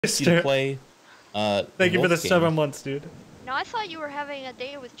you to play. Thank you for the 7 months, dude. No, I thought you were having a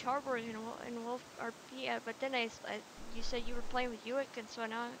day with Charborg and Wolf RP, but then you said you were playing with Uick, and so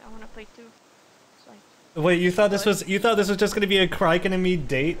now I want to play too. It's like, wait, you thought this was just gonna be a Kraken and me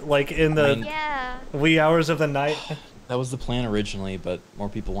date, like in the wee hours of the night? That was the plan originally, but more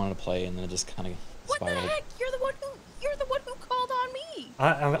people wanted to play, and then it just kind of spiraled. What the heck? You're the one who called on me.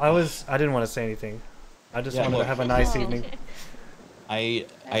 I didn't want to say anything. I just wanted to have a nice evening.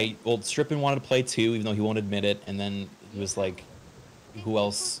 Well, Strippin wanted to play too, even though he won't admit it, and then he was like, who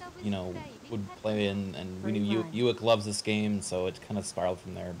else, would play in, and we knew Uick loves this game, so it kind of spiraled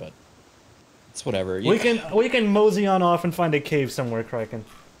from there, but it's whatever. We can mosey on off and find a cave somewhere, Kraken.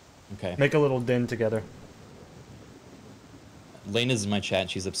 Okay. Make a little den together. Lena's in my chat, and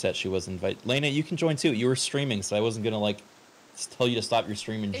she's upset she wasn't invited. Lena, you can join too. You were streaming, so I wasn't gonna like tell you to stop your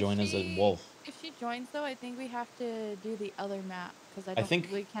stream and join as a wolf. If she joins, though, I think we have to do the other map because I think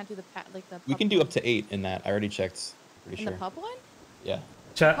we can't do the We can do up to 8 in that. I already checked. Pretty sure. The pub one? Yeah.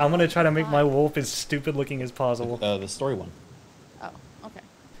 Chat, I'm gonna try to make my wolf as stupid looking as possible. The story one. Oh, okay.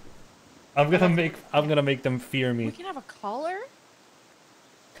 I'm gonna make them fear me. We can have a collar.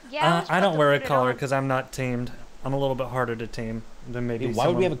 Yeah. I don't wear a collar because I'm not tamed. I'm a little bit harder to tame than maybe. Why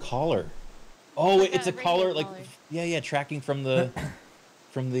would we have a collar? Oh, it's a collar, like tracking from the,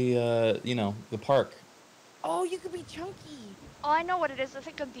 the park. Oh, you could be chunky. Oh, I know what it is. I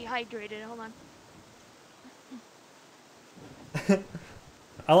think I'm dehydrated. Hold on.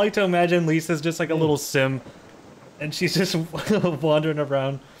 I like to imagine Lisa's just like a little sim, and she's just wandering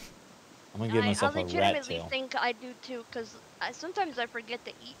around. I'm gonna give myself a rat tail. I legitimately think I do too, because sometimes I forget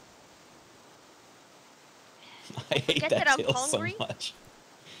to eat. I hate that tail so much.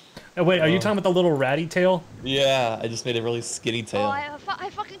 Oh, wait, are you talking about the little ratty tail? Yeah, I just made a really skinny tail. Oh, I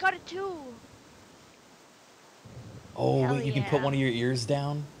fucking got it too. Oh, wait, you can put one of your ears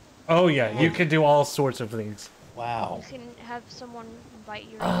down? Oh yeah, you can do all sorts of things. Wow. You can have someone bite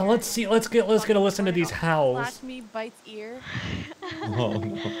your ear. Let's see, let's get a listen to these howls. Slash me bites ear. Oh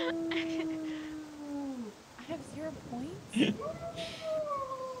no. I have 0 points.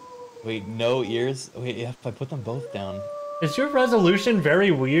 Wait, no ears? Wait, if I put them both down. Is your resolution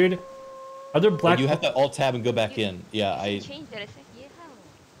very weird? Are there black? You have to alt tab and go back in. Yeah, I changed it. I think.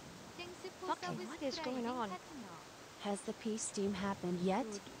 Fucking, what is going on? Has the peace steam happened yet?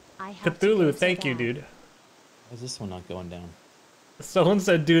 I have Cthulhu, thank you, dude. Why is this one not going down? Someone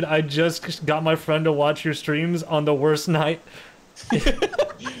said, dude, I just got my friend to watch your streams on the worst night.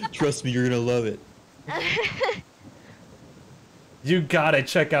 Trust me, you're gonna love it. You gotta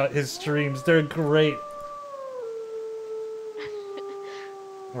check out his streams. They're great.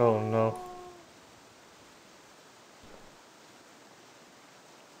 Oh no.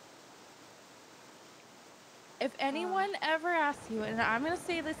 If anyone ever asks you, and I'm gonna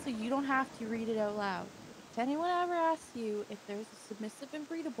say this so you don't have to read it out loud. If anyone ever asks you if there's a submissive and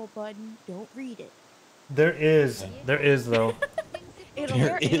breedable button, don't read it. There is though. It'll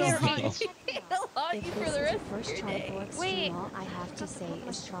hurt you for the rest of your day. Wait, all I have to say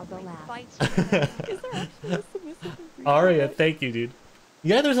is Charborg laugh. Is there actually a submissive and breedable? Aria, thank you, dude.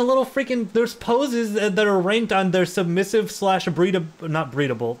 Yeah, there's a little freaking, there's poses that are ranked on their submissive slash breedable, not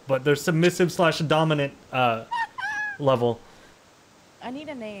breedable, but their submissive slash dominant level. I need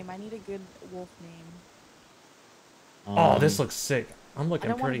a name. I need a good wolf name. Oh, this looks sick. I'm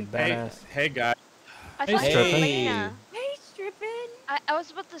looking pretty badass. Hey guys. Hey, Strippin'. Hey, Strippin'. I was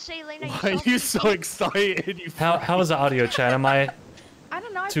about to say, Lena. Why are you so excited? You how is the audio chat? Am I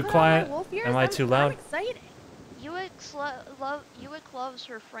don't know. too quiet? Am I too loud? I'm excited. Uick loves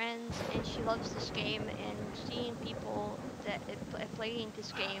her friends, and she loves this game, and seeing people that playing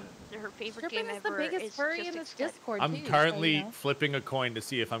this game, her favorite game ever. The biggest furry in this Discord. I'm currently flipping a coin to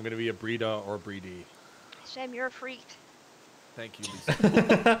see if I'm going to be a breeder or breedie. Sam, you're a freak. Thank you,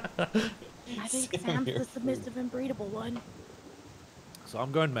 Lisa. I think Sam's the submissive and breedable one. So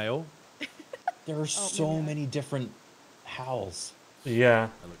I'm going male. There are so many different howls. Yeah.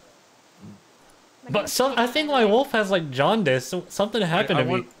 But I think my wolf has like jaundice. So something happened to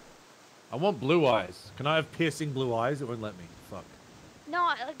me. I want blue eyes. Can I have piercing blue eyes? It won't let me. Fuck. No,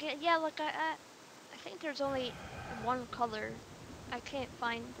 I think there's only one color. I can't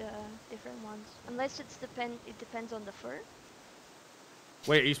find different ones unless it depends on the fur.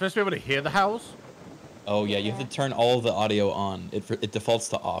 Wait, are you supposed to be able to hear the howls? Oh yeah, you have to turn all of the audio on. It defaults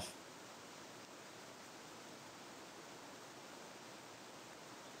to off.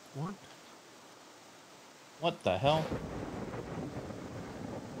 What? What the hell?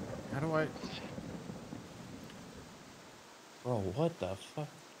 How do I... Bro, what the fuck?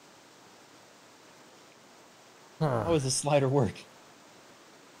 Huh. How does this slider work?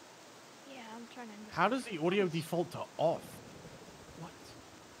 trying to. How does the audio default to off? What?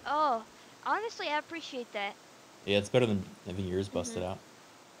 Oh, honestly, I appreciate that. Yeah, it's better than having yours busted out.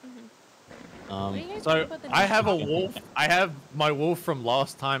 What do you guys So think about the I have a new- wolf. I have my wolf from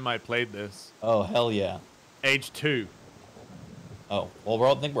last time I played this. Oh hell yeah. Age 2. Oh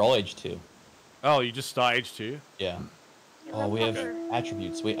well, I think we're all age 2. Oh, you just start age 2? Yeah. You Oh, we have fucker.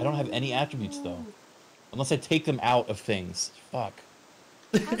 attributes. Wait, I don't have any attributes though. Unless I take them out of things. Fuck.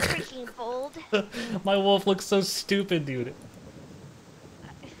 I'm freaking bold. My wolf looks so stupid, dude.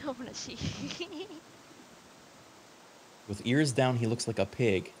 I want to see. With ears down, he looks like a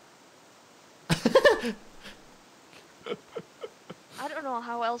pig. I don't know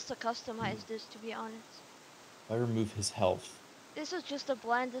how else to customize this, to be honest. If I remove his health, This is just the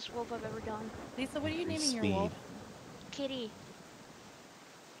blandest wolf I've ever done. Lisa, what are you his naming your speed, wolf? Kitty.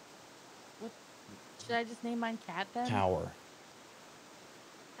 Should I just name mine Cat then? tower.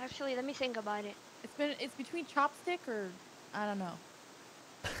 Actually, let me think about it. It's between Chopstick or I don't know.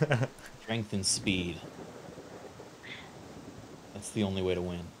 Strength and speed. That's the only way to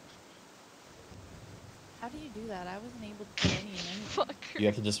win. How do you do that? I wasn't able to put any in any. Fucker. You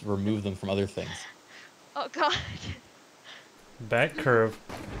have to just remove them from other things. Oh god. Back curve.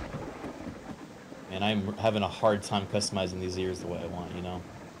 Man, I'm having a hard time customizing these ears the way I want, you know?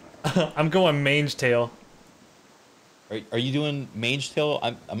 I'm going mange tail. Are you doing mage tail?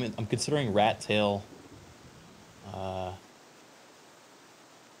 I'm considering rat tail.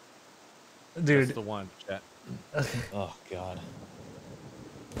 Dude, That's the one, chat. Oh god.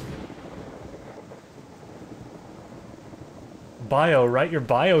 bio, write your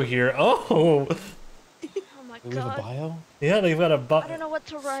bio here. Oh, Oh my Do we have a god. bio? yeah, they've got a I bio. don't know what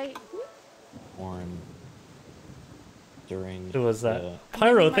to write. Born during. Who was that? the-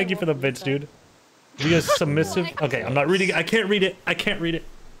 Pyro, My thank you for the wolf bits, is dude. Via submissive. my Okay, I'm not reading it. I can't read it. I can't read it.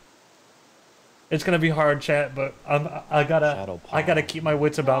 It's gonna be hard, chat, but I gotta Shadow keep my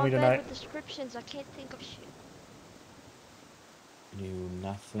wits about Oh, me I'm bad tonight. with descriptions. I can't think of shit. Knew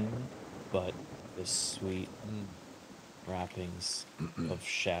nothing but the sweet wrappings of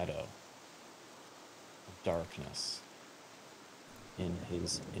shadow, of darkness, in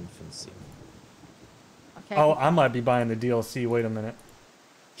his infancy. Okay. Oh, I might be buying the DLC. Wait a minute.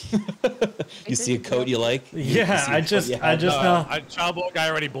 You see a coat you like? You Yeah, see a I coat just you I have? just No, know. Charborg, I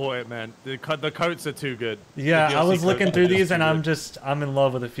already bought it, man. The coats are too good. Yeah, The I DLC was looking coats through are just these too and good. I'm in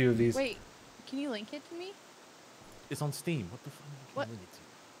love with a few of these. Wait, can you link it to me? It's on Steam. What the fuck? What?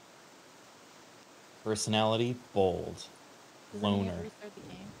 Personality, bold, Does anyone loner, restart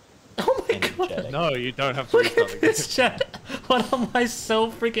the game? Oh my god. energetic. No, you don't have to Look restart at the game. this chat. Why am I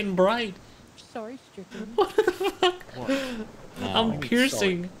so freaking bright? Sorry, Stricken. Now I'm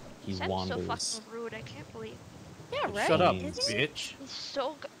piercing. he Sam's so wanders. fucking rude. I can't believe. Yeah, right. Shut up, Isn't he? bitch. He's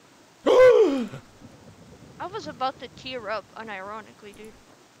so good. I was about to tear up, unironically, dude.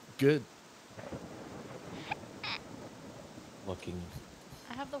 Good. Looking.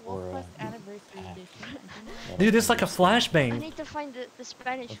 I have the Or, WolfQuest uh, anniversary pack. edition. Dude, it's like a I flashbang. need to find the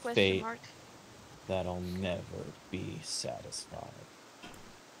Spanish A question fate. mark. That'll never be satisfied.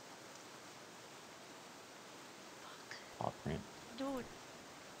 Paw print. Dude,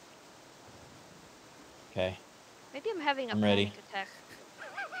 Okay. maybe I'm having a I'm ready. panic attack.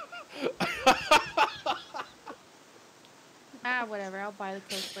 Ah, whatever. I'll buy the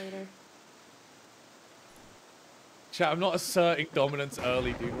coats later. Chat, I'm not asserting dominance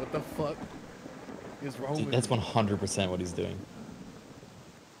early, dude. What the fuck is wrong Dude, with that's you? 100% what he's doing.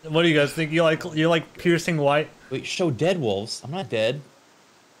 What do you guys think? You like piercing white? Wait, show dead wolves? I'm not dead.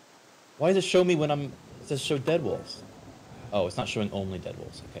 Why does it show me when it says show dead wolves? Oh, it's not showing only dead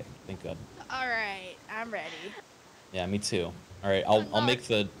wolves. Okay, thank God. All right, I'm ready. Yeah, me too. All right, I'll make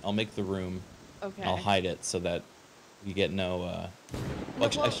the room. Okay. And I'll hide it so that you get no. Well,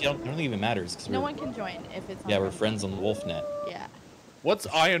 actually, I don't think it even matters because No one can join if it's. Yeah, on we're the- friends on WolfNet. Yeah. What's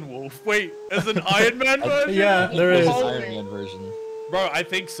Iron Wolf? Wait, there's an Iron Man version? Yeah, there There's is. an Iron Man version. Bro, I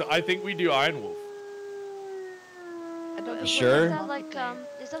think so. I think we do Iron Wolf. I don't think Sure? Is that like Is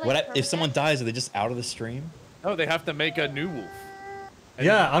that like What if someone permadeath? dies? Are they just out of the stream? No, they have to make a new wolf.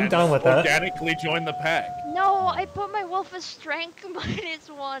 Yeah, I'm down with that. Organically join the pack. No, I put my wolf as strength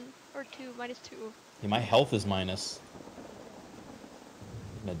 -1 or 2, -2. Yeah, my health is minus.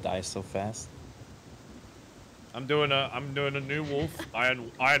 I'm gonna die so fast. I'm doing a new wolf.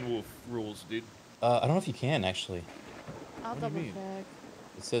 Iron Wolf rules, dude. I don't know if you can actually. I'll What do you double mean? check.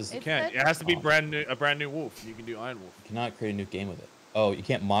 It says You It's can't. good. It has to be Oh. a brand new wolf. You can do Iron Wolf. you cannot create a new game with it. Oh, you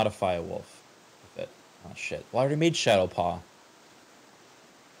can't modify a wolf with it. Oh shit. Well, I already made Shadow Paw.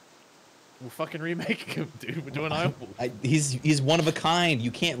 We'll fucking remake him, dude. We're doing Iron Wolf. He's one of a kind.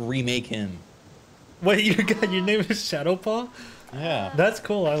 You can't remake him. Wait, your name is Shadowpaw? Yeah. That's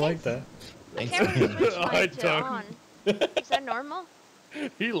cool. I like that. I Thanks. can't really switch I mine to don't. on. Is that normal?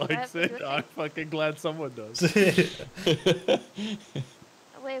 He likes to do it. a I'm fucking glad someone does. Wait,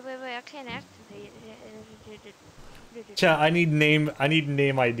 I can't activate it. Chat, I need name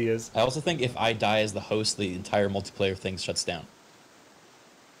ideas. I also think if I die as the host, the entire multiplayer thing shuts down.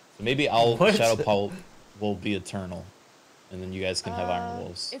 So maybe What? Shadowpaw will be eternal, and then you guys can have Iron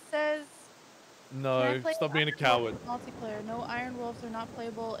Wolves. It says. No, "Can I play stop being a Iron coward. Wolves Multiplayer. No Iron Wolves are not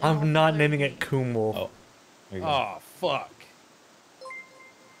playable. in I'm not multiplayer naming games." it Coom Wolf. Oh, there you go. Oh, fuck.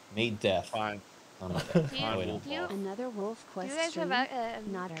 Mate Death. Fine. Oh, no. Do you, Oh, wait, no. do you, Another wolf do quest you guys stream. have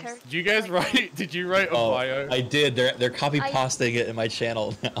Not ours. characters Did you guys like write? Did you write a Oh, bio? I did. They're copy pasting it in my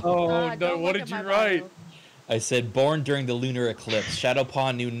channel now. Oh no! Don't What look did at you my write? bio. I said, born during the lunar eclipse,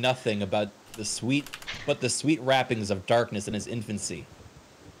 Shadowpaw knew nothing about the sweet wrappings of darkness in his infancy.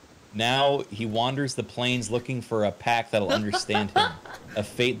 Now he wanders the plains looking for a pack that'll understand him, a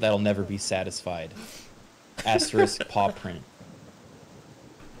fate that'll never be satisfied. Asterisk paw print.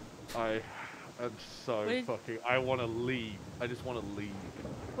 I'm so Wait. fucking. I want to leave. I just want to leave.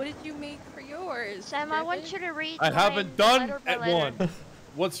 What did you make for yours? Sam, I want Griffin? you to read. I haven't done letter by at letter. one.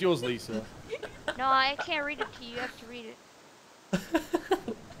 What's yours, Lisa? No, I can't read it to you. You have to read it.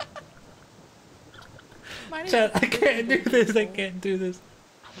 Mine is Chat, I can't do this. I can't do this.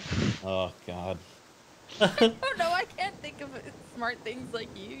 Oh God. I don't know. I can't think of smart things like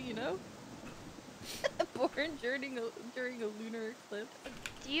you. You know. Born during a lunar eclipse.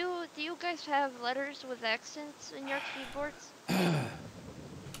 Do you guys have letters with accents in your keyboards?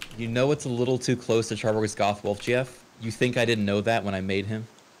 You know it's a little too close to Charborg's Goth Wolf, Jeff? You think I didn't know that when I made him?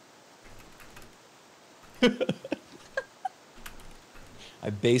 I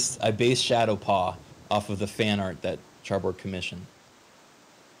based Shadowpaw off of the fan art that Charborg commissioned.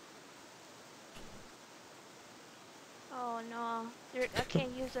 Oh no, I can't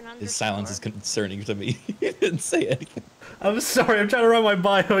use an underscore. His silence is concerning to me. He didn't say anything. I'm sorry. I'm trying to write my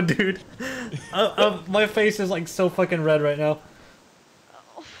bio, dude. My face is like so fucking red right now.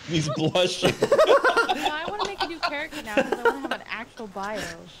 He's blushing. No, I want to make a new character now because I want to have an actual bio.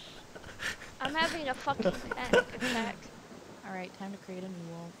 I'm having a fucking panic attack. All right, time to create a new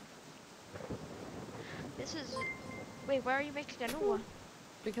wolf. This is. Wait, why are you making a new one?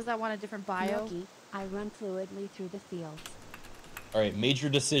 Because I want a different bio. Milky, I run fluidly through the fields. All right, major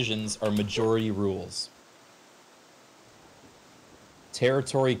decisions are majority rules.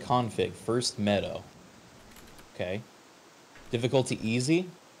 Territory config, first meadow. Okay. Difficulty easy.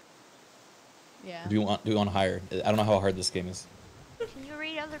 Yeah. Do you want higher? I don't know how hard this game is. Can you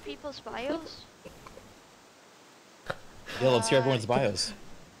read other people's bios? Yeah, let's hear everyone's bios.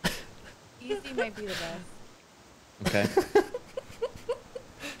 Easy might be the best. Okay.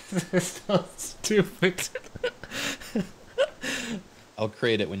 This is so stupid. I'll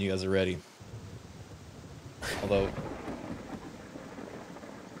create it when you guys are ready. Although,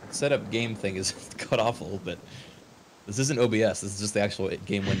 setup game thing is cut off a little bit. This isn't OBS. This is just the actual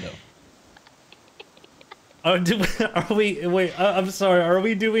game window. Are we? Wait, I'm sorry. Are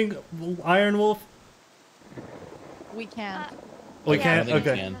we doing Iron Wolf? We can't. We Yeah, can't. I don't think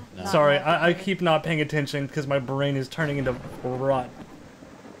Okay. you can, no. Sorry, I keep not paying attention because my brain is turning into rot.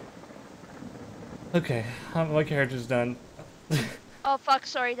 Okay, my character's done. Oh fuck!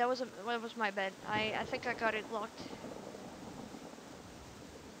 Sorry, that was my bad. I think I got it locked.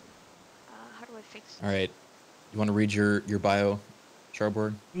 How do I fix this? All right. You want to read your bio,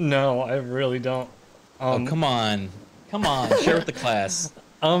 Charborg? No, I really don't. Oh, come on. Come on. Share with the class.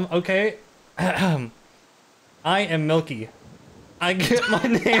 Okay. I am Milky. I get my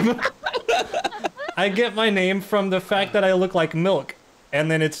name. I get my name from the fact that I look like milk, and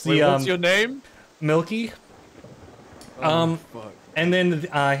then it's the Wait, what's your name? Milky. Oh, fuck. And then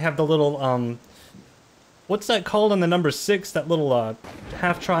I have the little what's that called on the number 6? That little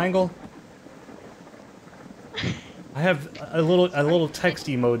half triangle. I have a little text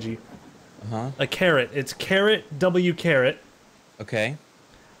emoji. Uh-huh. A carrot. It's carrot W carrot. Okay.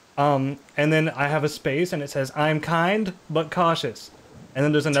 And then I have a space and it says I'm kind but cautious. And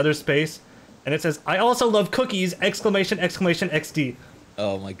then there's another space and it says I also love cookies! Exclamation exclamation XD.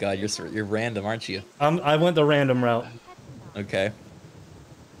 Oh my god, you're random, aren't you? I went the random route. Okay.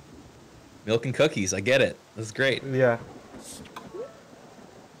 Milk and cookies, I get it. That's great. Yeah.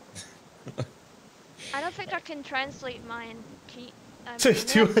 I don't think I can translate mine.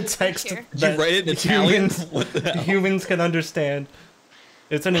 To a text Here. Did you write it in Italian? humans, What the hell? humans can understand.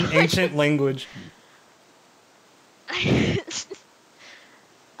 It's in an ancient language.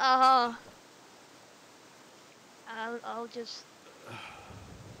 I'll just.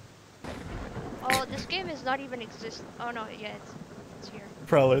 Oh, This game is not even exist. Oh no, yeah, it's here.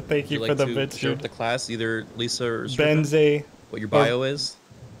 Prowler, thank Would you you for like the to bits, share dude. with the class, either Lisa or Serpent, Benze, what your bio is?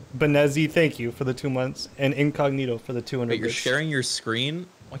 Benezi, thank you for the 2 months, and Incognito for the 200 Wait, you're bits. sharing your screen?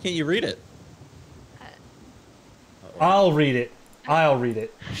 Why can't you read it? I'll read it. I'll read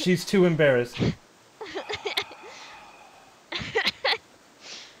it. She's too embarrassed.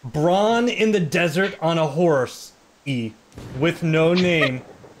 Brawn in the desert on a horse, with no name.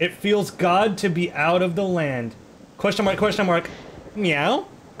 It feels God to be out of the land. Question mark, question mark. Meow?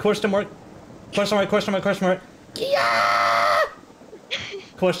 Question mark. Question mark, question mark, question mark. Yeah!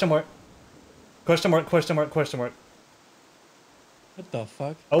 Question mark. Question mark, question mark, question mark. What the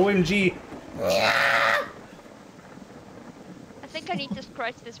fuck? OMG. I think I need to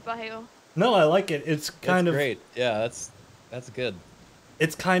scratch this bio. No, I like it. It's kind of great. Yeah, that's good.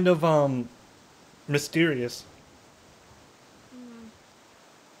 It's kind of mysterious.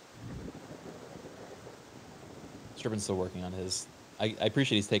 Serpent's still working on his. I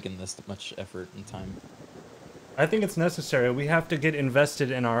appreciate he's taking this much effort and time. I think it's necessary. We have to get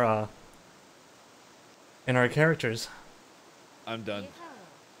invested in our characters. I'm done.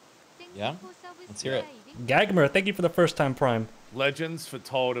 Yeah? Let's hear it. Gagmer, thank you for the first time Prime. Legends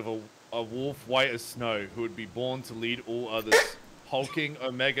foretold of a wolf white as snow who would be born to lead all others. Hulking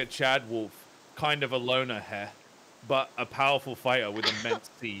Omega Chad Wolf, kind of a loner hair, but a powerful fighter with immense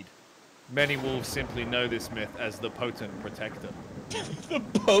speed. Many wolves simply know this myth as the Potent Protector. The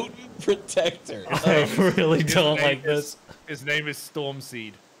Potent Protector. I really don't like this. His name is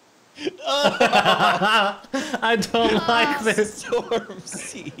Stormseed. I don't like this.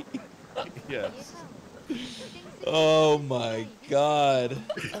 Stormseed. Yes. Oh my god.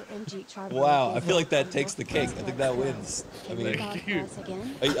 OMG Charborg. Wow, I feel like that takes the cake. I think that wins. I mean,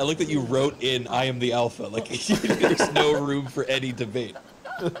 I like that you wrote in "I am the alpha." Like, there's no room for any debate.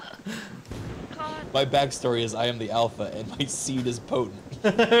 My backstory is I am the alpha, and my seed is potent.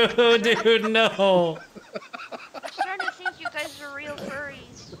 Oh, dude, no. I'm starting to think you guys are real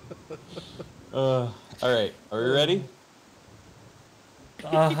furries. All right, are we ready?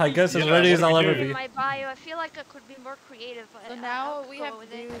 I guess as ready as I'll ever be. In my bio, I feel like I could be more creative. But So now we have to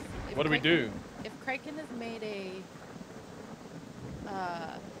do. What do we do? If Kraken has made a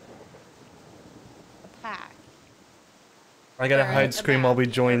pack. I gotta hide screen while we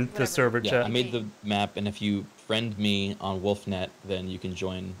join the server Yeah, chat. I made the map, and if you friend me on WolfNet, then you can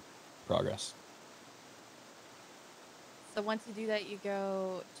join Progress. So once you do that, you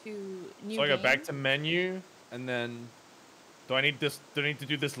go to new. So I go game. back to menu, and then do I need this? Do I need to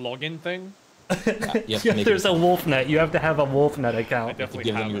do this login thing? Yeah, there's a WolfNet. You have to have a WolfNet I account. definitely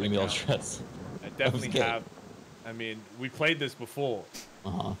give them have your an email account. address. I definitely have. I mean, we played this before.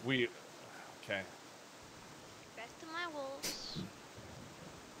 Uh-huh. Okay. Back to my wolves.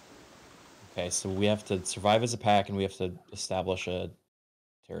 Okay, so we have to survive as a pack, and we have to establish a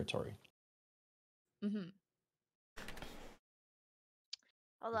territory. Mm-hmm.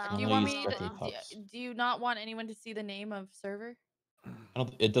 Hold I on. don't Do you know want these me puppy to? pups. Do you not want anyone to see the name of server?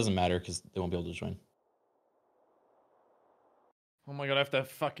 It doesn't matter because they won't be able to join. Oh my god, I have to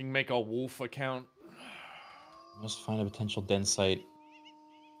fucking make a wolf account. Must find a potential den site.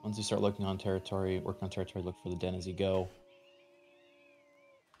 Once you start working on territory, look for the den as you go.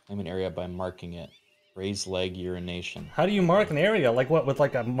 Claim an area by marking it. Raise leg urination. How do you mark an area? Like what? With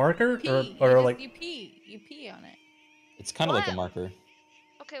like a marker Pee. or you like? You pee on it. It's kind of like a What? marker.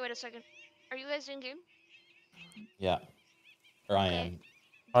 Okay, wait a second. Are you guys in game? Yeah. Or I Okay. am.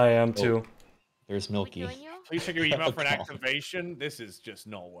 I am too. There's Milky. Join you? Please check your email for an Call. activation. This is just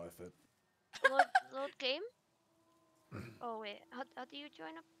not worth it. Load game? Oh wait, how do you join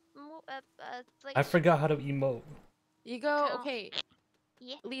a place? I forgot how to emote. You go. Count. Okay.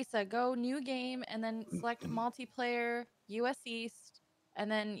 Yeah. Lisa, go new game and then select multiplayer US East,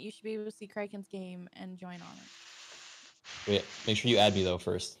 and then you should be able to see Kraken's game and join on it. Wait, make sure you add me though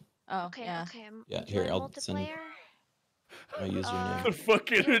first. Oh, Okay, yeah. okay. Yeah, Join here, I'll send multiplayer. my username. The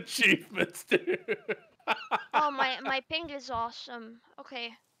fucking achievements, dude. Oh, my ping is awesome.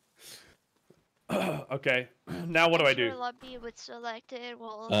 Okay. Okay, now what do I do? Enter lobby with selected.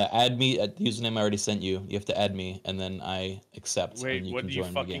 Well, Add me at the username I already sent you. You have to add me, and then I accept. Wait, and you what can do you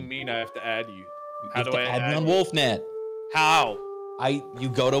join the fucking game. mean I have to add you? You How have do to I add me on you? WolfNet. How? You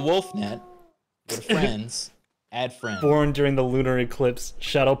go to WolfNet, go to friends, add friend. Born during the lunar eclipse.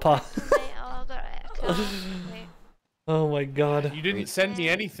 Shadowpaw. okay. Oh my god. You didn't send me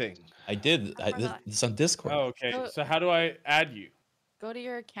anything. I did. It's on Discord. Oh, okay. So how do I add you? Go to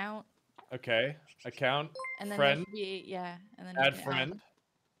your account Okay. Account. and then Friend. there should be, yeah, and then Add you can friend.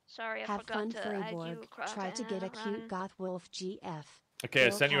 Sorry, I Have forgot fun, to add you. Freeborg. Try to get a cute goth wolf GF. Okay, I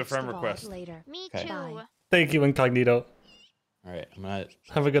We'll sent you a catch friend the ball request. later. Me Okay. too. Bye. Thank you, Incognito. All right, I'm gonna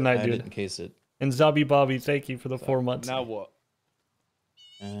Have a good night, add it dude. in case it. And Zabi Bobby, thank you for the 4 months. Now what?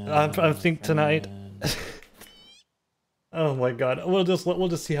 I think tonight. friend- Oh my god, we'll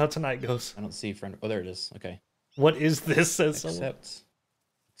just see how tonight goes. I don't see friend. Oh, there it is. Okay. What is this? Says someone. Accept.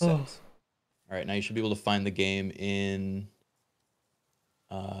 Oh. Accept. All right, now you should be able to find the game in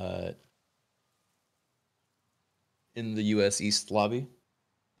the US East lobby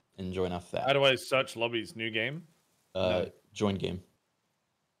and join off How that. do I search lobbies? New game? No. Join game.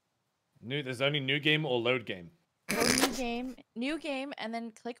 There's only new game or load game. Go new game, and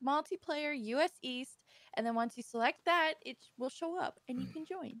then click multiplayer US East, and then once you select that, it will show up, and you can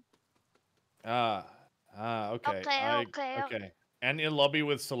join. Okay. Okay. Okay. And in lobby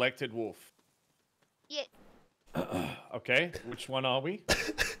with selected wolf. Yeah. Okay, which one are we?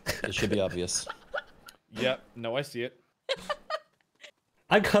 It should be obvious. Yep. No, I see it.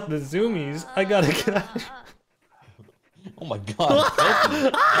 I got the zoomies. I gotta get out. Oh my god.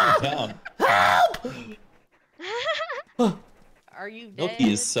 Calm down. Are you dead?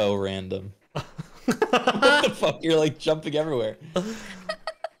 Milky is so random. What the fuck? You're like jumping everywhere.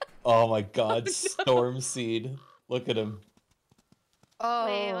 Oh my god, Storm Seed. Look at him. Oh,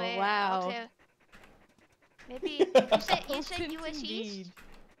 Wait. wow. Okay. Maybe you said US East?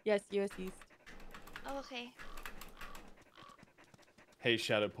 Yes, US East. Oh, okay. Hey,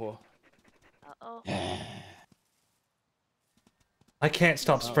 Shadowpaw. Uh-oh. I can't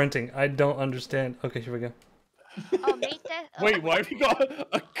stop sprinting. I don't understand. Okay, here we go. Oh, mate that? Oh, Wait, why have you got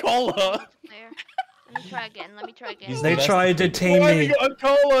a collar? there. Let me try again. He's They Domestic- tried to tame Why have me. you got a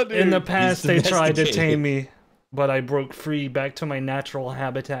collar, dude? In the past, they tried to domesticated. tame me, but I broke free back to my natural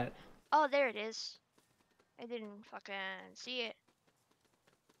habitat. Oh, there it is. I didn't fucking see it.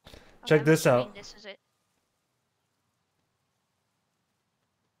 Check I'm this assuming out. This is it.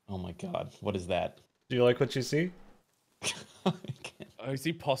 Oh my god, what is that? Do you like what you see? I can't- Oh, is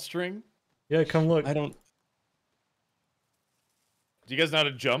he posturing? Yeah, come look. I don't. Do you guys know how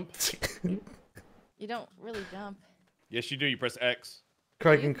to jump? You don't really jump. Yes, you do. You press X.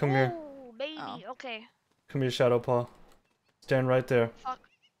 Kraken, come here. Oh, baby. Oh. Okay. Come here, Shadowpaw. Stand right there. Fuck.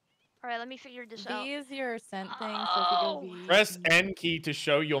 All right, let me figure this out. B is your scent thing, so if you go B. Press N key to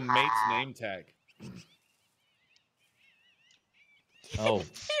show your mate's name tag. Oh.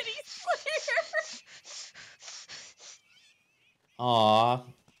 Aw,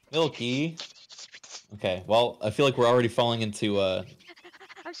 Milky. Okay, well, I feel like we're already falling into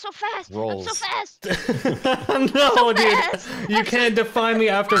I'm so fast. Rolls. I'm so fast. No, dude. You can't define me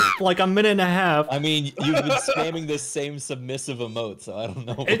after like a minute and a half. I mean, you've been spamming this same submissive emote, so I don't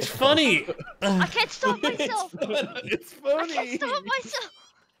know. It's funny. I can't stop myself. It's I funny. can't stop myself.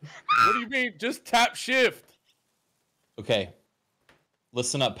 What do you mean? Just tap shift. Okay.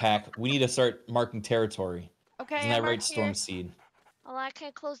 Listen up, Pack. We need to start marking territory. Okay, Isn't that I'm right, right Storm here. Seed? Well, I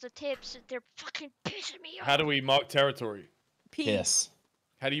can't close the tips. They're fucking pissing me off. How do we mark territory? P. Yes.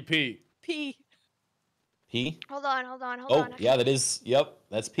 How do you pee? P. P? Hold on. Oh, yeah, that is. Yep,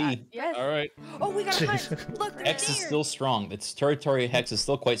 that's P. Yes. All right. Oh, we got a hunt. Look, there's X is deer. still strong. Its territory hex is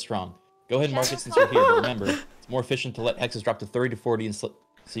still quite strong. Go ahead and mark it since you're here, but remember, it's more efficient to let hexes drop to 30 to 40 and so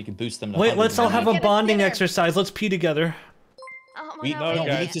you can boost them to Wait, 100 let's all and have Get a a bonding dinner. exercise. Let's pee together. Oh my We, god. no, wait a no, we guys.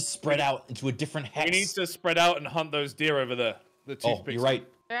 need minute. to spread out into a different hex. We need to spread out and hunt those deer over there. The Oh, toothpicks. you're right.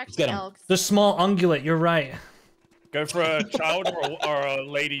 They're Let's actually get 'em. elks. The small ungulate, you're right. Go for a child or a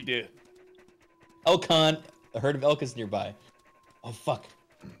lady deer. Elkon. A herd of elk is nearby. Oh, fuck.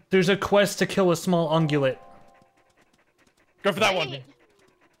 There's a quest to kill a small ungulate. Go for that one. Wait.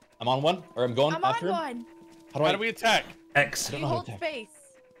 I'm on one? Or I'm going I'm on after him? one. How do we attack? X. I don't You know how hold to attack. space.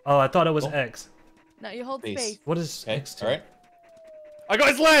 Oh, I thought it was Oh. X. No, you hold Space. space. What is Okay, X? alright. I got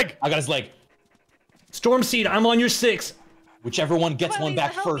his leg. I got his leg. Storm Seed, I'm on your 6. Whichever one gets Come on, one Lisa,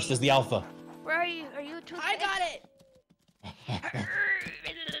 back help first me. is the alpha. Where are you? Are you a toothpick? I got it.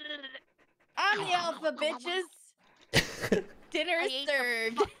 I'm the alpha, bitches. Dinner I is ate the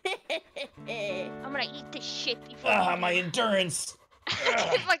served. I'm gonna eat this shit before. Ah, my endurance.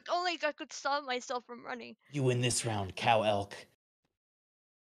 If I only I could stop myself from running. You win this round, cow elk.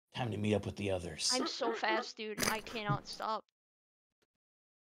 Time to meet up with the others. I'm so fast, dude. I cannot stop.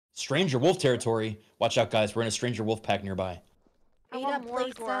 Stranger wolf territory. Watch out, guys. We're in a stranger wolf pack nearby. I Eat want up, more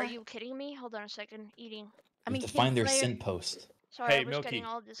gore. Are Lisa. you kidding me? Hold on a second. Eating. We have to find their scent post. Sorry, Hey, I was Milky, getting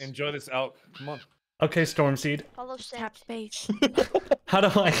all this. enjoy this elk. Come on. Okay, Storm Seed. Follow Tap scent. space. How do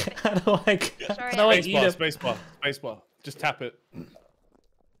I Sorry, how do I Alex. eat Spacebar, it? spacebar, spacebar. Just tap it.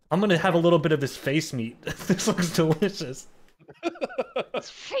 I'm gonna have a little bit of this face meat. This looks delicious. It's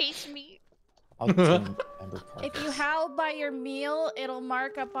face meat. If you howl by your meal, it'll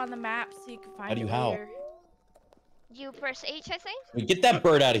mark up on the map so you can find it. How do you howl? later. You press H, I think. Wait, get that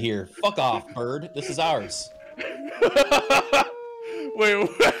bird out of here. Fuck off, bird. This is ours. Wait.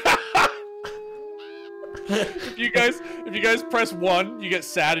 if you guys press 1, you get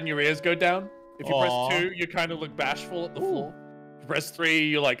sad and your ears go down. If you Aww. press 2, you kind of look bashful at the floor. If you press 3,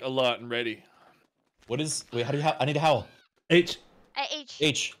 you're like alert and ready. What is? Wait, how do you howl? I need to howl. H. H.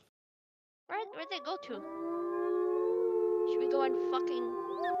 H. Where'd they go to? Should we go and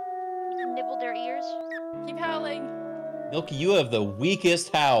fucking nibble their ears? Keep howling. Milky, you have the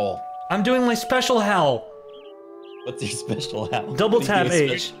weakest howl. I'm doing my special howl. What's your special howl? Double What do you tap do?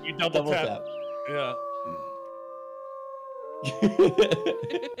 H. You double tap. Yeah.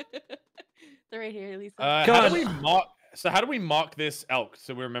 They're right here, Lisa. How God. do we mark? So how do we mark this elk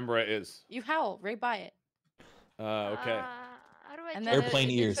so we remember where it is? You howl right by it. Okay. How do I And get then Airplane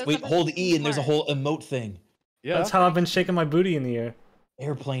it ears. shows Wait, up as hold a E and there's a mark. whole emote thing. Yeah. That's how I've been shaking my booty in the air.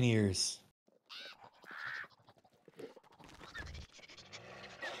 Airplane ears.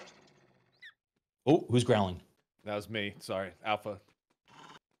 Oh, who's growling? That was me. Sorry, Alpha.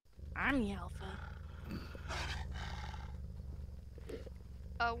 I'm the alpha.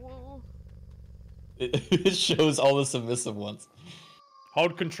 well, It shows all the submissive ones.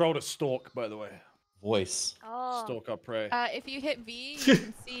 Hold control to stalk, by the way. Voice. oh. Stalk our prey. If you hit V, you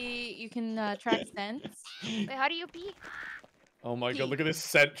can see, you can track scents. Wait, how do you pee? Oh my P. god, look at this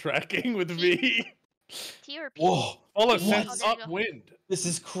scent tracking with V. T or P? Whoa, Follow What? scents Oh, there you go. upwind. this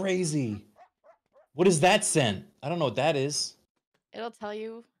is crazy. What is that scent? I don't know what that is. It'll tell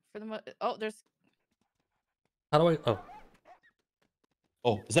you for the oh, there's How do I? Oh.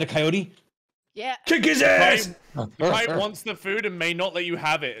 Oh, is that a coyote? yeah. Kick his ass! The kite wants the food and may not let you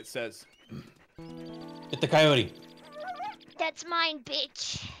have it, it says. Get the coyote. That's mine,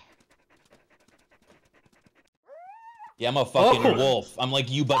 bitch. Yeah, I'm a fucking Oh. wolf. I'm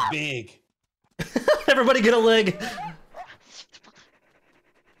like you, but big. Everybody get a leg.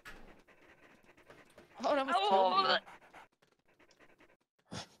 Oh, that was totally.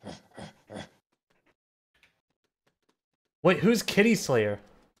 Wait, who's Kitty Slayer?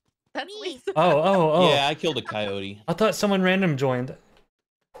 That's Me. Lisa. Oh. Yeah, I killed a coyote. I thought someone random joined.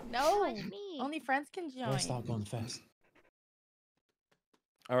 No, it's me. only friends can Why join. stop going fast?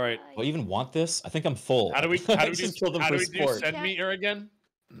 All right. Do I even want this? I think I'm full. How do we I just killed them for do sport. scent Yeah. meter again?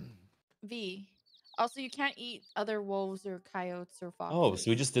 V. Also, you can't eat other wolves or coyotes or foxes. Oh, so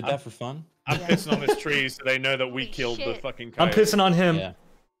we just did that for fun? I'm Yeah. pissing on this tree so they know that we Holy killed the shit. fucking I'm coyote. pissing on him. Yeah.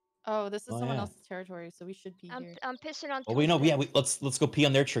 Oh, this is Oh, someone yeah. else's territory, so we should be here. I'm pissing on. Oh wait, no, Toasted. yeah. Let's go pee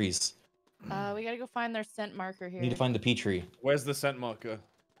on their trees. We gotta go find their scent marker here. We need to find the pea tree. Where's the scent marker?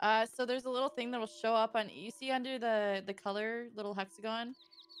 So there's a little thing that will show up on. You see under the color little hexagon.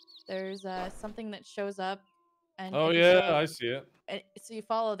 There's something that shows up. And Oh if you yeah, follow- I see it. and so you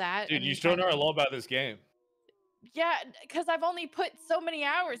follow that. Dude, and you sure find know a it. lot about this game. Yeah, because I've only put so many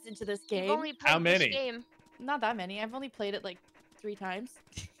hours into this game. You've only played How this many? game. Not that many. I've only played it like 3 times.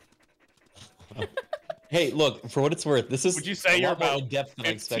 Hey, look, for what it's worth, this is Would you say a you're lot more about in-depth than I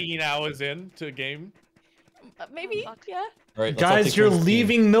expected. 15 hours into a game? Maybe. Fuck. Yeah. All right, let's all Guys, take you're turns peeing.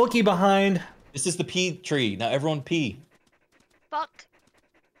 leaving Milky behind. This is the pea tree. Now everyone pee. Fuck.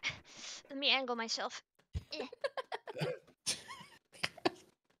 Let me angle myself. Eh.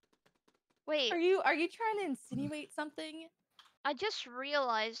 Wait, Are you trying to insinuate something? I just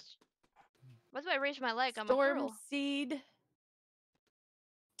realized. Why do I raise my leg? I'm a Storm girl. seed.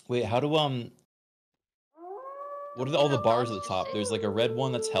 Wait, how do what are all the bars at the top? There's like a red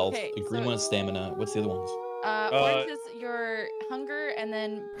one that's health, Okay, a green so- one is stamina. What's the other ones? Orange is your hunger, and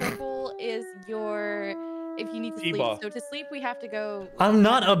then purple is your if you need to sleep. T-bar. So to sleep, we have to go. I'm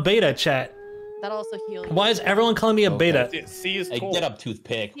not a beta, chat. That'll also heal you. Why is everyone calling me a Okay. beta? C is Hey, tall. get up,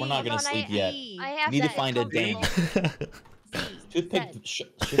 toothpick. We're not Hold gonna on, sleep yet. I have need to that find a uncomfortable- dame. Toothpick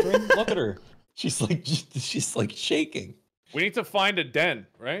shivering. Look at her. She's like shaking. We need to find a den,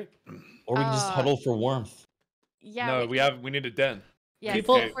 right? Or we can just huddle for warmth. Yeah. No, we need a den. Yeah.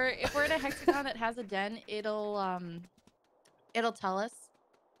 People- So if we're in a hexagon that has a den, it'll tell us.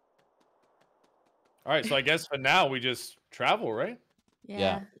 All right, so I guess for now we just travel, right?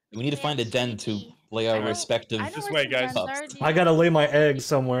 Yeah. We need to find a den to KFC. lay our I know- respective I know This where way, some guys. dens are. Do I you- gotta lay my eggs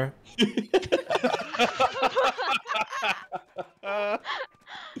somewhere.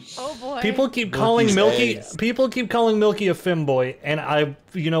 Oh boy. People keep calling Milky's Milky. eggs. People keep calling Milky a femboy, and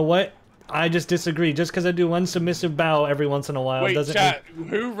you know what? I just disagree. Just because I do one submissive bow every once in a while Wait, doesn't. chat,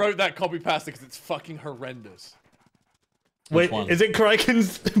 who wrote that copy pasta? Because it's fucking horrendous. Wait, one? is it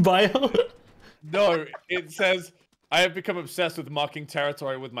Kraiken's bio? No, it says I have become obsessed with marking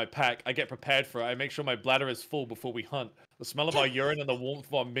territory with my pack. I get prepared for it. I make sure my bladder is full before we hunt. The smell of our urine and the warmth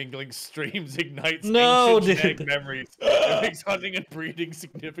of our mingling streams ignites ancient genetic memories. It makes hunting and breeding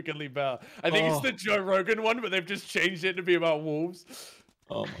significantly better. I think it's the Joe Rogan one, but they've just changed it to be about wolves.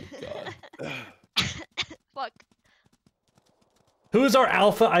 Oh my god. Fuck. Who's our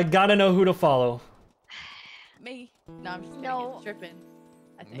alpha? I gotta know who to follow. Me. No, I'm just gonna get stripping.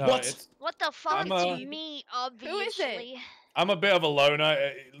 I think. No, What the fuck? It's me, obviously. Who is it? I'm a bit of a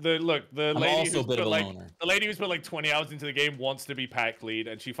loner. The lady also a bit of a loner. The lady who's put like 20 hours into the game wants to be pack lead,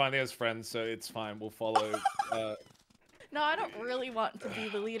 and she finally has friends, so it's fine. We'll follow. No, I don't really want to be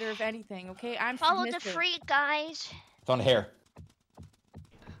the leader of anything. Okay, I'm Follow submissive. the freak, guys. Found hair.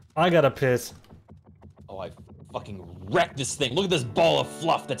 I gotta piss. Oh, I fucking wrecked this thing. Look at this ball of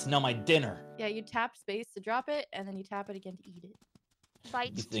fluff that's now my dinner. Yeah, you tap space to drop it, and then you tap it again to eat it.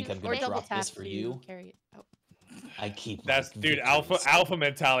 Bites You think too I'm Or gonna quick. double drop tap this for to you? carry it. Oh. I keep. That's my dude, victories. alpha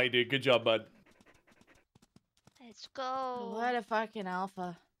mentality, dude. Good job, bud. Let's go. What a fucking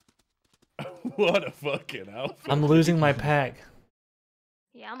alpha. What a fucking alpha. I'm losing my pack.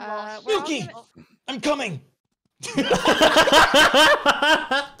 Yeah, I'm lost. we're all Yuki! gonna- I'm coming.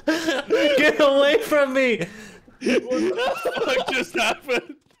 Get away from me! What the fuck just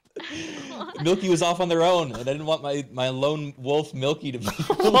happened? Milky was off on their own, and I didn't want my lone wolf Milky to be.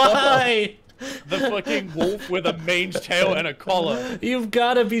 Why? The fucking wolf with a mange tail and a collar. You've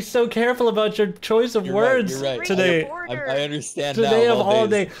got to be so careful about your choice of words You're right. today. I understand Today now. of all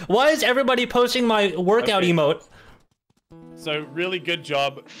day. Why is everybody posting my workout Okay. emote? So really good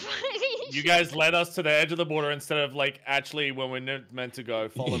job. You guys led us to the edge of the border instead of like actually when we're meant to go.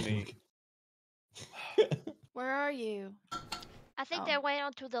 Follow me. Where are you? I think Oh. they went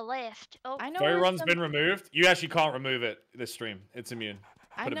on to the left. Oh, I know Fairy where run's some, been removed. You actually can't remove it this stream. It's immune.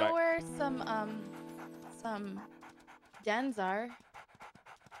 I Put it know back. where some dens are.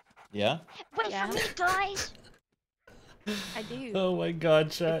 Yeah. wait Yeah. for me, guys. I do. Oh my god,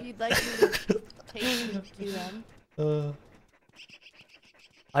 If chat. you'd like me to take you to them.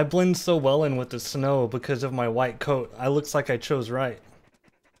 I blend so well in with the snow because of my white coat. I looks like I chose right.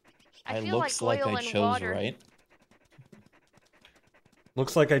 I It feel looks like like oil I and chose water. right.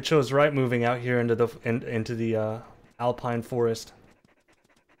 Looks like I chose right moving out here into the alpine forest.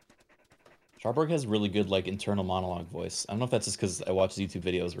 Charborg has really good like internal monologue voice. I don't know if that's just because I watch YouTube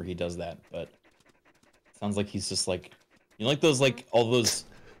videos where he does that, but sounds like he's just like, you know, like those like all those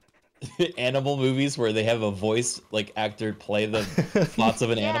animal movies where they have a voice like actor play the thoughts of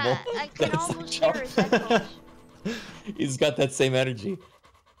an animal. Yeah, I can That's almost like hear his echoes. He's got that same energy.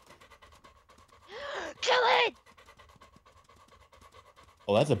 Kill it!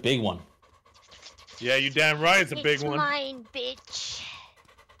 Oh, that's a big one. Yeah, you damn right. It's a big one. Mine, bitch.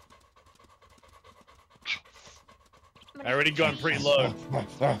 I already gone pretty low.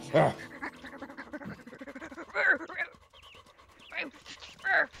 Fuck.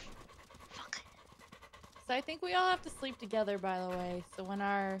 So I think we all have to sleep together, by the way. So when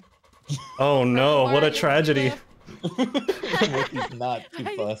our Oh no, what a Warriors tragedy. He's not too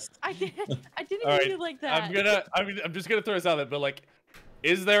fussed. I didn't All mean right, it like that. I'm just gonna throw this out there, but like,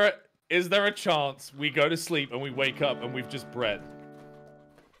 is there a chance we go to sleep and we wake up and we've just bred?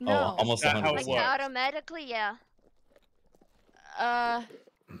 No. Oh, almost That how 100%. it Like works. automatically, yeah.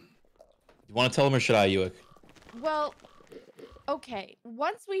 You want to tell him or should I, Uick? Well, okay.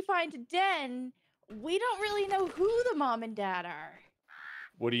 Once we find a den, we don't really know who the mom and dad are.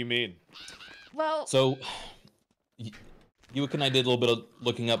 What do you mean? Well, So, Uick and I did a little bit of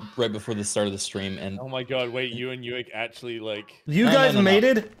looking up right before the start of the stream, and Oh my god, wait, you and Uick actually like You No, guys no, no.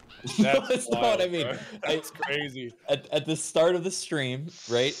 mated? that's not what I wild, mean. bro. That's crazy. At the start of the stream,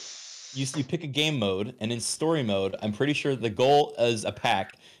 right? You pick a game mode, and in story mode, I'm pretty sure the goal as a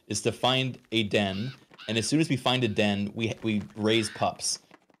pack is to find a den, and as soon as we find a den, we raise pups,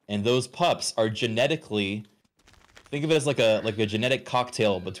 and those pups are genetically, think of it as like a genetic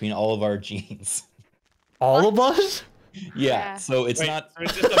cocktail between all of our genes. All of us? Yeah. So it's Wait, not. so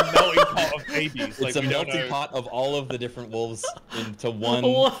it's just a melting pot of babies. It's a we don't melting know. pot of all of the different wolves into one.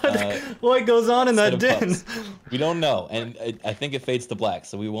 What goes on in set that of den? pups. We don't know, and I think it fades to black,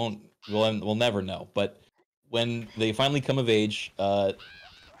 so we'll never know. But when they finally come of age, there'll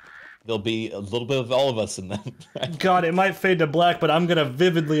be a little bit of all of us in them. God, it might fade to black, but I'm gonna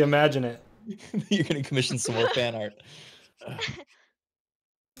vividly imagine it. You're gonna commission some more fan art.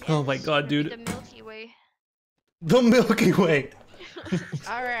 Oh my This is God, gonna be dude. The Milky Way. The Milky Way.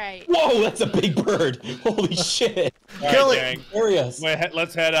 all right. Whoa, that's a big bird! Holy shit! Kill it. Gang. Glorious.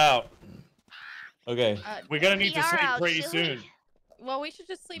 Let's head out. Okay. We're gonna need to We are sleep out, pretty silly. soon. Well, we should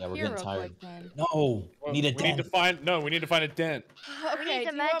just sleep Yeah, we're here getting real tired. quick then. No, we need a we need to den. find we need to find a den. Okay,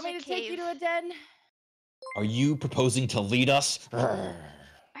 the do you want me to magic take you cave. to a den? Are you proposing to lead us? Are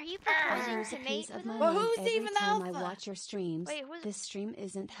you I proposing lose to a mate piece of with my us? Well, mind who's every even time I alpha? watch your streams. Wait, who's- This stream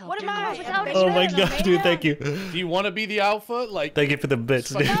isn't helping. What am I? Without A a Oh my man, a god, dude, man? thank you. Do you want to be the alpha? Like, Thank you for the bits,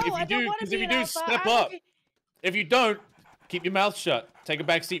 dude. No, if you I don't do, want to because be if you an do, alpha. step I'm up. okay. If you don't, keep your mouth shut. Take a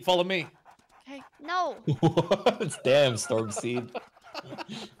back seat. Follow me. Okay. No. What? Damn, Stormseed.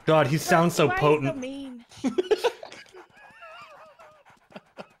 God, he sounds so Why are you potent. so mean?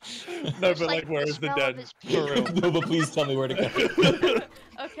 No, Just but like, where the is the smell of den? his For real. No, but please tell me where to go.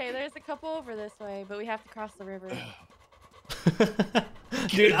 Okay, there's a couple over this way, but we have to cross the river.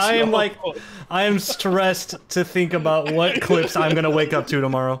 Dude, I am like, I am stressed to think about what clips I'm gonna wake up to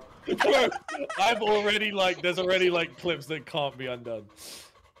tomorrow. Bro, I've already like, there's already like clips that can't be undone.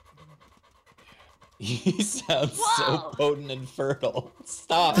 He sounds so Whoa. potent and fertile.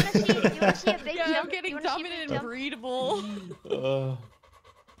 Stop. You wanna see a big Yeah, I'm jump? getting You wanna see a dominant big and jump? breedable. Uh,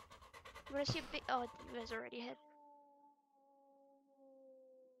 You wanna see a big? Oh, you guys already hit.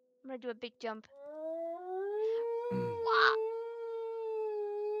 I'm gonna do a big jump. Wow.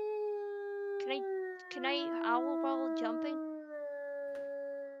 Can I owl while jumping?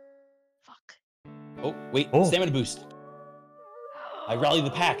 Fuck. oh, wait. Oh. Stamina boost. I rally the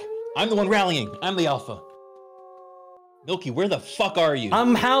pack. I'm the one rallying. I'm the alpha. Milky, where the fuck are you?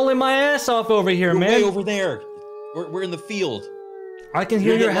 I'm howling my ass off over here, We're man. way over there. We're in the field. I can hear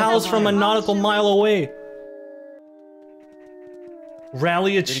You're your getting howls left from a behind. nautical mile away.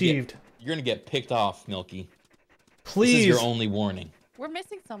 Rally You're gonna get- achieved. You're gonna get picked off, Milky. This is Please. your only warning. We're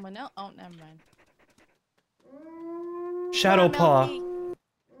missing someone else. Oh, never mind. Shadow Come Paw. on,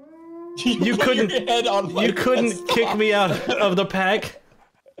 Milky. You Put your couldn't- head on my You couldn't chest. kick me out of the pack.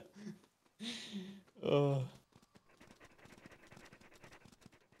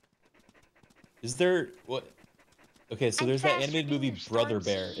 Is there what? Okay, so I'm there's that faster animated than movie you, Brother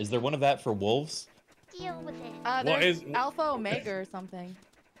Bear. Stormzy. Is there one of that for wolves? Deal with it. What There's is- Alpha Omega or something.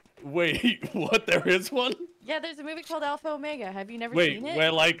 Wait, what? There is one? Yeah, there's a movie called Alpha Omega. Have you never Wait, seen it?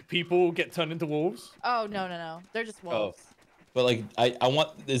 where like people get turned into wolves? Oh, no. They're just wolves. But like, I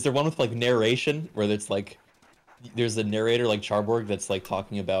want. Is there one with like narration where it's like, there's a narrator like Charborg that's like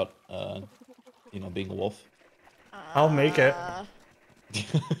talking about, you know, being a wolf. I'll make it.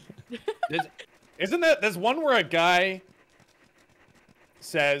 There's one where a guy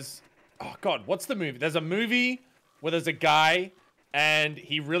says, oh god, what's the movie? There's a movie where there's a guy and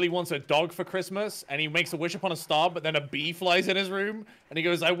he really wants a dog for Christmas and he makes a wish upon a star, but then a bee flies in his room and he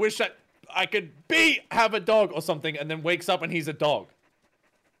goes, I wish I could have a dog or something, and then wakes up and he's a dog.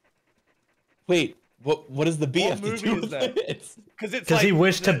 Wait, what does the bee What have to movie do is with that? it? Because he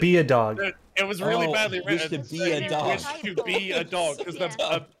wished to be a dog. It was really Oh, badly wish written. to be a He dog. wished to be a dog because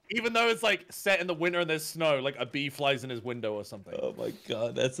Yeah. even though it's like set in the winter and there's snow, like a bee flies in his window or something. Oh my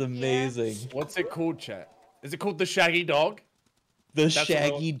god, that's amazing. What's it called, chat? Is it called The Shaggy Dog? The That's a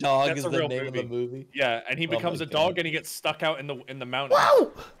Shaggy real- Dog that's is a the real name of the movie. Yeah, and he Oh my becomes a God. dog and he gets stuck out in the mountains.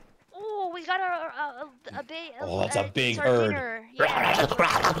 Oh, we got a big. Oh, that's a big herd. sardiner.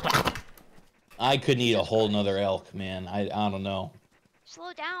 Yeah. I couldn't eat a whole nother elk, man. I don't know.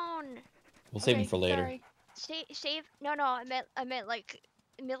 Slow down. We'll save Okay, him for later. sorry. Save. No, I meant like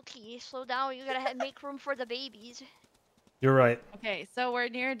Milky. Slow down. You gotta make room for the babies. You're right. Okay, so we're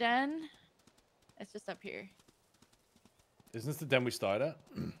near den. It's just up here. Isn't this the den we started at?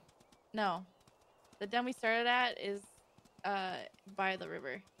 No. The den we started at is by the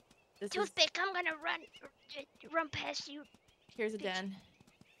river. This is, Toothpick, I'm gonna run past you. here's a den.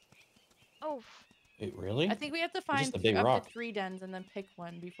 Oh, Wait, really? I think we have to just find a big up rock. to 3 dens and then pick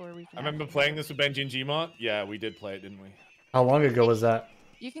one before we can. I remember actually playing go. this with Benji and Gmart. Yeah, we did play it, didn't we? How long ago was that?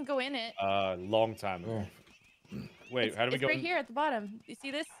 You can go in it. Long time ago. Wait, It's, how do we it's go? right here at the bottom. You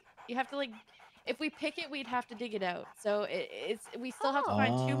see this? You have to like, if we pick it, we'd have to dig it out. So it's we still have to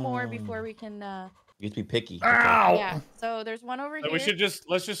find 2 more before we can. You have to be picky. Ow! Yeah. So there's one over here. We should should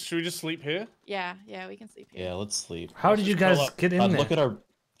we just sleep here? Yeah, we can sleep here. Yeah, let's sleep. How did you just curl guys up. get in there? Look at our.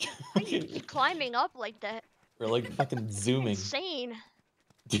 why you keep climbing up like that? We're like fucking zooming. Insane.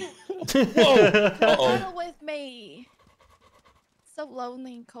 Uh-oh. Cuddle with me. So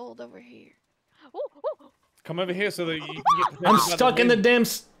lonely and cold over here. Oh. Come over here so that you can get. I'm protected by stuck in the wind. damn.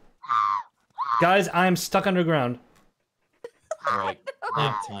 Guys, I'm stuck underground. All right,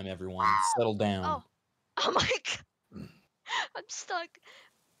 nap time, everyone. Settle down. Oh. Oh my god. I'm stuck.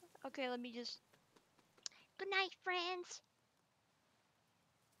 Okay, let me just. Good night, friends.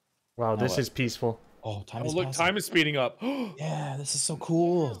 Wow, this what? is peaceful. Oh, time Oh is look, passing. time is speeding up. Yeah, this is so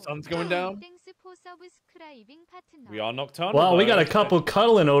cool. Sun's going down. We are nocturnal. Wow, we though, got a okay. couple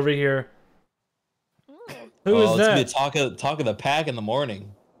cuddling over here. Ooh. Who is It's that? gonna be a talk of the pack in the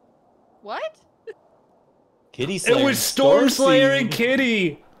morning. What? Kitty Slayer. It was and Storm Slayer and Stormseed.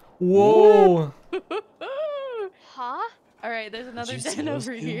 Kitty. Whoa. Huh? All right, there's another you see den those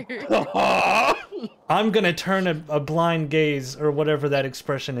over two? here. I'm gonna turn a blind gaze or whatever that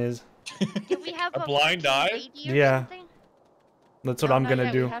expression is. Do we have A blind fucking eye? lady or Yeah. something? That's what No, I'm not gonna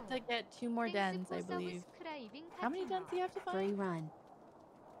yet. do. We have to get 2 more dens, I believe. How many dens do you have to Free find? run.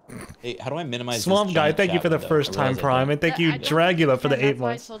 Hey, how do I minimize Swamp this Guy, giant thank you chat for the window? first I time realize I Prime, don't. and thank I you don't think Dragula you for the can, 8 that's why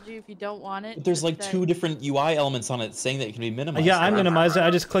months. I told you if you don't want it. But there's just like say- 2 different UI elements on it saying that it can be minimized. Yeah, I right? minimized it. I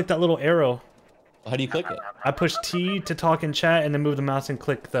just clicked that little arrow. How do you click it? I push T to talk in chat, and then move the mouse and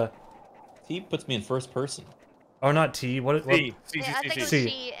click the. T puts me in first person. Or not T. What? C, C, Yeah, I C, think C, it was C. C.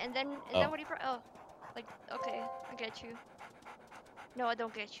 C, and then Oh. what do you oh, like okay, I get you. No, I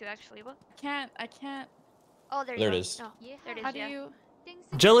don't get you actually. What? I can't. Oh, there you There it go. is. No, there it is. How do yeah. you?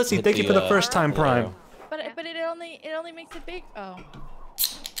 Jealousy, With thank you for the the, first time little Prime. arrow. But Yeah. but it only makes it big. Oh,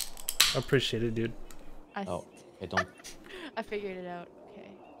 Appreciate it, dude. I Oh, I don't. I figured it out. Okay.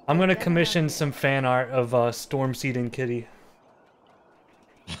 I'm gonna Then, commission some fan art of Stormseed and Kitty.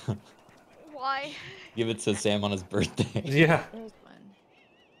 Why? Give it to Sam on his birthday. Yeah. There's one.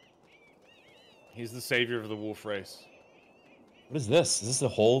 He's the savior of the wolf race. What is this? Is this a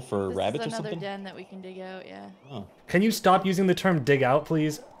hole for This rabbits or is another something? den that we can dig out. Yeah. Oh. Can you stop using the term dig out,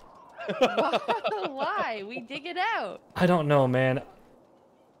 please? Why? We dig it out. I don't know, man.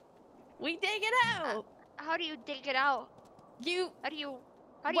 We dig it out. How do you dig it out? You. How do you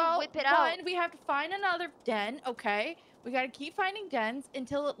well, whip it out? one, we have to find another den. Okay. We gotta keep finding dens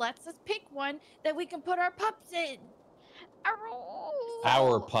until it lets us pick one that we can put our pups in.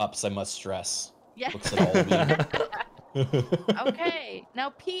 Our pups, I must stress. Yeah. Looks like all we. Okay. Now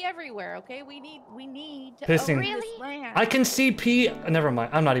pee everywhere. Okay. We need to Pissing. own Really? this land. I can see P. Never mind.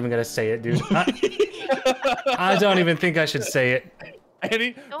 I'm not even gonna say it, dude. I don't even think I should say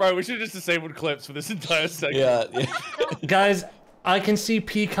it. Bro, we should have just disabled clips for this entire segment. Yeah. Guys, I can see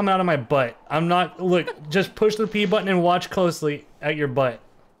pee coming out of my butt. I'm not. Look, just push the P button and watch closely at your butt.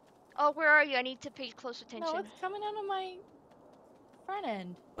 Oh, where are you? I need to pay close attention. No, it's coming out of my front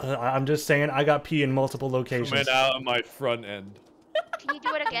end. I'm just saying, I got pee in multiple locations. Coming out of my front end. Can you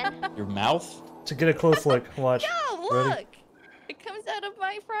do it again? Your mouth? To get a close look, watch. No, Ready? look. It comes out of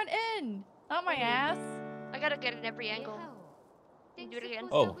my front end, not my ass. I gotta get it in every angle. Can you do it again?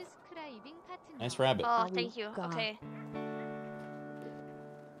 Oh. Nice rabbit. Oh, thank you. God. Okay.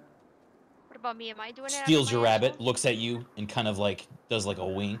 What about me? Am I doing it? out of Steals my your rabbit, asshole? looks at you, and kind of like does like a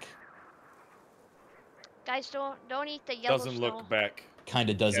wink. Guys, don't eat the yellow Doesn't snow. look back. Kind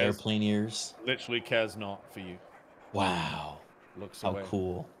of does Yes. airplane ears. Literally cares not for you. Wow. Looks How away.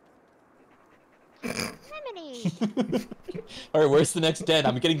 cool. Lemony. All right, where's the next den?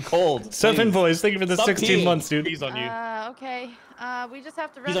 I'm getting cold. Seven please. Boys, thank you for the Stop 16 peeing. months, dude. He's on you. Okay. We just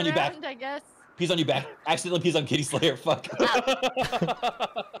have to He's run on your back. around, I guess. Peas on your back. Accidentally peas on Kitty Slayer. Fuck.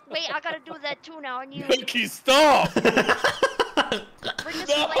 Wait, I gotta do that too now, and you Milky, stop! bring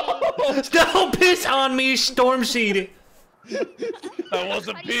the flame. Don't piss on me, Stormseed. That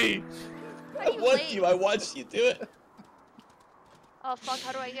wasn't pee. How do you What lay? you? I watched you do it. Oh fuck!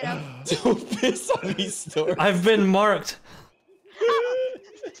 How do I get out? Don't piss on me, Storm. I've been marked.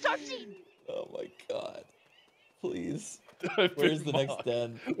 Start seeing. Oh my god. Please. I've Where's been the next marked.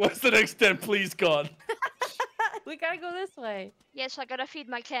 den? Where's the next den? Please, God. We gotta go this way. Yes, I gotta feed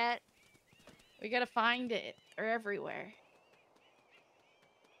my cat. We gotta find it. They're everywhere.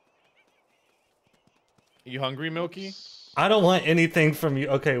 You hungry, Milky? I don't want anything from you.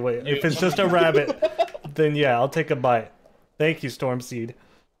 Okay, wait. If it's just a rabbit, then yeah, I'll take a bite. Thank you, Stormseed.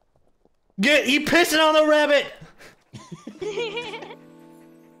 You pissing on the rabbit!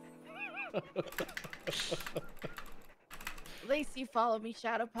 At least you follow me,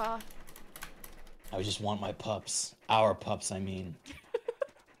 Shadowpaw. I just want my pups. Our pups, I mean.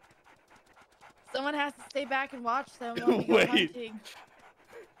 Someone has to stay back and watch them while we go Wait. hunting.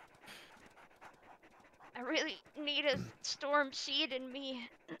 I really need a storm seed in me.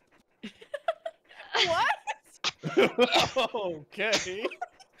 What? Okay.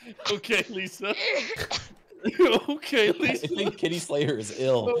 Okay, Lisa. Okay, I Lisa. think Kitty Slayer is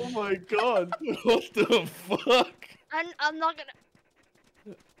ill. Oh my God. What the fuck? I'm not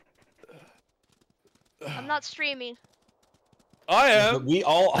gonna. I'm not streaming. I am. We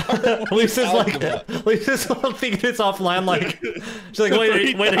all are. Lisa's Out like, of that. Lisa's thinking it's offline. Like, she's like, wait, are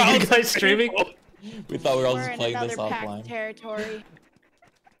you 3,000 guys streaming? people. We thought we were all We're just in playing another this pack offline. territory.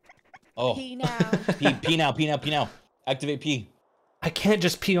 Oh, Pee now. P now. Activate P. I can't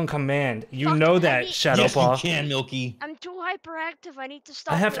just pee on command. You Fuck, know I that, need- Yes, you Shadowpaw. can, Milky. I'm too hyperactive. I need to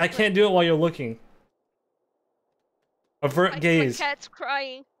stop. I real quick. can't do it while you're looking. Avert My gaze. cat's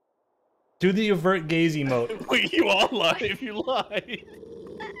crying. Do the avert gaze emote. Wait, you are live. You lied.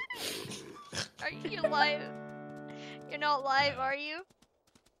 Are you live? You're not live, are you?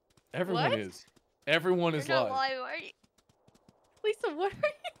 Everyone What? is. Everyone You're is not live. live, are you? Lisa, what are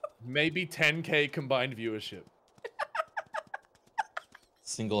you? Maybe 10K combined viewership.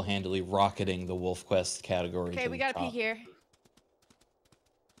 Single-handedly rocketing the WolfQuest category. Okay, to we the gotta pee top. here.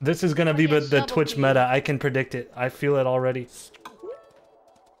 This is gonna be yeah, the double Twitch pee. meta. I can predict it. I feel it already.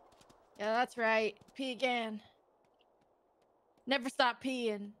 Yeah, that's right. Pee again. Never stop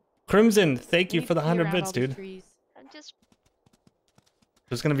peeing. Crimson, thank We you need for the to pee 100 around bits, all these dude. trees. I'm just.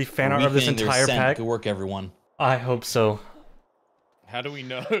 There's gonna be fan art of this Weakening their entire scent. pack. Good work, everyone. I hope so. How do we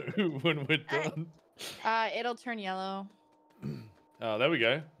know when we're done? It'll turn yellow. Oh, there we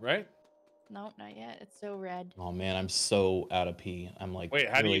go. Right? No, not yet. It's still red. Oh man, I'm so out of pee. I'm like Wait,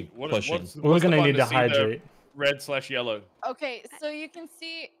 how do really you? What, pushing. We're what's the gonna button need to see the hydrate. Red/yellow. Okay, so you can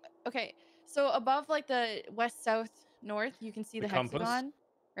see. Okay, so above like the west, south, north, you can see The the compass? hexagon,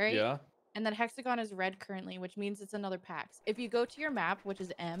 right? Yeah. And that hexagon is red currently, which means it's another PAX. If you go to your map, which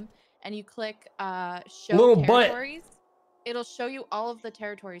is M, and you click show Little butt. territories, it'll show you all of the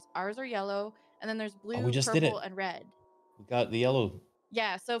territories. Ours are yellow, and then there's blue, we just did purple, it. and red. We got the yellow.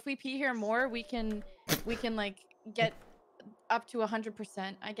 Yeah, so if we pee here more, we can like get up to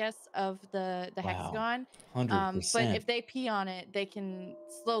 100%, I guess, of the Wow. hexagon. 100%. But if they pee on it, they can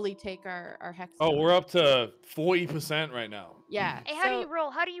slowly take our hexagon. Oh, we're up to 40% right now. Yeah. Hey, how do you so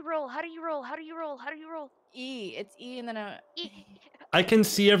roll? How do you roll? How do you roll? How do you roll? How do you roll? E. It's E and then a. E. I can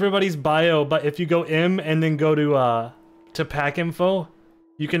see everybody's bio, but if you go M and then go to pack info,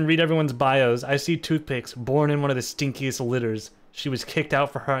 you can read everyone's bios. I see Toothpicks, born in one of the stinkiest litters. She was kicked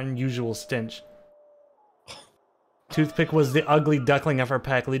out for her unusual stench. Toothpick was the ugly duckling of her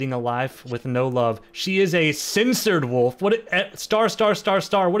pack, leading a life with no love. She is a censored wolf. What? Star.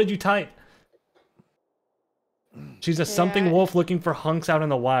 What did you type? She's a something Yeah. wolf looking for hunks out in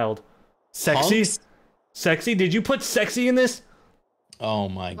the wild. Sexy? Hunks? Sexy? Did you put sexy in this? Oh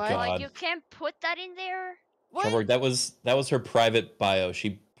my What? god. Like you can't put that in there. What? Charborg, that was her private bio.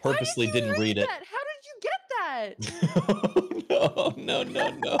 She Why purposely did you didn't read it. that? How did you get that? No. I thought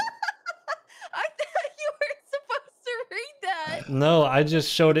you weren't supposed to read that. No, I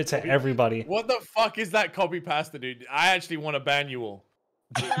just showed it to everybody. What the fuck is that copy pasta, dude? I actually want to ban you all.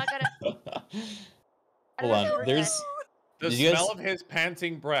 I'm not gonna. Hold on. There's The Did you smell guys- of his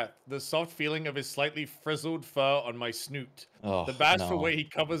panting breath, the soft feeling of his slightly frizzled fur on my snoot, oh, the bashful no. way he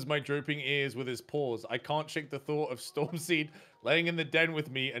covers my drooping ears with his paws. I can't shake the thought of Stormseed laying in the den with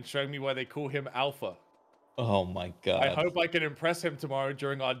me and showing me why they call him Alpha. Oh my god. I hope I can impress him tomorrow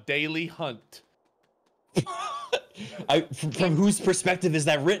during our daily hunt. From whose perspective is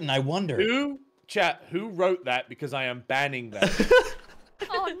that written? I wonder. Who wrote that? Because I am banning that.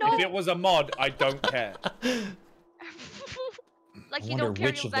 Oh no! If it was a mod, I don't care. Like I you wonder don't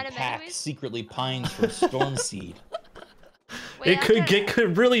carry which your of the venom pack anyways? secretly pines for Stormseed. Wait, It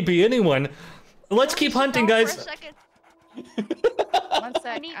could really be anyone. Let's keep hunting, guys. One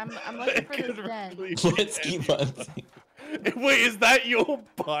sec. I'm looking for this den. Let's keep hunting. Wait, is that your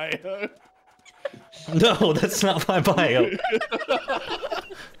bio? No, that's not my bio.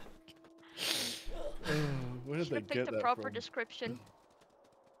 Where did Should they have get picked a that proper from? description.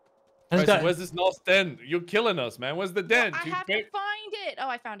 I just Right, so got- where's this last den? You're killing us, man. Where's the den? I Dude, have to wait. find it. Oh,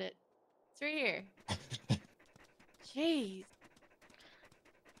 I found it. It's right here. Jeez.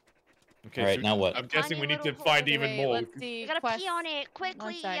 Okay, All right, so now what? I'm guessing we Tiny need to little find hole. even Okay, more. Let's see. You gotta quest. pee on it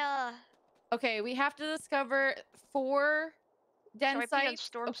quickly. sec. Okay. Okay, we have to discover 4 den Sorry, pee on sites.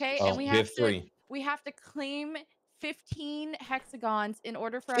 storm Okay, Oh, and we we have have to 3. we have to claim 15 hexagons in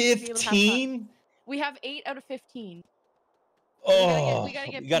order for us to be able to have fun. 15? We have 8 out of 15. Oh, we gotta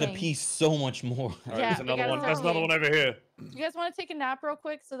get we gotta peeing. pee so much more. All right, Yeah, there's we another gotta one. start There's another peeing. one over here. You guys want to take a nap real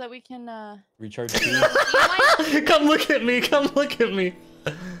quick so that we can Recharge pee. Come look at me. Come look at me.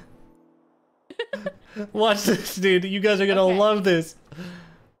 Watch this, dude. You guys are gonna Okay. love this.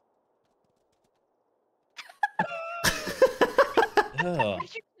 Ugh, What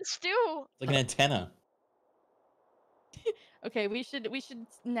did you just do? it's like an antenna. Okay, we should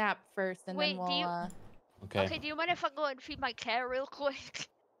nap first and Wait, then do we'll you- Okay. Okay, do you mind if I go and feed my cat real quick?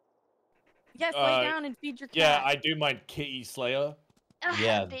 Yes, Uh, lay down and feed your cat. Yeah, I do mind Kitty Slayer.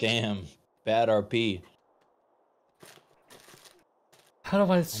 Yeah, Baby. damn. Bad RP. How do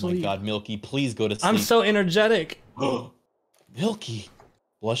I Oh my sleep? god, Milky, please go to sleep. I'm so energetic. Milky.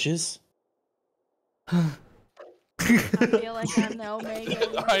 Blushes? I feel like I'm the Omega.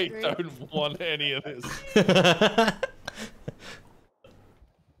 in this I group. don't want any of this.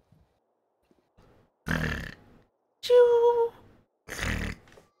 Choo.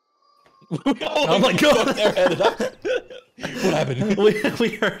 Oh my God. They're headed up. What happened? we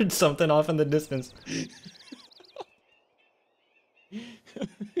heard something off in the distance.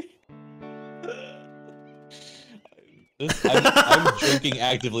 I'm drinking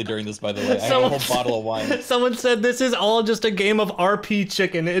actively during this, by the way. I have a whole bottle of wine. Someone said this is all just a game of RP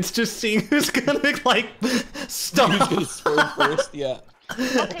chicken. It's just seeing who's gonna like stop. Who's gonna swerve first? Yeah.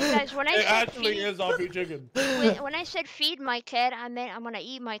 Okay, guys, when I It said actually feed, is RP chicken. when I said feed my cat, I meant I'm gonna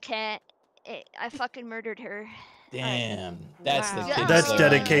eat my cat. I fucking murdered her. Damn. That's Wow. the kid That's slayer.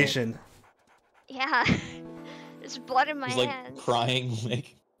 dedication. Yeah. There's blood in my She's like hands. crying,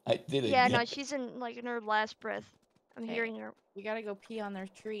 like I did it. Yeah, again. no, she's in her last breath. I'm Okay. hearing her. We gotta go pee on their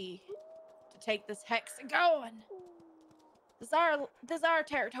tree to take this hex going. This is our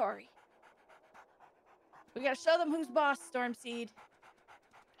territory. We gotta show them who's boss, Stormseed.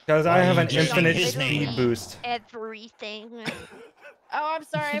 Guys, I Why are have you an doing infinite his speed name? boost. Everything. Oh, I'm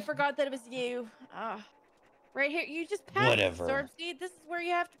sorry, I forgot that it was you. Right here, you just passed Whatever. Stormseed. This is where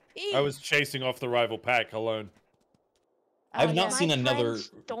you have to pee. I was chasing off the rival pack alone. I've not yeah. seen My another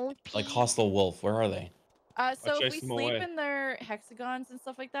friends don't like pee. hostile wolf. Where are they? So if chased we them sleep away. in their hexagons and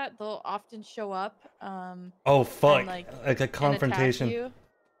stuff like that, they'll often show up. Oh fuck! like, Like a and attack confrontation. you.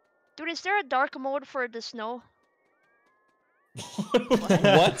 Dude, is there a dark mode for the snow?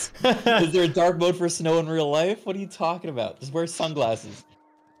 What? Is there a dark mode for snow in real life? What are you talking about? Just wear sunglasses.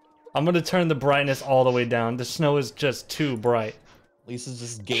 I'm gonna turn the brightness all the way down. The snow is just too bright. Lisa's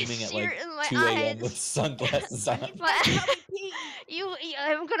just gaming at like Sear in my 2 a.m. eyes. with sunglasses on.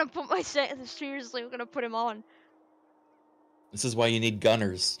 I'm gonna put my seriously, I'm gonna put him on. This is why you need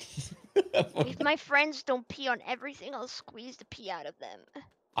gunners. If my friends don't pee on everything, I'll squeeze the pee out of them.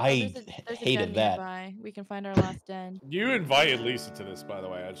 I There's a den hated that. nearby. We can find our last den. You invited Lisa to this, by the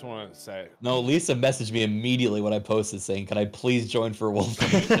way. I just want to say. No, Lisa messaged me immediately when I posted saying, "Can I please join for Wolf?"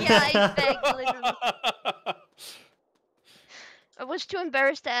 Yeah, I begged, literally. I was too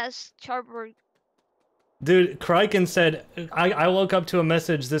embarrassed to ask Charborg. Dude, Kraken said, I woke up to a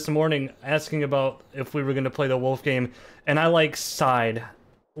message this morning asking about if we were gonna play the wolf game, and I like sighed.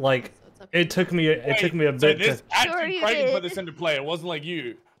 Like, it took me a So bit this to... actually you Crichton put did. this into play. It wasn't like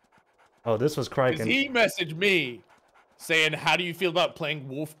you. Oh, this was 'Cause Kraken. he messaged me saying, "How do you feel about playing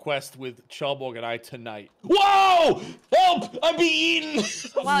WolfQuest with Charborg and I tonight?" Whoa! Help! I'm being eaten!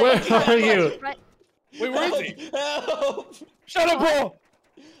 Wow, Where yeah, are you? right- Wait, where is he? Help! Shut up, bro!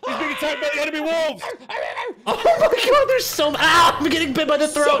 He's being attacked by the enemy wolves! Oh my god, there's so... Ow! I'm getting bit by the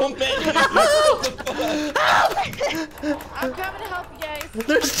So throat! many. I'm coming to help you guys.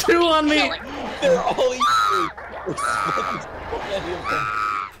 There's two on me! They're all eating. There's so many of them.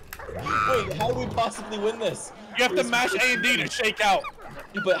 Wait, how do we possibly win this? You have to mash A and D to shake out.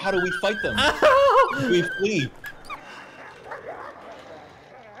 But how do we fight them? Ow! We flee.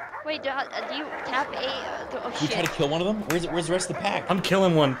 Wait, do you tap A? Oh We try shit. to kill one of them? Where's the rest of the pack? I'm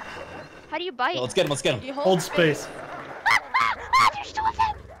killing one. How do you bite? Yeah, let's get him, let's get him. You Hold space. There's two of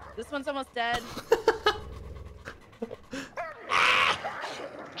them! This one's almost dead.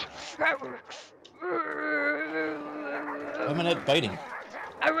 I'm not biting.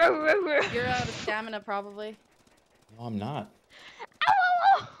 You're out of stamina, probably. No, I'm not.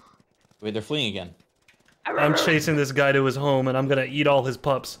 Wait, they're fleeing again. I'm chasing this guy to his home, and I'm gonna eat all his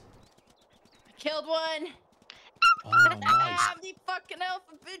pups. I killed one. Oh, nice. Ah, the fucking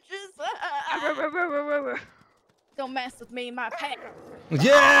alpha bitches. Don't mess with me, my pet.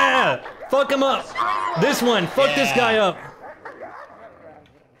 Yeah! Fuck him up! This one! Fuck this guy up!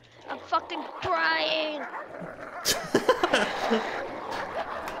 I'm fucking crying!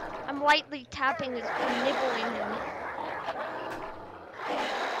 I'm lightly tapping his, nibbling him.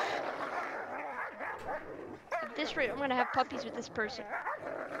 At this rate, I'm gonna have puppies with this person.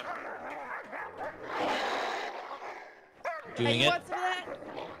 Doing Hey, you it. want some of that?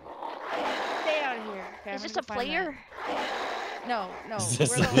 Stay out of here. Okay, Is I'm this gonna a go find player? that. No, no. Is this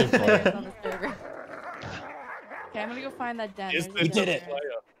We're a the only player? players on this server. Okay, I'm gonna go find that den. Is There's this a We did den it.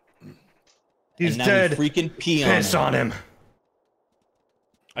 there. He's And now dead. we freaking pee Piss on on him.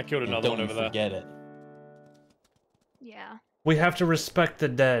 I killed And another don't one over you there. forget it. Yeah. We have to respect the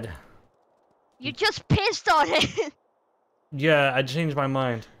dead. You just pissed on it! Yeah, I changed my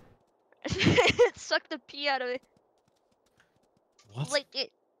mind. It sucked the pee out of it. What? Lick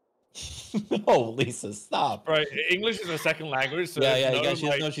it. No, Lisa, stop. Right, English is a second language, so Yeah, there's yeah, no, you guys, she doesn't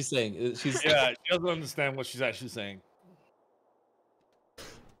like- know what she's saying. She's yeah, she doesn't understand what she's actually saying.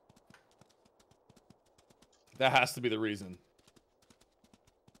 That has to be the reason.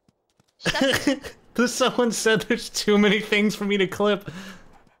 Someone said there's too many things for me to clip.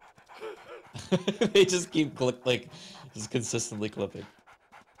 They just keep just consistently clipping.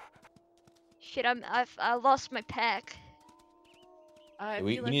 Shit, I lost my pack. Okay, If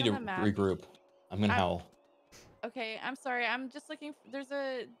we you look need to on the map, regroup. I'm gonna howl. Okay, I'm sorry. I'm just looking. There's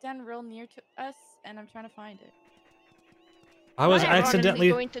a den real near to us, and I'm trying to find it. I was I'm accidentally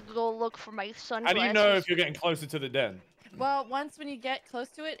going to go look for my sunglasses. How do you know if you're getting closer to the den? Well, once when you get close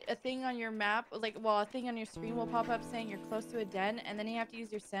to it, a thing on your map, a thing on your screen will pop up saying you're close to a den, and then you have to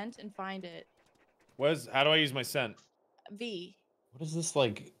use your scent and find it. How do I use my scent? V. What is this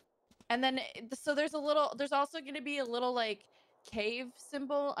like? And then, so there's also going to be a little like cave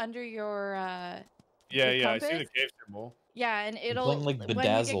symbol under your Yeah, your I see the compass. cave symbol. Yeah, and I'm it'll playing, like, when you get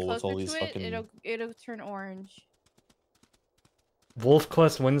Bedazzle with closer all these to it, fucking- it'll turn orange.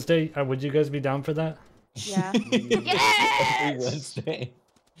 WolfQuest Wednesday. Would you guys be down for that? Yeah. Every Yes! Wednesday.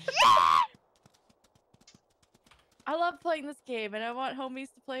 I love playing this game, and I want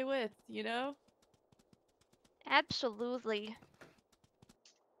homies to play with. You know. Absolutely.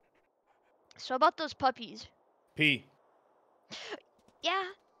 So about those puppies. P. Yeah.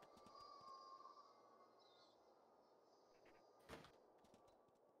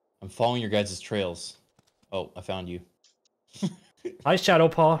 I'm following your guys' trails. Oh, I found you. Hi,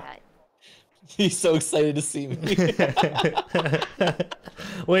 Shadowpaw. He's so excited to see me.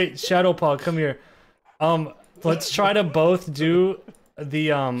 Wait, Shadowpaw, come here. Let's try to both do the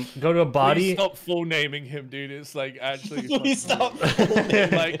go to a body. Please stop full naming him, dude. It's like actually. Please stop.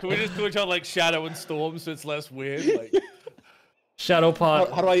 Like, can we just call each other like Shadow and Storm so it's less weird? Like,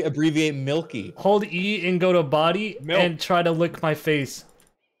 Shadowpaw. How do I abbreviate Milky? Hold E and go to body and try to lick my face.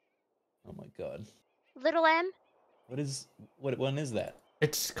 Oh my god. Little M. What one is that?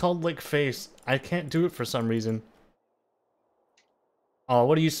 It's called lick face. I can't do it for some reason. Oh,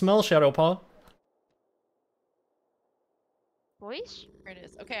 what do you smell, Shadowpaw? Boys? Here it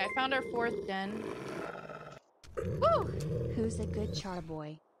is. Okay, I found our 4th den. Woo! Who's a good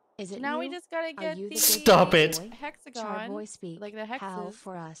charboy? Is it Now you? we just gotta Are get you the the Stop it. boy? hexagon. Charboy speak. Like the Howl hexes.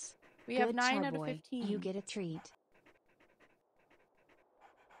 for us. We Good have 9 out of charboy. 15. You get a treat.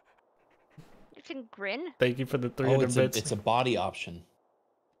 You can grin. Thank you for the Oh, 300 bits. it's a body option.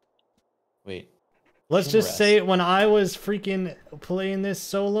 Wait. Let's Chin just rest. say when I was freaking playing this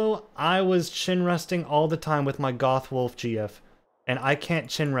solo, I was chin resting all the time with my Goth Wolf GF. And I can't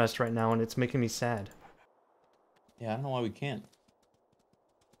chin rest right now, and it's making me sad. Yeah, I don't know why we can't.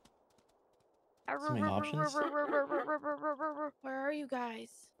 So many options. Where are you guys?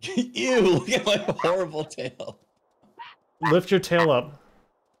 Ew, look at my horrible tail. Lift your tail up.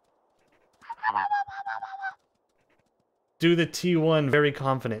 Do the T1 very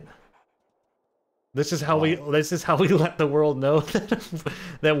confident. This is how we let the world know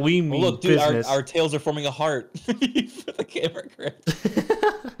that we mean Well, look, dude, business. our tails are forming a heart. For the camera grip.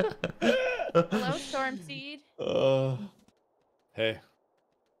 Hello, Stormseed. hey,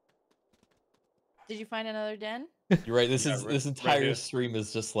 Did you find another den? You're right. This Yeah, this right entire here. stream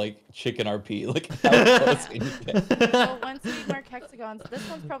is just like chicken RP. Look how close can you get. So once we mark hexagons, this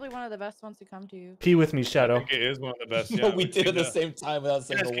one's probably one of the best ones to come to. Pee with me, I Shadow. think it is one of the best. No, Yeah, we did it at the to- same time without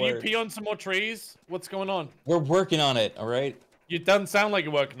saying Guys, a can you word. pee on some more trees? What's going on? We're working on it. All right. You doesn't sound like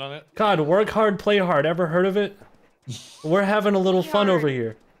you're working on it. God, work hard, play hard. Ever heard of it? We're having a little fun over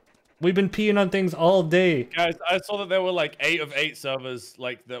here. We've been peeing on things all day. Guys, I saw that there were like 8 of 8 servers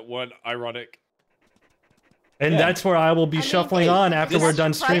like that weren't ironic. And Yeah. that's where I will be I mean, shuffling hey, on after this we're is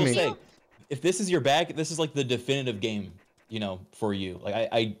done surprising. streaming. Say, if this is your bag, this is like the definitive game, you know, for you. Like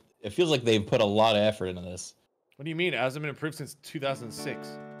it feels like they've put a lot of effort into this. What do you mean? It hasn't been improved since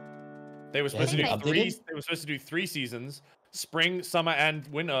 2006. They were supposed to do hasn't been three. updated? They were supposed to do 3 seasons: spring, summer, and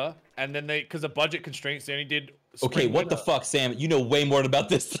winter. And then because of budget constraints, they only did. Okay, spring, what the winter. fuck, Sam? You know way more about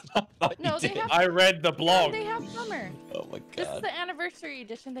this than I thought No, you they did. have- I read the No, blog. they have summer. Oh my This is god. the anniversary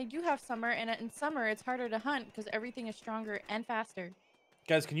edition. They do have summer, and in summer it's harder to hunt because everything is stronger and faster.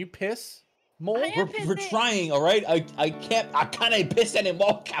 Guys, can you piss more? I am We're pissing. trying, all right? I can't piss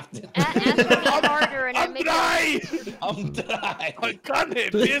anymore, Captain. Ask me harder and I I'm make dry. I'm dry. I can't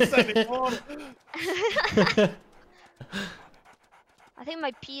piss anymore. I think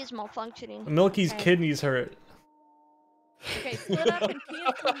my pee is malfunctioning. Milky's Okay. kidneys hurt. Okay, split up and pee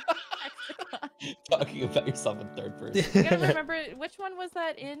in some hexagon. Talking about yourself in third person. You gotta remember which one was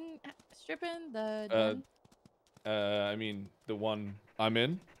that in stripping the. den? I mean, the one I'm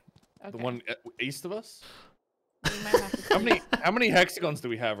in, the Okay. one east of us. We might have to How see. many hexagons do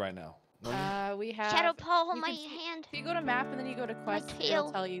we have right now? We have. Shadow Paul, hold you my can see- hand. If you go to map and then you go to quest, tail.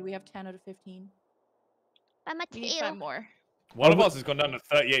 it'll tell you we have 10 out of 15. By my We need tail. 5 more. One of us has gone down to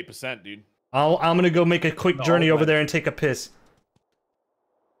 38%, dude. I'm gonna go make a quick No, journey over man. there and take a piss.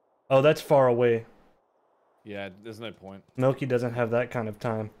 Oh, that's far away. Yeah, there's no point. Milky doesn't have that kind of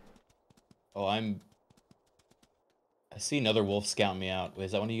time. Oh, I see another wolf scouting me out. Wait,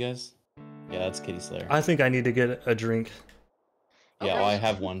 is that one of you guys? Yeah, that's Kitty Slayer. I think I need to get a drink. Yeah, Okay. well, I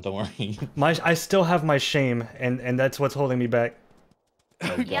have one. Don't worry. I still have my shame, and that's what's holding me back.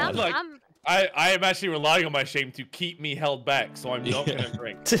 Oh, Yeah, God. Like- I'm I am actually relying on my shame to keep me held back, so I'm not gonna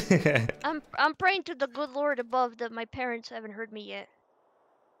drink. I'm praying to the good Lord above that my parents haven't heard me yet.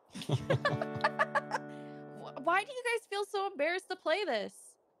 Why do you guys feel so embarrassed to play this?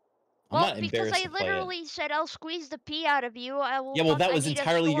 I'm Well, not because embarrassed I to play it. literally said I'll squeeze the pee out of you. I will. Yeah, well, fuck- that I was need a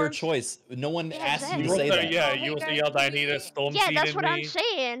entirely your storm- choice. No one Yeah, asked you You to say also, that. yeah, Oh, you hey, also guys, yelled, I can need a we- storm Yeah, seed that's in what I'm me.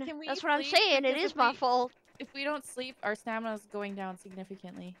 saying. Can we That's what I'm sleep? saying. It Because is if my we- fault. If we don't sleep, our stamina is going down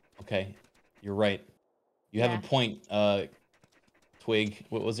significantly. Okay, you're right. You have Yeah. a point, Twig.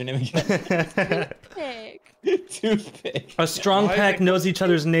 What was your name again? Pick. Toothpick. A strong Why is pack it- knows each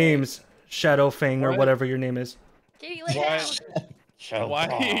other's names. Shadowfang or What? whatever your name is. Katie, lay Why- down. Shut Why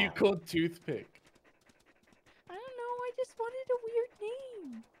up. are you called Toothpick? I don't know. I just wanted a weird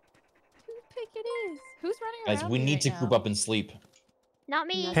name. Toothpick it is. Who's running Guys, around we me need right to now? group up and sleep. Not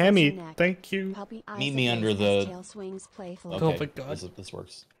me. Nuzzles Hammy, your neck. thank you. Puppy eyes Meet me of under face the- as tail swings playfully. Okay, my God. this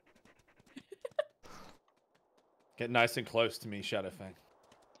works. Get nice and close to me, Shadowfang.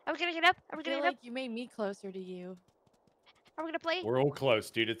 Are we gonna get up? Are I we feel gonna get like you made me closer to you. up? Are we gonna play? We're all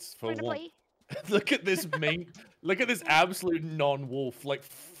close, dude. It's for We're gonna warmth. play. Look at this look at this absolute non-wolf, like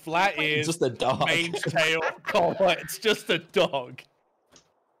flat It's ears, just a dog. mange tail collar. It's just a dog.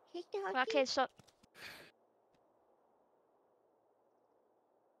 Okay, so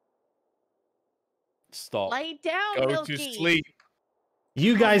Stop. Lay down, Go Milky. to sleep.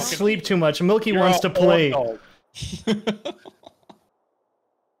 You guys Fucking- sleep too much. Milky You're wants a to horn play. dog.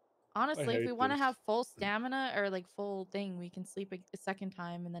 Honestly, if hate we want to this. have full stamina or like full thing, we can sleep a second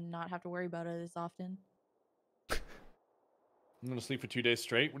time and then not have to worry about it as often. I'm gonna sleep for 2 days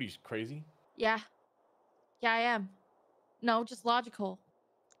straight. What are you, crazy? Yeah. Yeah, I am. No, just logical.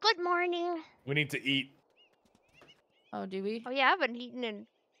 good morning. We need to eat. Oh, do we? Oh yeah, I haven't eaten in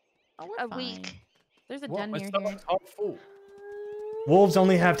Oh, we're a fine. week. There's a What? den My near here. stomach's half full. Wolves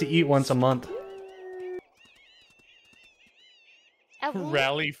only have to eat once a month. A wolf?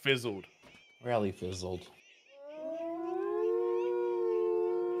 Rally fizzled. Rally fizzled.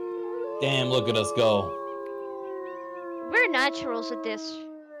 Damn, look at us go. We're naturals at this.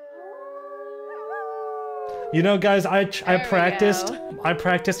 You know, guys, I There we practiced. go. I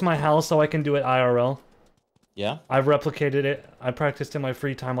practiced my howl so I can do it IRL. Yeah? I've replicated it. I practiced in my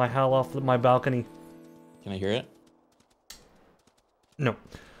free time. I howl off my balcony. Can I hear it? No,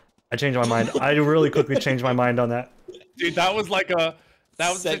 I changed my mind. I really quickly changed my mind on that. Dude, that was like a that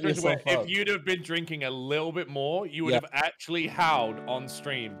was a Set situation where yourself up. if you'd have been drinking a little bit more, you would Yeah. have actually howled on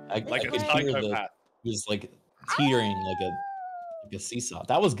stream like I a could hear the, psychopath. it was like teetering like a seesaw.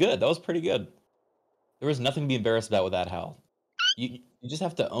 That was good. That was pretty good. There was nothing to be embarrassed about with that howl. You just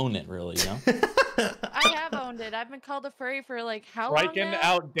have to own it, really, you know? I have owned it. I've been called a furry for like how long Riken now?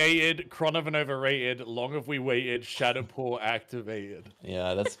 outdated, Chronovan overrated, long have we waited, Shadowpaw activated.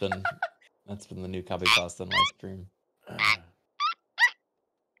 Yeah, that's been the new copy pasta on my stream.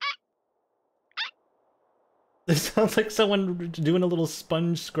 It sounds like someone doing a little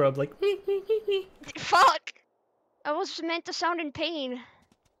sponge scrub, like. Fuck! I was meant to sound in pain.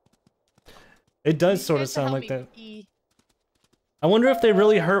 It does You sort of guys sound help like me that. pee. I wonder if they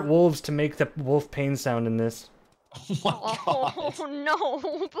really hurt wolves to make the wolf pain sound in this. Oh my god. Oh no,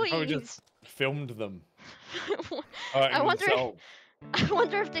 Probably please. just filmed them. I wonder. themselves. I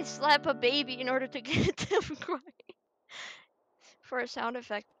wonder if they slap a baby in order to get them crying for a sound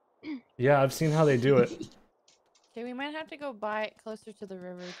effect. Yeah, I've seen how they do it. Okay, we might have to go by closer to the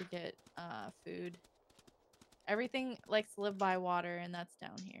river to get food. Everything likes to live by water, and that's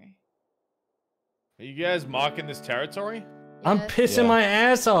down here. Are you guys marking this territory? I'm Yes. pissing Yeah. my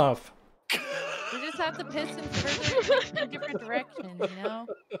ass off. We just have to piss in further in different directions, you know?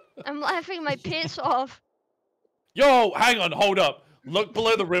 I'm laughing my piss off. Yo, hang on, hold up. Look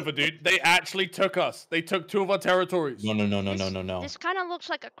below the river, dude. They actually took us. They took 2 of our territories. No. This kind of looks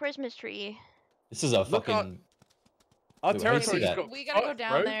like a Christmas tree. This is a Look out. fucking. Our Wait, why do you see territory just that? got We gotta go fucked,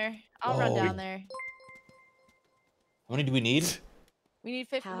 down bro. there. I'll run Whoa. down there. How many do we need? We need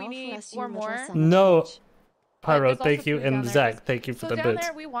 50. How We need bless you, 4 little more. son of No. bitch. Pyro, there's also thank you, food down and there. Zach, thank you for So the down bits.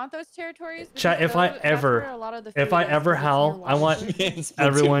 there, we want those territories. Chat, because if I that's ever- where a lot of the if food I is, ever because it's howl, near I water. want Splatoon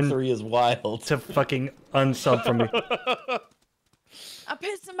Everyone 3 is wild. to fucking unsub from me. I'm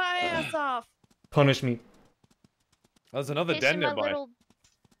pissing my ass off. Punish me. There's another Chasing den nearby.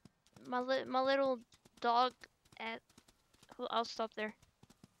 my little dog at. I'll stop there.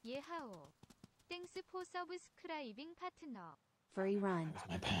 예하오. 땡스포 서브스크라이빙 파트너. Free run. Where's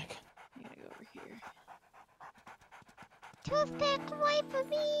my pack? I gotta go over here. Toothpick, wait for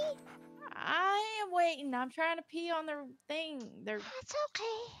me. I am waiting. I'm trying to pee on their thing. It's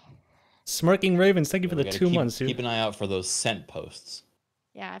okay. Smirking Ravens, thank you for We the gotta 2 keep, months, dude. Keep an eye out for those scent posts.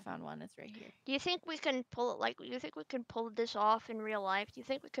 Yeah, I found one. It's right here. Do you think we can pull it? Like, do you think we can pull this off in real life? Do you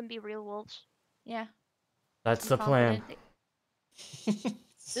think we can be real wolves? Yeah. That's the I'm plan. confident.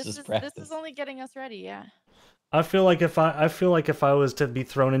 This is only getting us ready. Yeah. I feel like if I was to be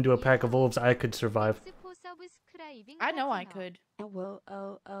thrown into a pack of wolves, I could survive. I know I could.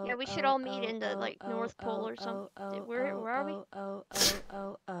 Yeah, we should all meet in the like North Pole or something. Where are we?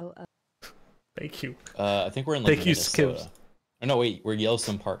 Thank you. I think we're in like Thank you, Minnesota. Skips. Oh, no, wait, we're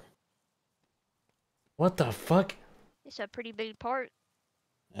Yellowstone Park. What the fuck? It's a pretty big part.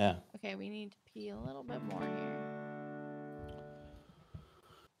 Yeah. Okay, we need to pee a little bit more here.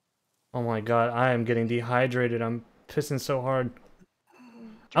 Oh my god, I am getting dehydrated. I'm pissing so hard.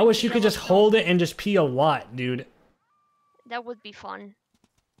 I wish you could just hold it and just pee a lot, dude. That would be fun.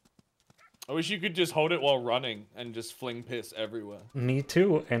 I wish you could just hold it while running and just fling piss everywhere. Me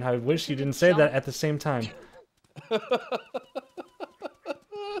too, and I wish you didn't say that at the same time. Wish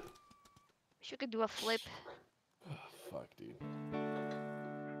you could do a flip. Oh, fuck, dude.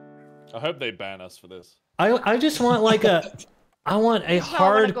 I hope they ban us for this. I just want like I want a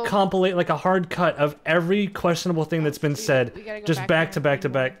hard go. compilate, like a hard cut of every questionable thing that's been said, we gotta go just back to there back to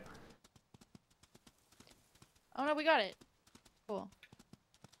and more. back. Oh no, we got it. Cool.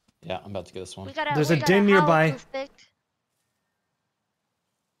 Yeah, I'm about to get this one. There's a den nearby. Toothpick.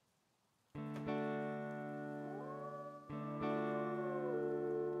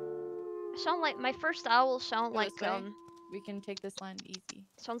 Sound like my first owl sound Go like this way. We can take this line easy.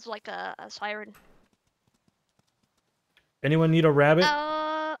 sounds like a siren. Anyone need a rabbit?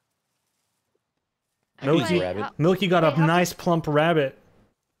 Milky wait, rabbit. Milky got wait, a how nice plump rabbit.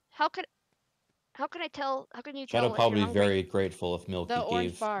 How can I tell? How can you tell? Shadow if probably you're be hungry? very grateful if Milky The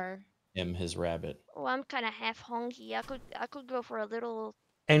orange gave bar. him his rabbit. Oh, I'm kind of half hungry. I could go for a little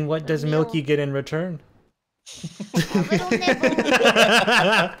And what does Milky meal. get in return? a little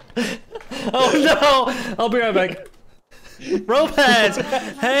nibble. Oh no! I'll be right back. Ropaz!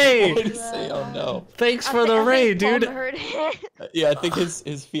 Hey! What did he say? Oh no. Thanks for the raid, dude. Yeah, I think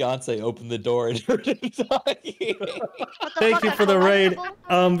his fiance opened the door and heard him talking. Thank you for the raid.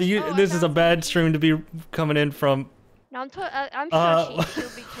 This is a bad stream to be coming in from. No, I'm sure she'll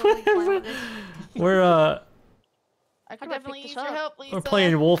be totally fine with it. We're I How could do I definitely pick use this your up? help, Lisa. we're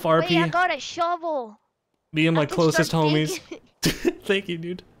playing Wolf Wait, I RP. got a shovel. Me and I my can closest start homies. digging. Thank you,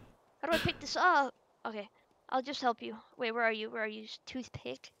 dude. How do I pick this up? Okay, I'll just help you. Wait, where are you? Where are you?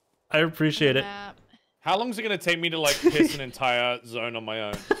 Toothpick. I appreciate it. Map. How long is it gonna take me to like piss an entire zone on my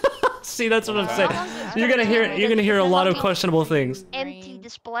own? See, that's what I'm How saying. long does You're it gonna take? hear a lot of Fucking questionable things. Empty the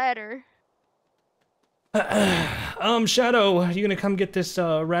splatter. Shadow, you gonna come get this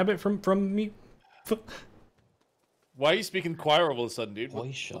rabbit from me? Why are you speaking choir all of a sudden, dude?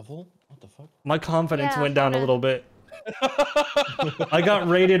 Boy shovel? What the fuck? My confidence Yeah, went down a kinda. little bit. I got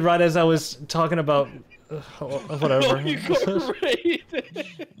raided right as I was talking about whatever. Oh, you got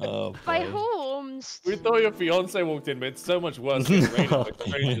raided. Oh, By boy. whom? We thought your fiance walked in, but it's so much worse getting raided by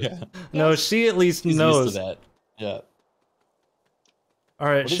strangers. Yeah. No, she at least He's knows. used to that. Yeah. All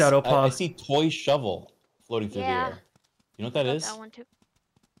right, What is- Shadow I Paw. see toy shovel floating through Yeah. the air. You know what that Got is? that one too.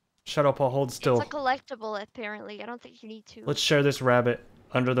 Shadow Paw, hold still. It's a collectible, apparently. I don't think you need to. Let's share this rabbit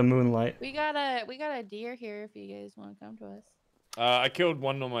under the moonlight. We got a deer here if you guys want to come to us. I killed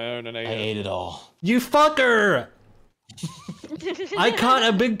one on my own and I ate ate it all. You fucker! I caught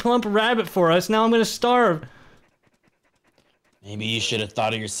a big plump rabbit for us. Now I'm gonna starve. Maybe you should have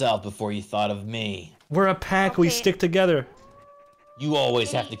thought of yourself before you thought of me. We're a pack. We Okay. stick together. You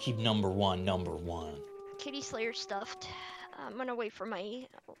always have to keep number one, number one. Kitty Slayer stuffed. I'm gonna wait for my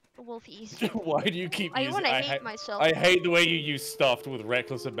wolfies. Why do you keep I using? wanna I hate myself. I hate the way you use stuffed with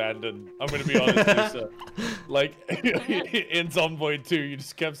reckless abandon. I'm gonna be honest, Lisa. Like in Zomboid 2, you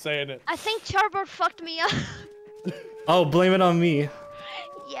just kept saying it. I think Charborg fucked me up. Oh, blame it on me.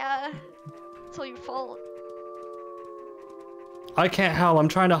 Yeah. It's all your fault. I can't howl. I'm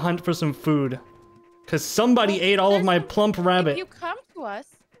trying to hunt for some food. Cause somebody Well, ate all of there's my some- plump If rabbit. you come to us,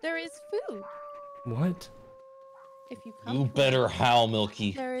 there is food. What? If you come You to better us, howl,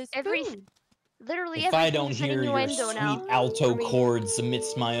 Milky. there is Every- food. Literally If I everything don't is an hear your innuendo sweet now. alto for me. chords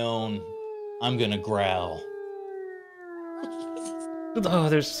amidst my own, I'm gonna growl. Oh,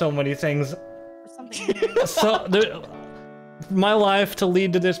 there's so many things. Or something. in there. So there, my life to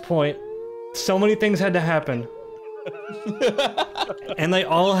lead to this point. So many things had to happen. And they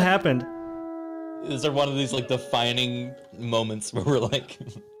all happened. These are one of these like defining moments where we're like,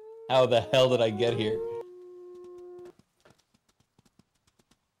 how the hell did I get here?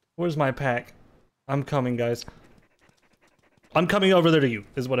 Where's my pack? I'm coming, guys. I'm coming over there to you,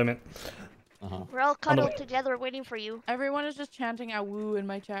 is what I meant. We're all cuddled together waiting for you. Everyone is just chanting "ah woo" in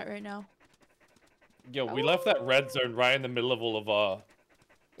my chat right now. Yo, we left that red zone right in the middle of all of our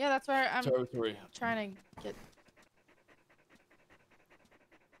Yeah, that's where I'm territory. trying to get.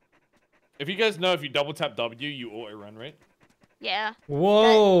 If you guys know, if you double tap W, you auto run, right? Yeah.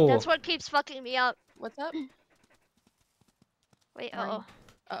 Whoa! That's what keeps fucking me up. What's up? Wait, Mine. uh-oh.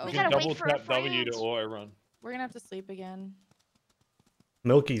 Uh-oh. We You gotta can wait double for our tap W to friends. auto run. We're gonna have to sleep again.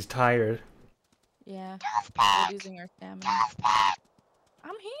 Milky's tired. Yeah. We're losing our stamina.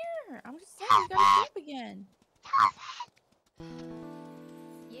 I'm here. I'm just saying we gotta sleep again.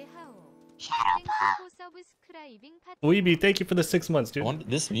 Weeby, thank you for the 6 months, dude.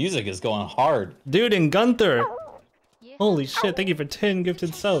 This music is going hard. Dude, and Gunther! Holy shit, thank you for 10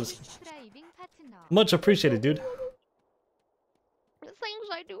 gifted subs. Much appreciated, dude. The things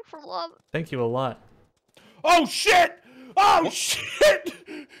I do for love. Thank you a lot. Oh shit! Oh shit!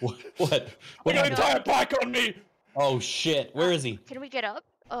 What? I What got an happened? entire pack on me! Oh shit! Where is he? Can we get up?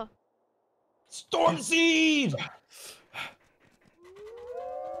 Oh. Storm Seed!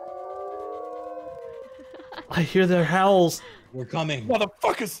 I hear their howls. We're coming.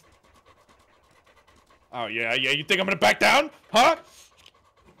 Motherfuckers! Oh yeah, you think I'm gonna back down? Huh?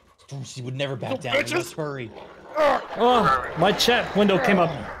 Storm Seed would never back Little down. We bitches. must hurry. Oh, my chat window came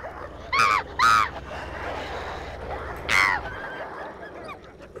up.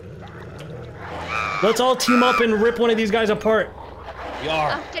 Let's all team up and rip one of these guys apart. We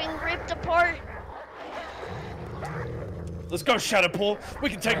are. I'm getting ripped apart. Let's go, Shadowpool. We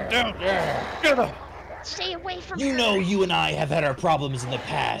can take him down. Get him. Stay away from You her. know you and I have had our problems in the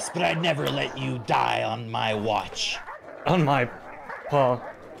past, but I'd never let you die on my watch. On my paw.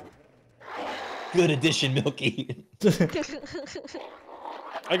 Good addition, Milky.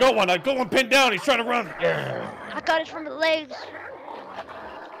 I got one pinned down. He's trying to run. I got it from the legs.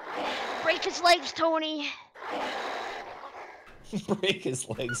 Break his legs, Tony. Break his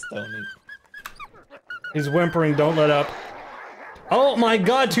legs, Tony. He's whimpering, don't let up. Oh my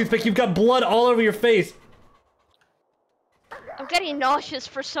god, Toothpick, you've got blood all over your face. I'm getting nauseous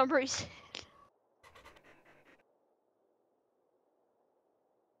for some reason.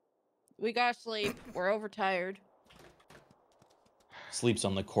 We gotta sleep. We're overtired. Sleeps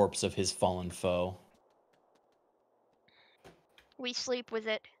on the corpse of his fallen foe. We sleep with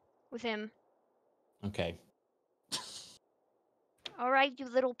it. With him. Okay. Alright, you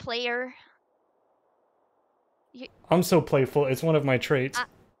little player. I'm so playful, it's one of my traits.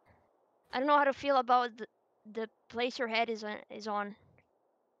 I don't know how to feel about the place your head is on.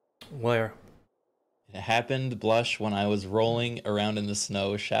 Where? It happened, Blush, when I was rolling around in the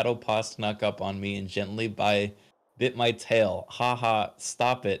snow. Shadow Paw snuck up on me and gently bit my tail. Ha ha,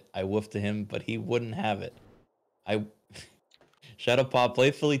 stop it. I woofed to him, but he wouldn't have it. Shadow Paw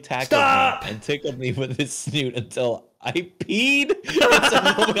playfully tackled me and tickled me with his snoot until I peed. It's a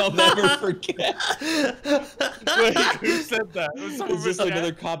moment I'll never forget. Wait, who said that? It was someone It's just in chat?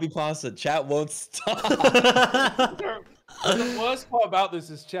 another copy pasta. Chat won't stop. The worst part about this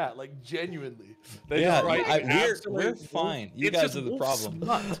is chat, like genuinely. They Yeah, just write we're absolute fine. You It's guys just are the wolf problem.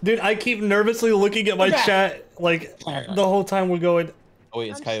 smut. Dude, I keep nervously looking at my chat, like, the whole time we're going. Oh wait,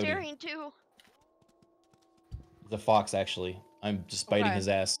 it's I'm Coyote. staring too. The fox, actually. I'm just biting Okay. his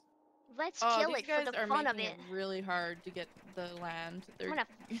ass. Let's Oh, kill these it guys for the are fun of making it. it really hard to get the land. I'm They're gonna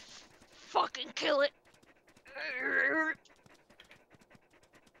fucking kill it.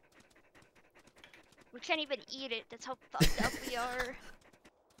 We can't even eat it. That's how fucked up we are.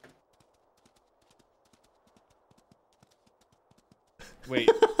 Wait,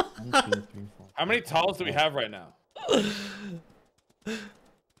 1, 2, 3, 4. how many tiles do we have right now?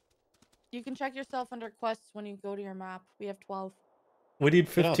 You can check yourself under quests when you go to your map. We have 12. We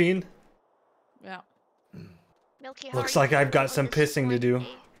need Get up. 15. Yeah. Milky, how Looks are like you I've got on some this pissing to do. day?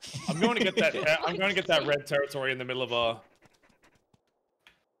 I'm going to get that. I'm going to get that red territory in the middle of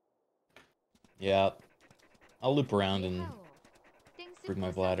Yeah. I'll loop around and bring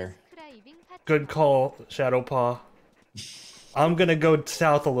my bladder. Good call, Shadowpaw. I'm gonna go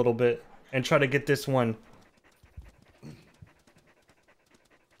south a little bit and try to get this one.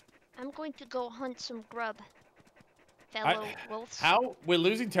 I'm going to go hunt some grub. Fellow wolves. How we're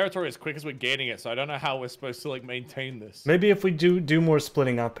losing territory as quick as we're gaining it, so I don't know how we're supposed to like maintain this. Maybe if we do more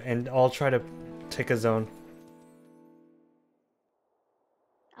splitting up and I'll try to take a zone.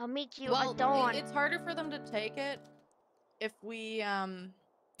 I'll meet you Well, at dawn. it's harder for them to take it if we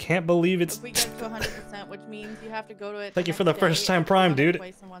Can't believe it's. if we get to 100%, which means you have to go to it. Thank you for the first time Prime, dude.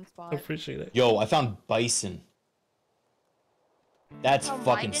 Place in one spot. I appreciate it. Yo, I found bison. That's Oh,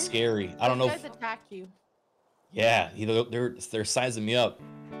 fucking Biden? scary. I don't know. Those guys attacked you. Yeah, they're sizing me up.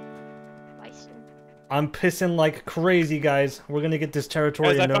 Bison. I'm pissing like crazy, guys. We're gonna get this territory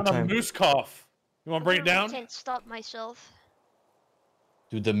Guys, I in no found a time. moose cough. You want to bring it I down? can't stop myself.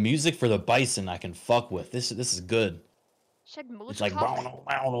 Dude, the music for the bison I can fuck with. This is good. Said moose It's like cough?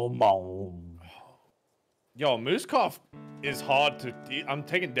 Yo, moose cough is hard to. I'm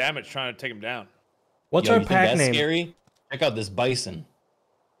taking damage trying to take him down. What's Yo, our you think pack that's name? scary? Check out this bison.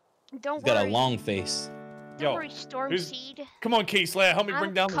 Don't He's got a worry. long face. Don't Yo, worry, Storm who's- Seed. Come on, Keyslayer, help me bring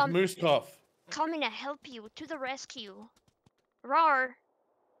I'm down this moose cough. Coming to help you to the rescue. Rar.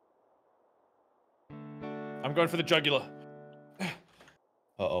 I'm going for the jugular.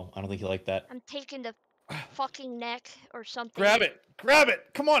 Uh-oh, I don't think you like that. I'm taking the fucking neck or something. Grab it! Grab it!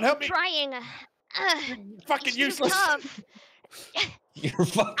 Come on, help me! Trying. Fucking It's too useless! tough. You're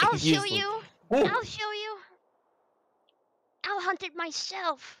fucking I'll show useless. you. Oh. I'll show you. I'll hunt it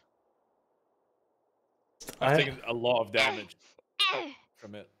myself. I've taken a lot of damage Eh,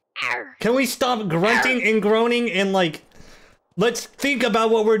 from it. arr. Can we stop grunting and groaning and like, let's think about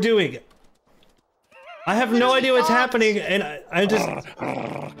what we're doing. I have no idea what's happening, and I just,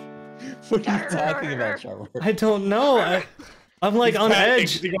 What are you talking about, Charborg? I don't know. I'm like He's on panicking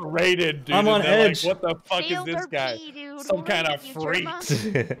edge. 'cause He got raided, dude. I'm on and they're edge. Like, what the fuck Failed is this guy? RP, dude. Some Who kind of raided you, freak.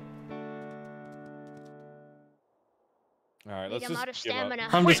 Jerma? All right, Need let's him out of just give up. stamina.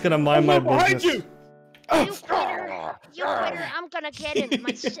 I'm just gonna mind my Behind business. you! You quitter. You quitter. I'm gonna get him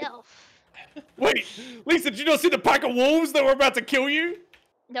myself. Wait, Lisa, did you not see the pack of wolves that were about to kill you?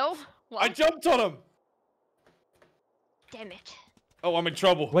 No? I What? jumped on them. Damn it. Oh, I'm in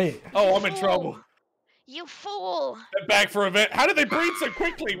trouble. Wait. Oh, I'm in trouble. You fool. They're back for event. How did they breed so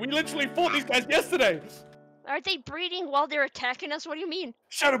quickly? We literally fought these guys yesterday. Are they breeding while they're attacking us? What do you mean?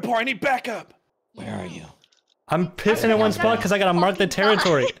 Shadowpaw, I need backup. Where are you? I'm pissing in one spot because I gotta mark the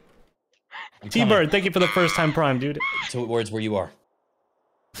territory. I'm coming T-Bird, thank you for the first time Prime, dude. towards where you are.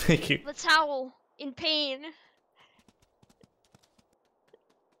 Thank you. Let's howl in pain.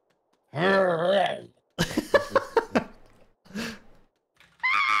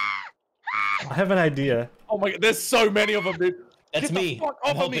 I have an idea. Oh my god, there's so many of them, dude. That's Get the me. fuck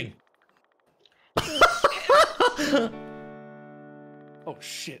I'm off of me. helping. Oh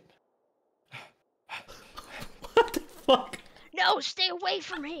shit. What the fuck? No, stay away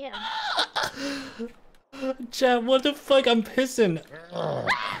from him. Chat, what the fuck? I'm pissing.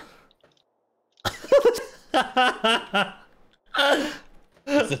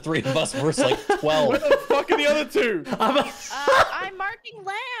 It's the three of us versus like 12. Where the fuck are the other two? I'm marking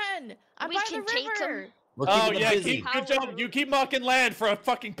land. I'm We by can the take river. 'em. We're Oh keeping them yeah, busy. good job. You keep marking land for a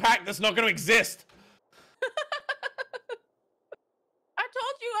fucking pack that's not gonna exist. I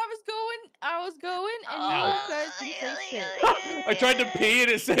told you I was going, and Oh, you guys didn't say shit. I tried to pee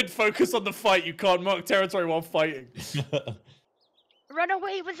and it said focus on the fight. You can't mark territory while fighting. Run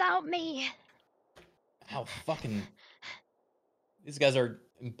away without me. How fucking... These guys are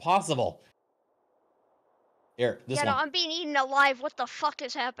impossible. Here, this Yeah, no, one. I'm being eaten alive. What the fuck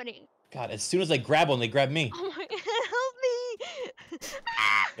is happening? God, as soon as I grab one, they grab me. Oh my god, help me!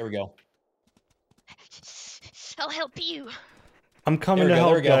 There we go. I'll help you. I'm coming There to we go,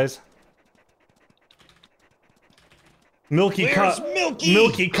 help, there we go. guys. Milky Where's caught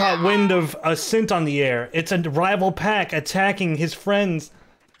Milky? caught wind of a scent on the air. It's a rival pack attacking his friends.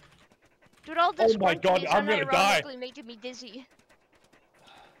 Dude, all this Oh my grunting God, I'm gonna die. unironically making me dizzy.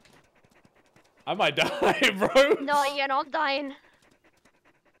 I might die, bro. No, yeah, no, I'm dying.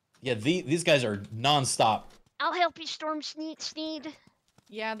 Yeah, these guys are non-stop. I'll help you, Storm Sneed.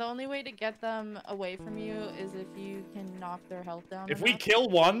 Yeah, the only way to get them away from you is if you can knock their health down. If we enough. kill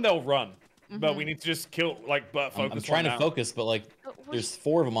one, they'll run. But Mhm. we need to just kill, like, but focus I'm trying one to now. focus, but like, Was, there's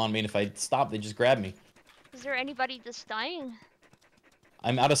 4 of them on me, and if I stop, they just grab me. is there anybody that's dying?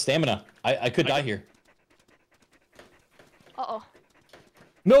 I'm out of stamina. I could die here. Uh-oh.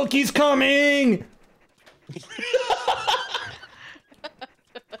 Milky's coming!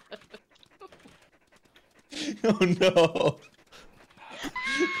 Oh no.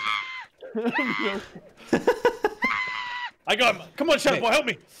 I got him. Come on, Shadowpaw, help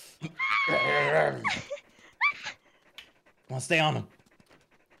me. Come on, stay on him.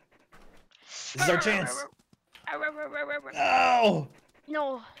 This is our chance. No!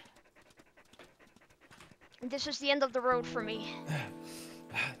 No. This is the end of the road for me.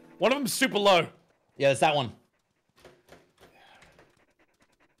 One of them's super low. Yeah, it's that one.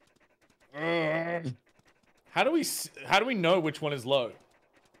 weird. How do we know which one is low?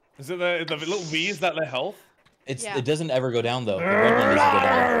 Is it the little V? Is that the health? Yeah. It doesn't ever go down though. The red one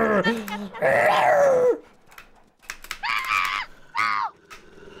doesn't go down.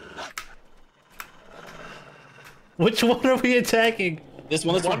 Which one are we attacking? This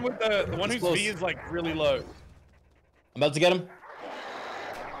one. This The one one. with the one It's whose close. V is like really low. I'm about to get him.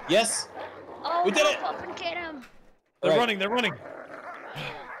 Yes. Oh, We did go it! up and get him. They're Right. running. They're running.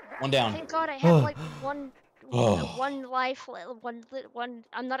 One down. Thank God I have like one Oh. one life, one.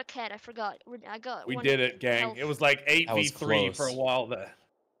 I'm not a cat. I forgot. I got. We one did it, gang. health. It was like That was 8v3 for a close. while there.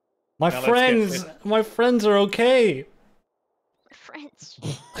 My Now let's get friends, this. my friends are okay. My friends.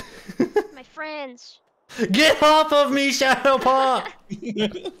 My friends. Get off of me, Shadowpaw!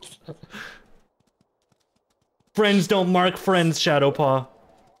 Friends don't mark friends, Shadowpaw.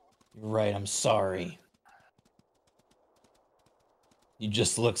 You're right. I'm sorry. You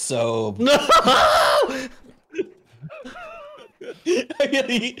just look so. No!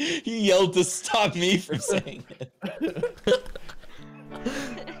 he yelled to stop me from saying it.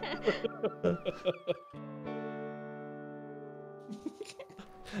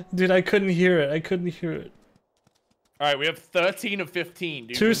 Dude, I couldn't hear it. I couldn't hear it. All right, we have 13 of 15,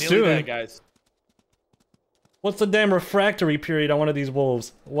 dude. Too We're nearly there, soon. guys. What's the damn refractory period on one of these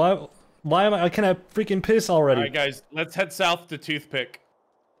wolves? Why am I can I freaking piss All already? right, guys, let's head south to Toothpick.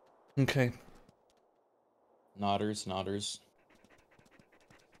 Okay. Nodders.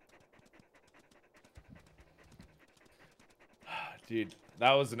 Dude,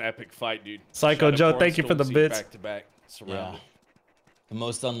 that was an epic fight, dude. Psycho Shadow Joe, Bourne, thank you for the Stormseed bits. Back to back, Yeah. surrounded. The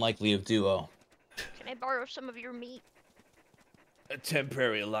most unlikely of duo. Can I borrow some of your meat? A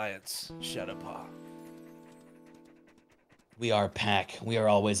temporary alliance, Shadowpaw. We are pack. We are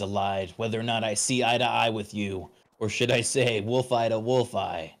always allied. Whether or not I see eye to eye with you, or should I say wolf eye to wolf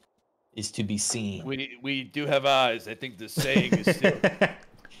eye, is to be seen. We do have eyes. I think the saying is still,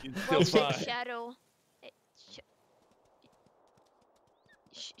 it's still Well said, fine. Shadow.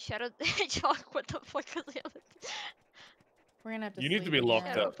 Shadow the Hedgehog. What the fuck is the other? We're gonna have to. You need to sleep be again.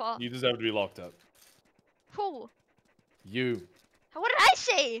 locked up. Shadowpaw. You deserve to be locked up. Who? You. What did I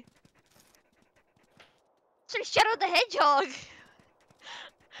say? Say Shadow the Hedgehog.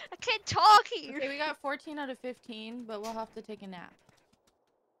 I can't talk here. Okay, we got 14 out of 15, but we'll have to take a nap.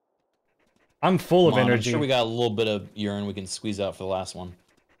 I'm full of Come on, energy. I'm sure we got a little bit of urine we can squeeze out for the last one.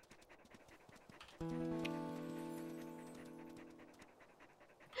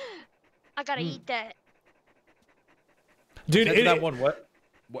 I gotta eat that. Dude, Head that one what?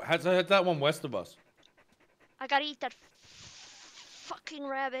 How's that one west of us? I gotta eat that fucking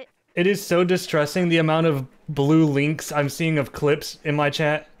rabbit. it is so distressing the amount of blue links I'm seeing of clips in my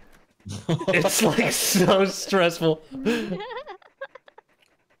chat. It's like so stressful.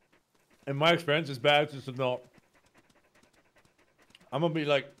 In my experience, it's bad. It's just not. I'm gonna be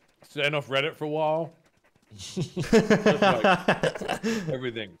like staying off Reddit for a while. Just, like,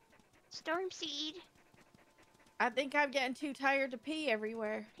 everything. Stormseed. I think I'm getting too tired to pee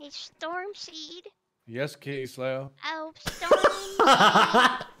everywhere. Hey, Stormseed. Yes, Kitty Slayer. Oh,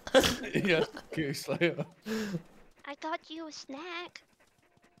 Stormseed. Yes, Kitty Slayer. I got you a snack.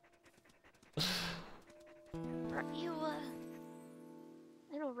 Brought you a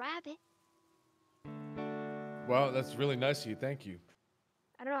little rabbit. Wow, that's really nice of you. Thank you.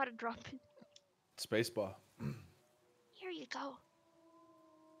 I don't know how to drop it. Spacebar. Here you go.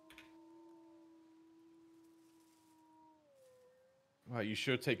 Wow, you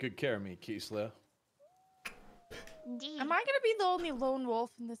sure take good care of me, Kitty Slayer. Indeed. Am I gonna be the only lone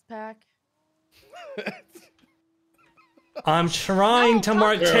wolf in this pack? I'm trying No, to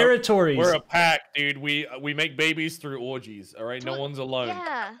mark come- territories. We're a pack, dude. We make babies through orgies. All right, no one's alone.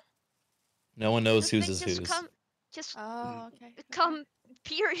 Yeah. No one knows Just whose think- is just whose. Come, just Oh, okay. come.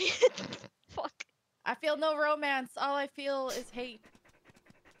 Period. Fuck. I feel no romance. All I feel is hate.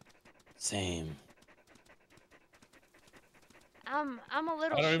 Same. I'm a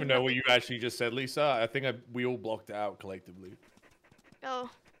little. I don't even know what you actually just said, Lisa. I think we all blocked it out collectively. Oh,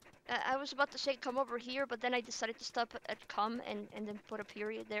 I was about to say come over here, but then I decided to stop at come and then put a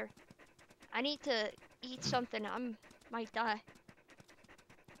period there. I need to eat something. Might die.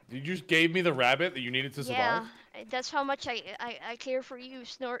 You just gave me the rabbit that you needed to survive. Yeah, that's how much I care for you,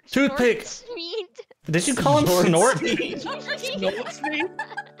 Snort. Toothpick. Sneed. Did you call him Snort?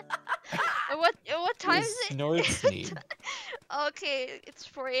 What time is it? Snort Sneed. Okay, it's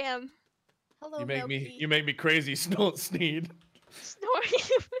 4 a.m. Hello, You make Milky. me crazy, Snort Sneed. Snort.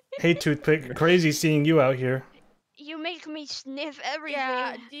 Hey, Toothpick. Crazy seeing you out here. You make me sniff everything.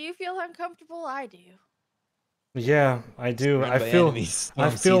 Yeah. Do you feel uncomfortable? I do. Yeah, I do. Surrounded I by feel. enemies. I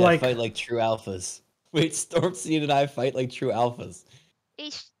Stormseed, feel like. fight like true alphas. Wait, Stormseed and I fight like true alphas.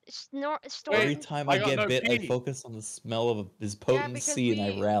 Storm. Every time I I got get no bit, I pee. focus on the smell of his Yeah, because potency and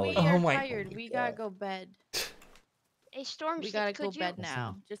I rally. we are Oh my- tired. We gotta go bed. Hey, Storm. We gotta go could you bed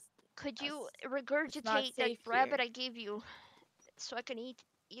now. Just could you not regurgitate that safe rabbit here. I gave you, so I can eat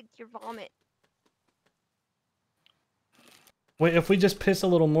your vomit? Wait, if we just piss a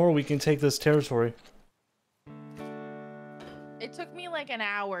little more, we can take this territory. It took me like an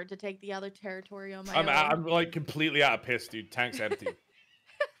hour to take the other territory on my I'm own. I'm like completely out of piss, dude. Tank's empty.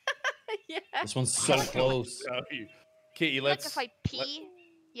 Yeah. This one's so close. Tell you. Kitty, Like let's if I pee,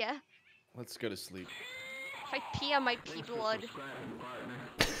 yeah. let's go to sleep. If I pee on my pee blood.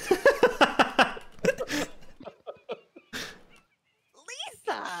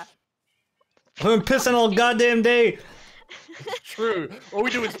 Lisa! I've been pissing all goddamn day. True. All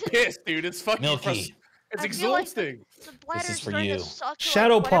we do is piss, dude. It's fucking Milky. It's I feel like exhausting. The bladder's for starting you. to suck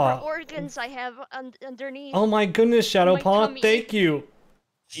Shadow like whatever Paw. organs I have underneath. Oh my goodness, My Shadowpaw, tummy. thank you.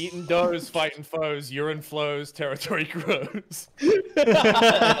 Eating doughs, fighting foes, urine flows, territory grows. I like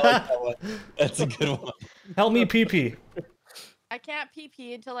that one. That's a good one. Help me pee pee. I can't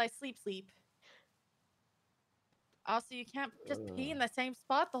pee until I sleep. Also, you can't just pee in the same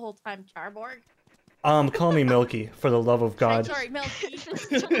spot the whole time, Charborg. Call me Milky, for the love of God. Sorry, Milky.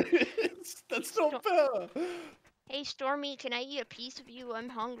 That's not fair. Hey, Stormy, can I eat a piece of you? I'm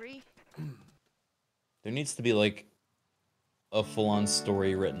hungry. There needs to be like a full-on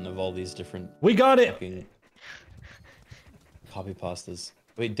story written of all these different We got it. fucking copy pastas.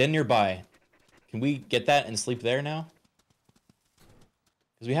 Wait, den nearby. Can we get that and sleep there now?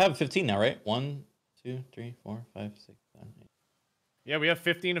 Because we have 15 now, right? 1, 2, 3, 4, 5, 6, 7, 8. Yeah, we have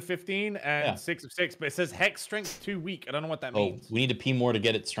 15 of 15 and Yeah. 6 of 6, but it says hex strength 2 weak. I don't know what that Oh, means. we need to pee more to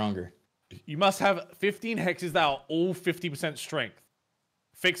get it stronger. You must have 15 hexes that are all 50% strength.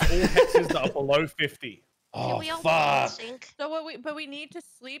 Fix all hexes that are below 50. Oh, we all fuck. sync? So but we need to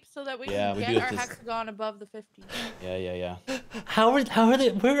sleep so that we Yeah, can we get do our have to hexagon above the 50. Yeah. How are they?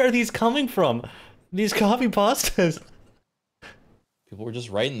 Where are these coming from? These copy pastas. People were just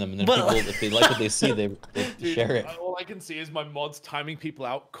writing them, and then But- people, if they like what they see, they Dude, share it. all I can see is my mods timing people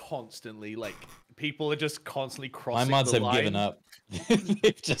out constantly. Like, people are just constantly My crossing mods the have given line. up.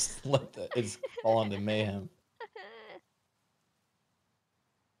 They've just let it's fallen to mayhem.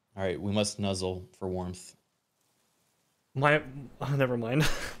 All right, we must nuzzle for warmth. Oh, never mind.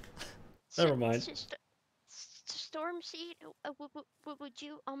 Never mind. Stormseed, would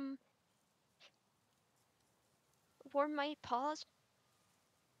you warm my paws?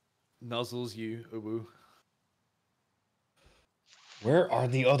 Nuzzles you, uwu. Where are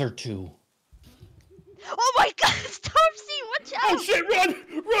the other two? Oh my God, Stormseed, watch out! Oh shit, run!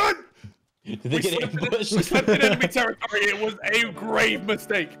 Run! Did they get ambushed? We stepped in enemy territory. It was a grave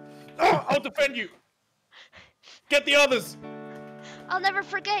mistake. Oh, I'll defend you. Get the others. I'll never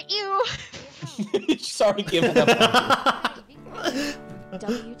forget you. She's already given up.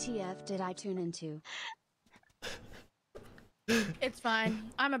 WTF did I tune into? It's fine.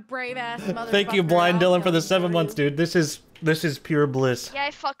 I'm a brave ass motherfucker. Thank you, Blind I'll Dylan, for the fucking 7 kill months, you. dude. This is pure bliss. Yeah,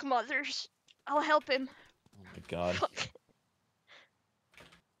 I fuck mothers. I'll help him. Oh my god. Fuck.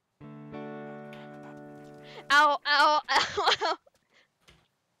 Ow, ow, ow, ow.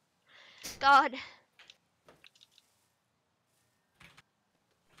 God.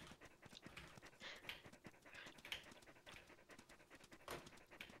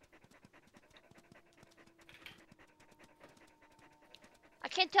 I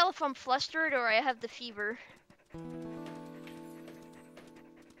can't tell if I'm flustered or I have the fever.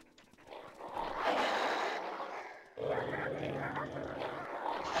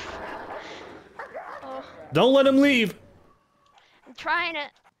 Oh, Don't let him leave. I'm trying to.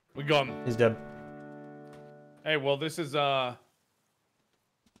 We got him. He's dead. Hey, well, this is one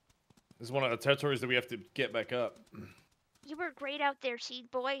of the territories that we have to get back up. You were great out there, Seed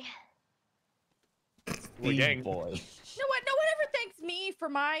Boy. We're gang. Boy. You know what? No one ever thanks me for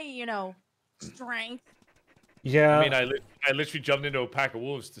my, strength. Yeah. I mean, I literally jumped into a pack of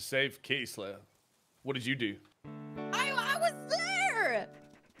wolves to save Kitty Slayer. What did you do? I was there.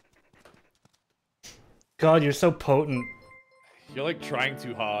 God, you're so potent. You're like trying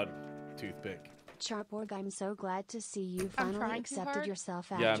too hard, Toothpick. Charborg, I'm so glad to see you I'm finally trying too accepted hard. yourself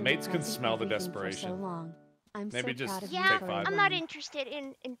Yeah, after mates can repressing smell the everything for desperation. So long. I'm Maybe so just proud of Yeah, you for five. I'm not everything. interested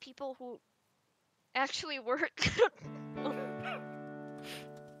in people who actually work.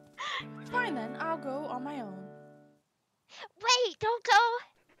 Fine then. I'll go on my own. Wait, don't go.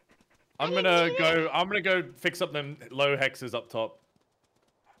 I'm gonna go fix up them low hexes up top.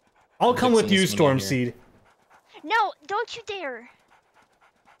 I'll come with fixing you, this one down Stormseed. No, don't you dare.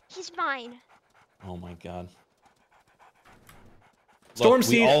 He's mine. Oh my god. Storm Look,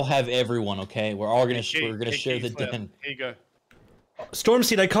 we Seed. all have everyone, okay? We're all gonna Hey, we're gonna hey, share the Slim, den. Here you go.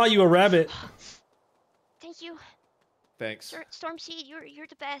 Stormseed, I caught you a rabbit. Thank you. Thanks. Stormseed, you're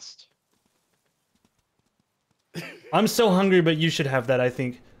the best. I'm so hungry, but you should have that, I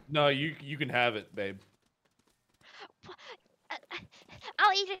think. No, you can have it, babe.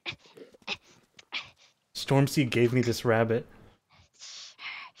 I'll eat it. Stormseed gave me this rabbit.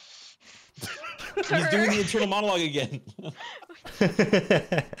 He's doing the internal monologue again.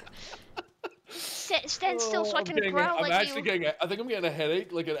 Stand still so I can growl I'm like actually you. getting. I think I'm getting a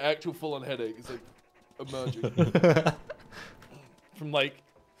headache, like an actual full-on headache. It's like emerging from like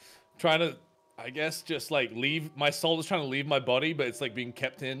trying to, I guess, just like leave. My soul is trying to leave my body, but it's like being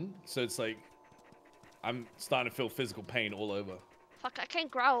kept in. So it's like I'm starting to feel physical pain all over. Fuck, I can't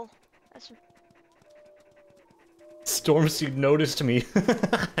growl. That's... Stormseed noticed me. Oh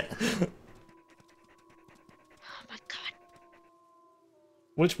my god.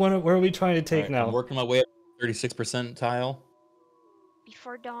 Which one? Where are we trying to take Alright, now? I'm working my way up to 36 percentile.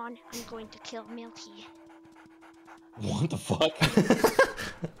 Before dawn, I'm going to kill Milky. What the fuck?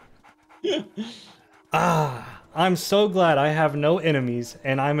 I'm so glad I have no enemies,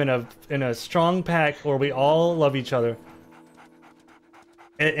 and I'm in a strong pack where we all love each other.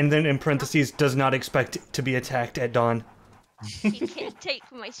 And then in parentheses, does not expect to be attacked at dawn. You can't take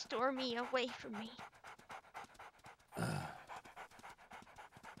my Stormy away from me.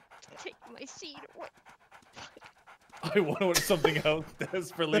 Take my seed away. I want something else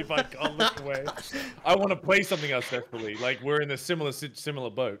desperately, but I can't look away. I want to play something else desperately. Like we're in a similar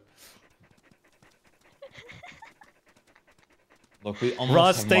boat. Look, we almost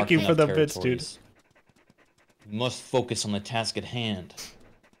Ross, have thank marked you for enough the bits, dude. territories. We must focus on the task at hand.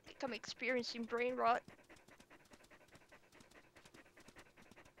 I think I'm experiencing brain rot.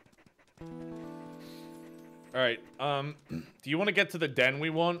 All right. Do you want to get to the den we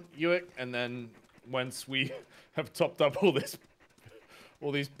want, Ewick, and then once we have topped up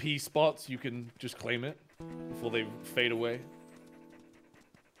all these P spots, you can just claim it before they fade away.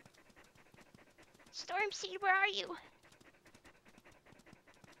 Stormseed, where are you?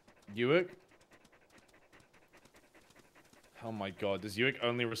 Ewick? Oh my god, does Ewick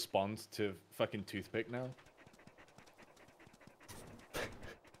only respond to fucking toothpick now?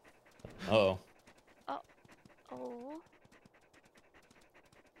 Uh-oh. Oh.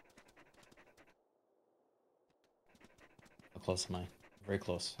 How close am I? Very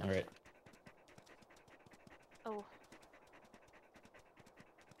close. Alright. Oh.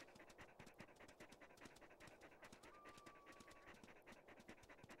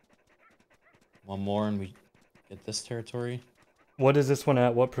 One more and we get this territory. What is this one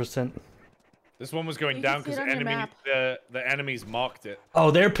at? What percent? This one was going You can down see it because on your map. the enemies marked it.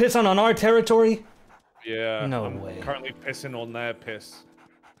 Oh, they're pissing on our territory? Yeah. No I'm way. currently pissing on their piss.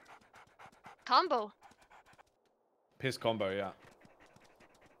 Combo. Piss combo, yeah.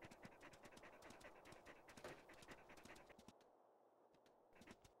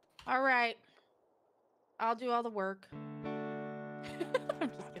 All right. I'll do all the work. I'm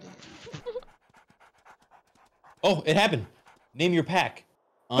just kidding. Oh, it happened. Name your pack.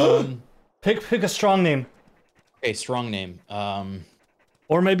 Pick a strong name. Okay, strong name.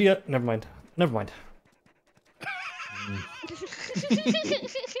 Or maybe a... Never mind. Never mind.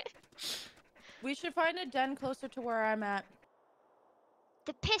 We should find a den closer to where I'm at.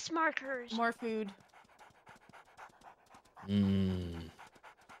 The piss markers. More food.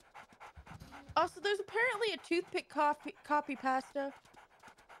 Also, there's apparently a toothpick copy pasta.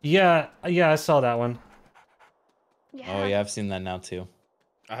 Yeah, I saw that one. Yeah. Oh yeah, I've seen that now too.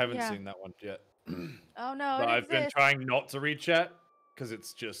 I haven't Yeah. seen that one yet. Oh no, But it I've been exists. trying not to read chat because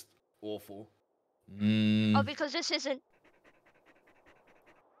it's just awful. Oh, because this isn't.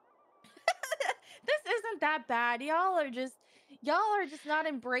 This isn't that bad. Y'all are just not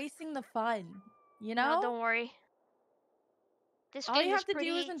embracing the fun. You know? No, don't worry. This All game you is have to pretty,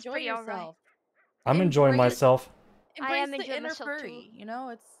 do is it's enjoy pretty alright. yourself. I'm enjoying Embrace- myself. I am Embrace the enjoying inner myself, furry. too. You know,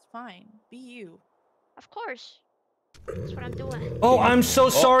 it's fine. Be you. Of course. That's what I'm doing. Oh, I'm so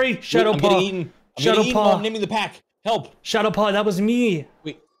sorry, Wait, I'm getting Shadowpaw. eaten. I'm getting eaten while Shadowpaw. I'm naming the pack. Help! Shadowpaw, that was me.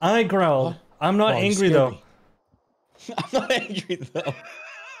 Wait. I growled. Huh? I'm not Oh, you angry scared though. me. I'm not angry though.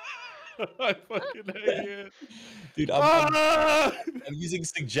 I fucking hate it. Dude, Ah! I'm using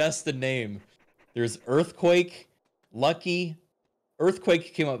suggest the name. There's Earthquake, Lucky.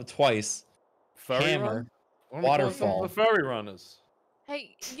 Earthquake came up twice. Furry Hammer, run? Why don't we call them Waterfall. The furry runners.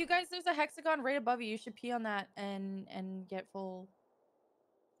 Hey, you guys, there's a hexagon right above you. You should pee on that and get full.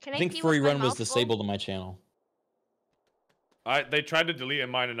 Can I think pee Furry with my Run was mouth full? disabled on my channel. They tried to delete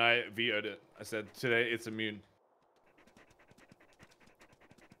mine and I vetoed it. I said today it's immune.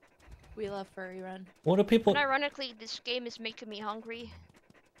 We love furry run. What do people? And ironically, this game is making me hungry.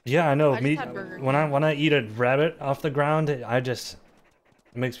 Yeah, I know. I just Me had Burger when King. I eat a rabbit off the ground, it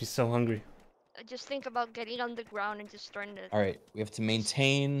makes me so hungry. I just think about getting on the ground and just starting to. All right, we have to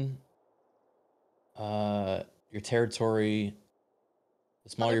maintain your territory. The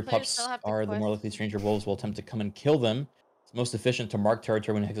smaller Other your players pups still have to are, the more quest. likely stranger wolves will attempt to come and kill them. It's most efficient to mark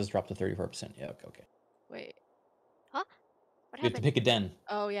territory when hexes drop to 34%. Yeah, okay. Wait. What We have to happened? pick a den.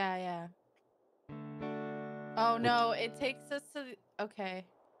 Oh yeah. Oh no, it takes us to. Okay.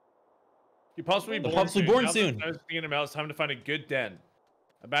 You possibly The born pups will soon. be born Now that soon. snow's thinking about, it's time to find a good den.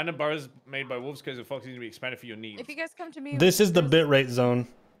 Abandoned burrows made by wolves because the fox need to be expanded for your needs. If you guys come to me, This is the there's- bitrate zone.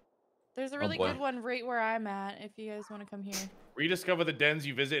 There's a Oh, really boy. good one right where I'm at. If you guys want to come here. Rediscover the dens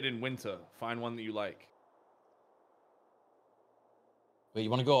you visited in winter. Find one that you like. Wait, you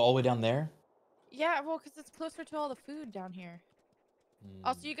want to go all the way down there? Yeah, well, because it's closer to all the food down here.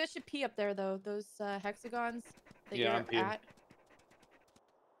 Also, you guys should pee up there though. Those hexagons that Yeah, I'm you're peeing. at.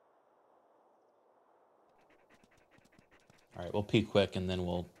 All right, we'll pee quick and then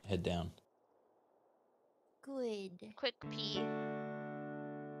we'll head down. Good. Quick pee.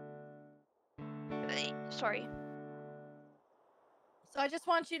 Sorry. So I just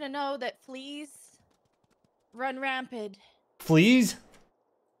want you to know that fleas run rampant. Fleas?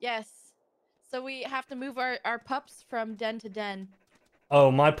 Yes. So we have to move our pups from den to den.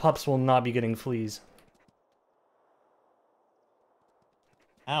 Oh, my pups will not be getting fleas.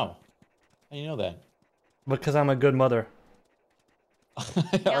 Ow. How do you know that? Because I'm a good mother.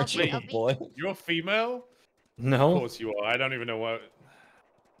 Aren't you I'll a be- boy? You're female? Of No? course you are. I don't even know what.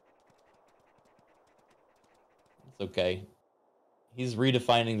 It's okay. He's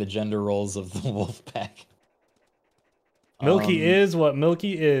redefining the gender roles of the wolf pack. Milky is what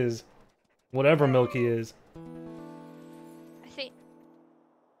Milky is. Whatever Milky is. I think.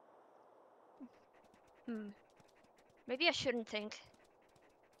 Maybe I shouldn't think.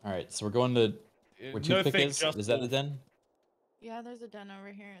 All right, so we're going to where No Toothpick think, is. just Is that the wolf. den? Yeah, there's a den over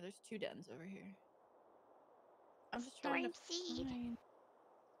here. There's 2 dens over here. I'm just trying to Storm seed. find...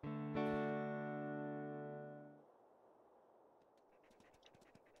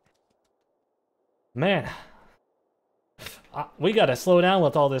 Man. We gotta slow down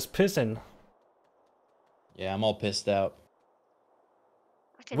with all this pissing. Yeah, I'm all pissed out.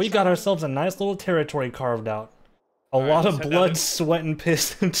 I can We got tell. ourselves a nice little territory carved out. A Alright, lot let's of head down blood, to- sweat, and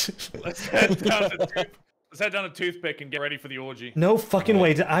piss. Let's head down to let's head down to Toothpick and get ready for the orgy. No fucking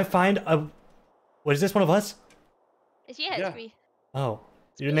Alright. way. Did I find a... What, is this one of us? Yeah, Yeah. it's me. Oh.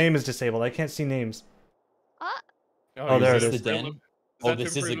 Your name is disabled. I can't see names. Oh, there is it this is. the den? Oh,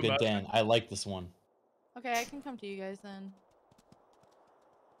 this is a good den. I like this one. Okay, I can come to you guys then.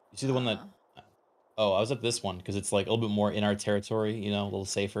 You see the one that... Oh, I was at this one because it's like a little bit more in our territory, you know, a little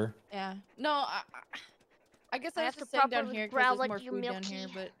safer. Yeah. No, I guess I I have was just to saying down properly here growl because there's more like you, food down here,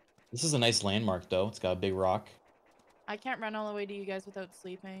 Milky. but This is a nice landmark, though. It's got a big rock. I can't run all the way to you guys without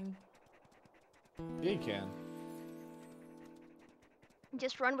sleeping. Yeah, you can.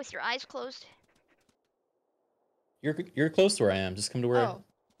 Just run with your eyes closed. You're close to where I am. Just come to where... Oh,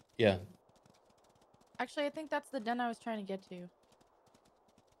 Yeah. actually, I think that's the den I was trying to get to.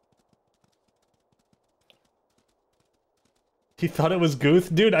 He thought it was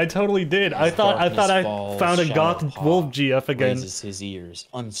Gooth? Dude, I totally did. I As thought I darkness falls, found a Shadow goth Paw wolf GF again. Raises his ears,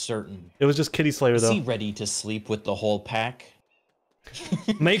 uncertain. It was just Kitty Slayer Is he though. ready to sleep with the whole pack?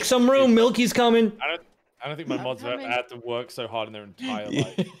 Make some room, Milky's coming. I don't think my I'm mods have coming. had to work so hard in their entire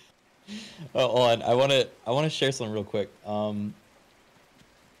life. Oh, hold on. I wanna share something real quick.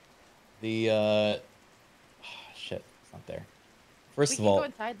 Shit, it's not there. First We of can all, go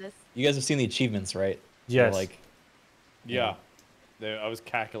inside this. you guys have seen the achievements, right? Yes. Like, Yeah. I was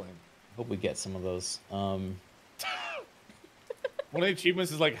cackling. hope we get some of those. One of the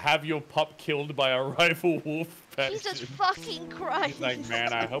achievements is like have your pup killed by a rival wolf. Jesus faction. fucking Christ. He's like,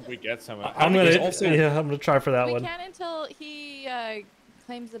 man, I hope we get some. I'm there's gonna also- yeah, I'm gonna try for that We one. can't until he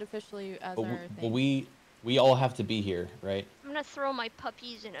claims it officially as But, our thing. but we all have to be here, right? I'm gonna throw my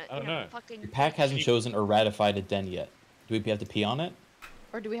puppies in I don't a know. fucking. Your pack hasn't chosen or ratified a den yet. Do we have to pee on it?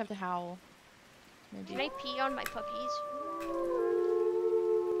 Or do we have to howl? Can Maybe. I pee on my puppies?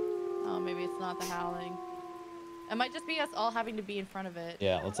 Oh, maybe it's not the howling. It might just be us all having to be in front of it.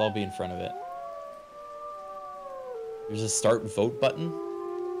 Yeah, let's all be in front of it. There's a start vote button.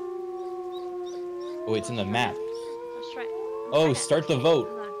 Oh, it's in the map. Let's try. Oh, start the vote.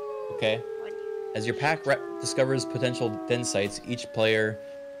 Hold on. Okay. What? As your pack discovers potential den sites, each player,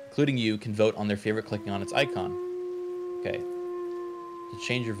 including you, can vote on their favorite clicking on its icon. Okay. To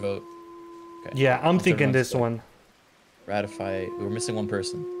change your vote. Okay. Yeah, I'm Once thinking everyone's this one. Ratify. We're missing one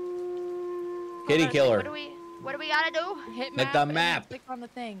person. Hold Kitty on, wait, killer. What do we gotta do? Hit Like map, the and then map. click on the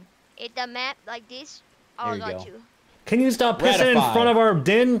thing. Hit the map like this. Oh, There I you got go. you. Can you stop pissing in Ratify. front of our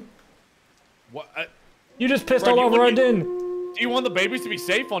den? What? You just pissed Bro, all you over our wouldn't- den. Do you want the babies to be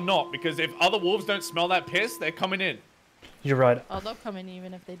safe or not? Because if other wolves don't smell that piss, they're coming in. You're right. Oh, they'll come in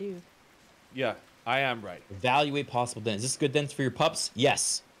even if they do. Yeah, I am right. Evaluate possible dens. Is this good dens for your pups?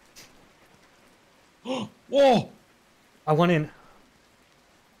 Yes. Whoa! I want in.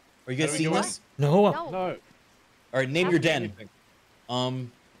 Are you guys How do we seeing go in? this? No. No. No. All right, name How your do you-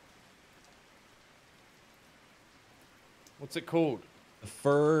 den. What's it called? The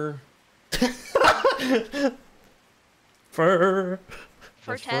fur. Fur.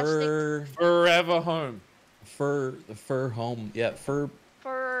 The Fantastic. Forever home. the fur home. Yeah, fur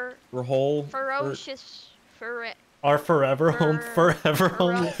For hole. ferocious. Our forever home. Forever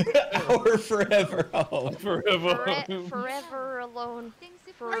home. Our forever home. Forever home. Forever alone.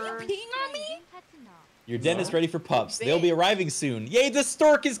 Are you peeing on me? Your den is ready for pups. They'll be arriving soon. Yay, the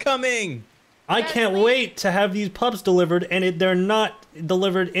stork is coming! I Yes, can't please. wait to have these pups delivered, and they're not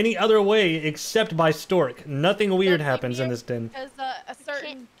delivered any other way except by stork. Nothing weird happens in this den. Because a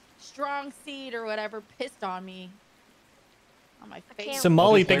certain strong seed or whatever pissed on me. On my face. can't-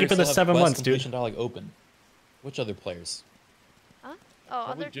 Somali, Other thank you for players the still have 7 quest months, dude. completion dialog open. Which other players? Oh,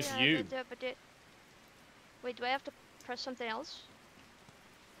 Probably other just thing I you. did, but wait, do I have to press something else?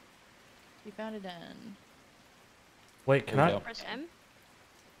 You found it in. Wait, can There we I? go. Press M?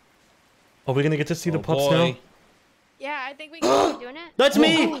 Are we gonna get to see the Oh, pups boy. now? Yeah, I think we can. Doing it? That's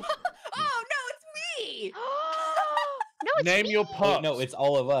me! Oh no, it's me! No, it's Name me. your pup. Oh, no, it's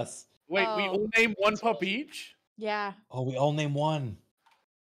all of us. Wait, we Oh. all name one pup each? Yeah. Oh, we all name one.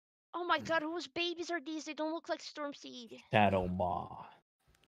 Oh my god, whose babies are these? They don't look like Stormseed. Shadow Maw.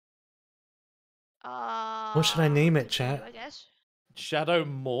 What should I name it, continue, chat? I guess. Shadow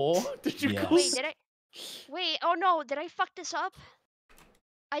Moore? Did you Yes. call Wait, did I? Wait, oh no, did I fuck this up?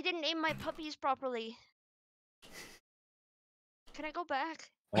 I didn't name my puppies properly. Can I go back?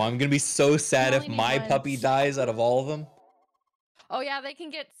 Oh, I'm gonna be so sad if only need my one. puppy dies out of all of them. Oh yeah, they can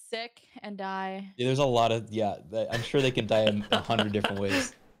get sick and die. Yeah, there's a lot of I'm sure they can die in 100 different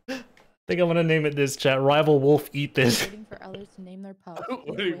ways. I think I'm gonna name it this, chat. Rival Wolf, eat this. Waiting for others to name their pups.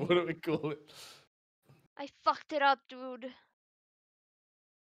 what do we call it? I fucked it up, dude.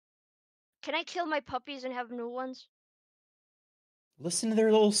 Can I kill my puppies and have new ones? Listen to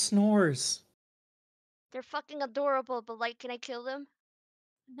their little snores. They're fucking adorable, but like, can I kill them?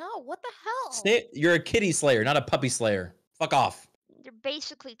 No, what the hell? You're a kitty slayer, not a puppy slayer. Fuck off. They're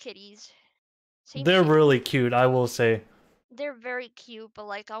basically kitties. Same They're shit. really cute, I will say. They're very cute, but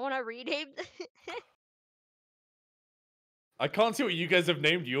like, I want to rename them. I can't see what you guys have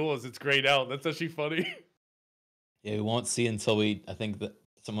named yours. It's grayed out. That's actually funny. Yeah, we won't see until I think that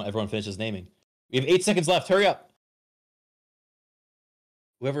everyone finishes naming. We have 8 seconds left. Hurry up.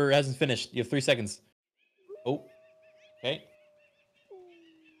 Whoever hasn't finished, you have 3 seconds. Oh, okay.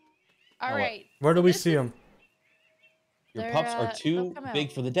 All what? right. Where do we This see is- them? Your They're, pups are they'll too come big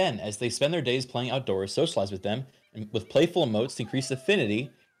out. for the den. As they spend their days playing outdoors, socialize with them, and with playful emotes to increase the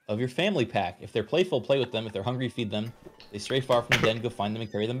affinity of your family pack. If they're playful, play with them. If they're hungry, feed them. They stray far from the den, go find them and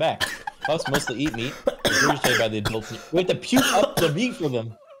carry them back. Pups mostly eat meat. Regurgitated by the adults. We have to puke up the meat for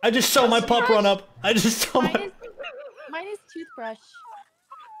them. I just saw my pup run up. I just saw my. Mine is toothbrush.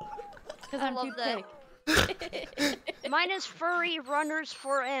 Because I I'm love that. toothpick. Mine is furry runners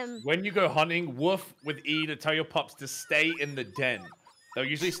for M. When you go hunting, woof with E to tell your pups to stay in the den. They'll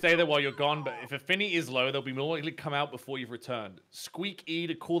usually stay there while you're gone, but if affinity is low, they'll be more likely to come out before you've returned. Squeak E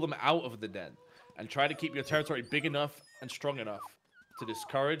to call them out of the den, and try to keep your territory big enough and strong enough to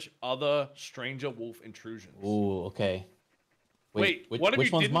discourage other stranger wolf intrusions. Ooh, okay. Wait, which what if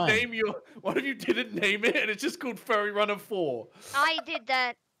you one's didn't mine? name your? What if you didn't name it and it's just called Furry Runner 4? I did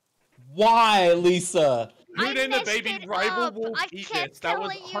that. Why, Lisa? Who I named the messed baby it Rival up. Wolf I Eat kept This? That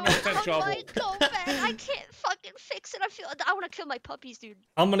was telling you. 100% I'm Charborg. like, go back. I can't fucking fix it. I want to kill my puppies, dude.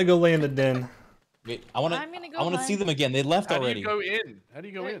 I'm gonna go lay in the den. Wait, I'm gonna go I want to see hunt. them again. They left How do already. you go in? How do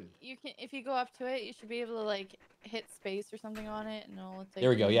you go There- in? You can, if you go up to it, you should be able to like hit space or something on it, and it'll take There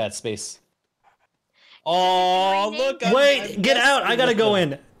we you go. in. Yeah, it's space. Oh, look! Wait, get out! I gotta go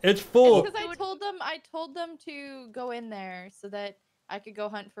in. It's full. Because I told them to go in there so that I could go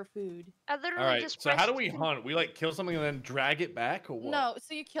hunt for food. I literally All right. just So how do pressed- we hunt? We like kill something and then drag it back, or what? No,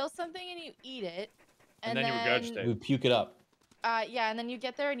 so you kill something and you eat it, And and, then you regurgitate. We puke it up. yeah, and then you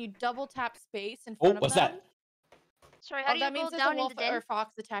get there and you double tap space in Oh, front of what's them. that? Sorry, how do you that go means there's down a wolf in the den? or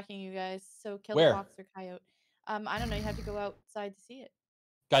fox attacking you guys. So kill Where? the fox or coyote. I don't know. You have to go outside to see it.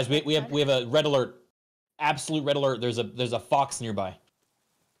 Guys, we have a red alert. Absolute red alert. There's a fox nearby.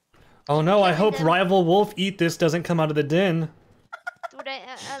 Oh no, I Killing hope them. rival wolf eat this doesn't come out of the den. Dude,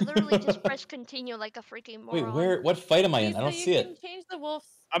 I literally just pressed continue like a freaking moron. Wait, what fight am I in? I don't see You it. can change the wolf's.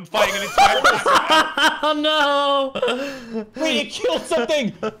 I'm fighting an entire Oh no! Wait, it killed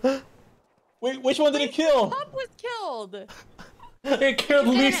something! Wait, which one did it kill? Pup was killed. It killed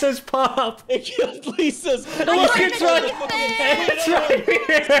Lisa's pup! It killed Lisa's! Look, it's right! It's right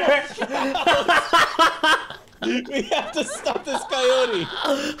here! We have to stop this coyote!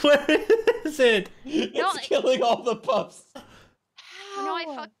 Where is it? It's killing all the pups!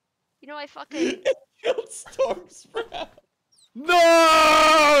 You know I fucking. It killed Storm Sprout!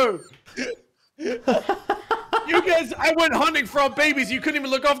 No! You guys, I went hunting for our babies. You couldn't even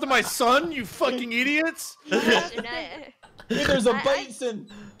look after my son, you fucking idiots! Listen, Hey, there's a bison!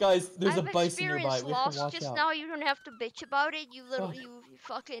 Guys, there's a I've bison nearby. experienced We have to loss watch just out. now. You don't have to bitch about it. You little, you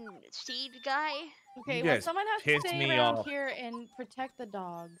fucking seed guy. Okay, You well, guys someone has to pissed stay me around off. here and protect the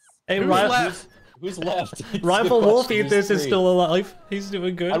dogs. Hey, Who's left? Who's left? It's the Rival Wolf question. Eat There's This is three. still alive. He's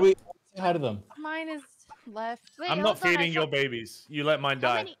doing good. How do we say hi to them? Mine is left. Wait, I'm hold not on, I feeding your thought- babies. You let mine How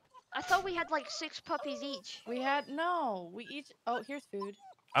die. many? I thought we had like 6 puppies each. We had no. We each. Oh, here's food.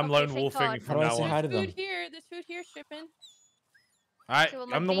 I'm Okay, lone thank wolfing God. from How do I now say hi on. to them? Food here. There's food here shipping. So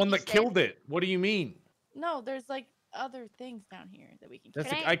my I'm the one that baby's dead. killed it. What do you mean? No, there's like other things down here that we can. That's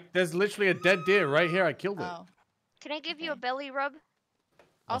Can there's literally a dead deer right here. I killed it. Oh. Can I give you a Okay. belly rub?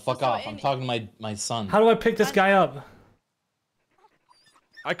 Oh, Also, fuck so off. I'm in- talking to my son. How do I pick this guy up?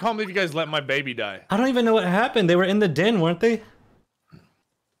 I can't believe you guys let my baby die. I don't even know what happened. They were in the den, weren't they?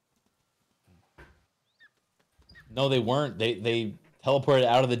 No, they weren't. They teleported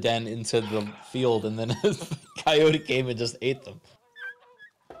out of the den into the field, and then the coyote came and just ate them.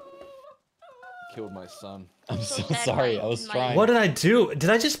 Killed my son. I'm So so sad sorry. my- I was my- trying. What did I do? Did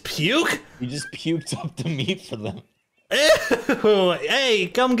I just puke? You just puked up the meat for them. Ew. Hey,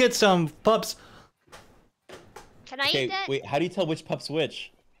 come get some pups. Can I Okay, eat that? wait. How do you tell which pup's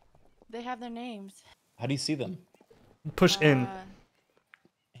which? They have their names. How do you see them? Push in.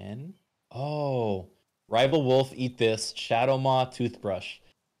 N. Oh, rival wolf. Eat this. Shadow maw. Toothbrush.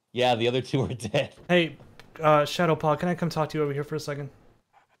 Yeah, the other two are dead. Hey, Shadow Paw, can I come talk to you over here for a second?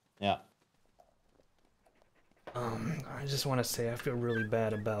 Yeah. I just want to say I feel really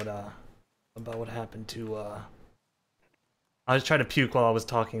bad about what happened to I was trying to puke while I was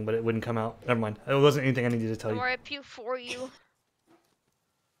talking, but it wouldn't come out. Never mind. It wasn't anything I needed to tell you. Or I puke for you.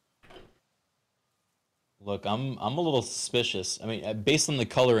 Look, I'm a little suspicious. I mean, based on the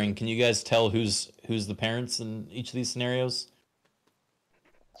coloring, can you guys tell who's the parents in each of these scenarios?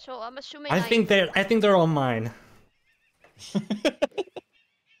 So I'm assuming I think they're all mine.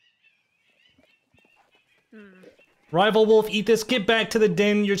 Rival Wolf, eat this. Get back to the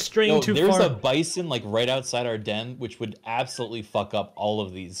den. You're straying No, too there's far. a bison like right outside our den, which would absolutely fuck up all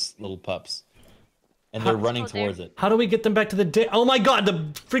of these little pups. And they're running Oh, there. towards it. How do we get them back to the den? Oh my god, the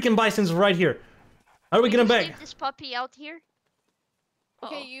freaking bison's right here. How do we get them back? Leave this puppy out here.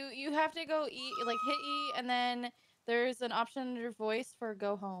 Okay, Uh-oh. you have to go eat, like hit E, and then there's an option under voice for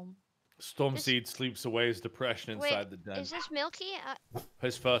go home. Stormseed sleeps away his depression Wait, inside the den. is this Milky?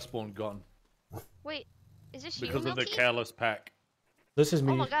 His firstborn gone Wait, is this because you, of the Milky? careless pack. This is Oh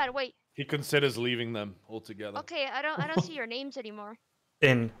me. my god, wait. He considers leaving them altogether. Okay, I don't see your names anymore.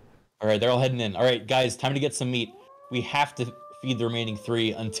 In. All right, they're all heading in. All right, guys, time to get some meat. We have to feed the remaining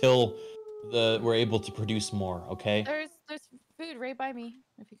 3 until we're able to produce more. Okay? There's food right by me.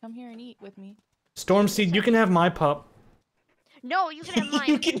 If you come here and eat with me. Stormseed, you can have my pup. No, you can have mine.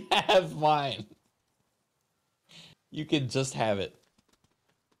 You can have mine. You can just have it.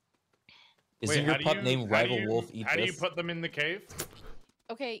 Isn't Wait, your how do pup you- named how do Rival you- Wolf Eat How do you This? put them in the cave?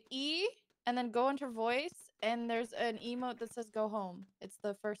 Okay, E, and then go into voice, and there's an emote that says go home. It's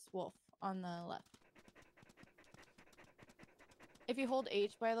the first wolf on the left. If you hold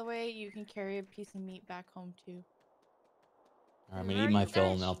H, by the way, you can carry a piece of meat back home too. All right, I'm gonna Where eat are my you fill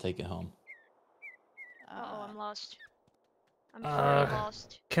and guys? then I'll take it home. Uh-oh, I'm lost. I'm Uh, very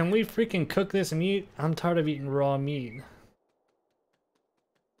lost. Can we freaking cook this meat? I'm tired of eating raw meat.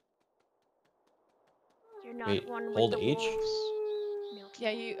 You're not Wait, one with hold the H? wolves.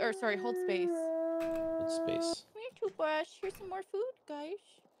 Milky. Yeah, sorry, hold space. Hold space. Come here, toothbrush. Here's some more food, guys.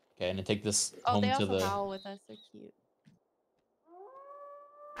 Okay, and I take this Oh, home they to also the. howl with us. They're cute.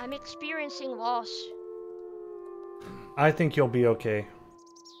 I'm experiencing loss. I think you'll be okay.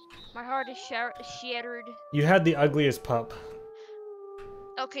 My heart is shattered. You had the ugliest pup.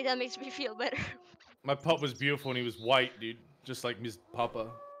 Okay, that makes me feel better. My pup was beautiful and he was white, dude. Just like Miss Papa.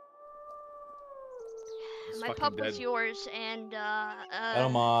 It's My fucking pup was dead. yours, and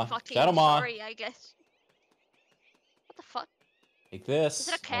Ma. fucking Shadow Ma. sorry, I guess. What the fuck? Take this. Is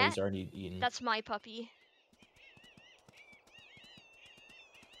it a Oh, cat? he's already eaten. That's my puppy.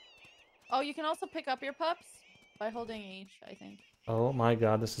 Oh, you can also pick up your pups by holding H, I think. Oh my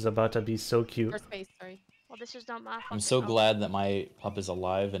god, this is about to be so cute. Or space, sorry. Well, this is not my fucking. I'm so oh. glad that my pup is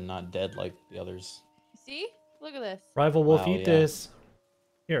alive and not dead like the others. See? Look at this. Rival Wolf, Wow, eat yeah. this.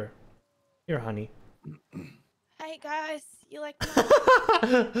 Here. Here, honey. Hey guys, you like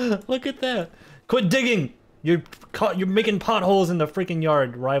Look at that. Quit digging. You're making potholes in the freaking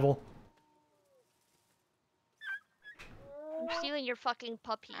yard, Rival. I'm stealing your fucking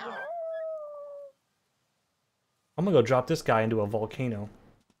puppy. I'm gonna go drop this guy into a volcano.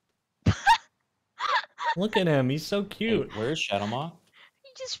 Look at him, he's so Hey, cute. where's Shadow Ma?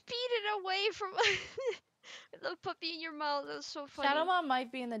 You just feed it away from the puppy in your mouth. That was so funny. Shadow Mom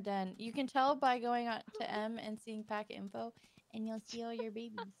might be in the den. You can tell by going on to M and seeing packet info, and you'll see all your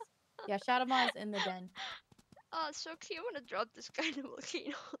babies. Yeah, Shadow Mom is in the den. Oh, it's so cute. I'm gonna drop this guy in the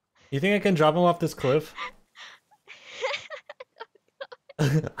volcano. You think I can drop him off this cliff?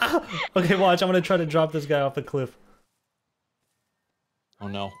 Okay, watch, I'm gonna try to drop this guy off the cliff. Oh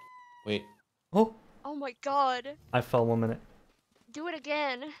no. Wait. Oh, Oh my god. I fell 1 minute. Do it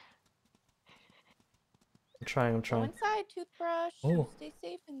again. I'm trying, I'm Go trying. inside, toothbrush. Oh. Stay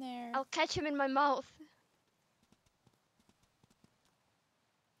safe in there. I'll catch him in my mouth.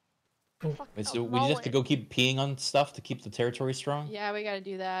 Oh. Fuck, Wait, I'll so we just maul have to it. go keep peeing on stuff to keep the territory strong? Yeah, we gotta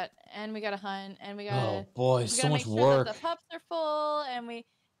do that, and we gotta hunt, and we gotta. Oh boy, we so gotta much make sure work. that the pups are full, and we.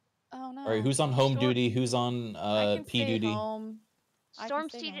 Oh no. Alright, who's on home Short- duty? Who's on I can P stay duty? home. I can Storm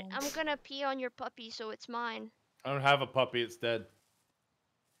stay Seed, home. I'm gonna pee on your puppy, so it's mine. I don't have a puppy. It's dead.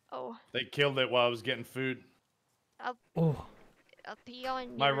 Oh, They killed it while I was getting food. Oh, I'll pee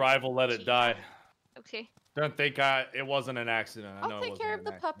on My your rival let it cheek. die. Okay. Don't think it wasn't an accident. I know I'll it take wasn't care of an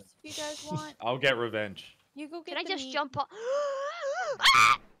the accident. pups if you guys want. I'll get revenge. You go get Can I the just meat. jump off?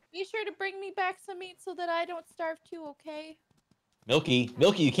 Be sure to bring me back some meat so that I don't starve too, okay? Milky,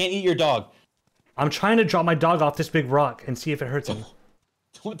 Milky, you can't eat your dog. I'm trying to drop my dog off this big rock and see if it hurts him.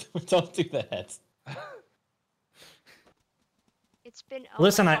 Don't do that. It's been.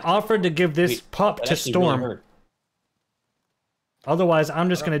 Listen, I offered to give this Wait, pup that to actually really Storm. hurt. Otherwise, I'm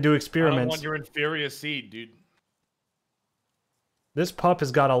just gonna do I don't experiments. want your inferior seed, dude. This pup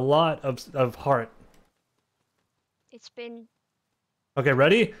has got a lot of heart. It's been. Okay,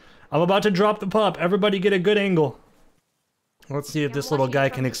 ready? I'm about to drop the pup. Everybody get a good angle. Let's see if Yeah, this I'm little watching guy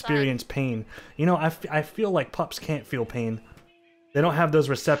from can the experience pain. You know, I feel like pups can't feel pain. They don't have those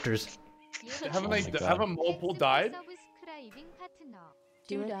receptors. Haven't Oh they? my God. Haven't multiple died?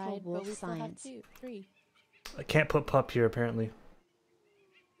 Do Two it for died, but wolf we still have science. three. I can't put pup here, apparently.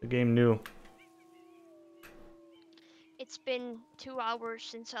 The game knew. It's been 2 hours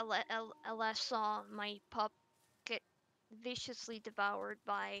since I last saw my pup get viciously devoured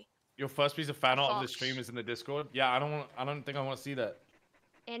by, Your first piece of fan art of the Fox. stream is in the Discord. Yeah, I don't think I want to see that.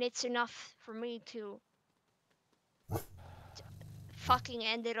 and it's enough for me to fucking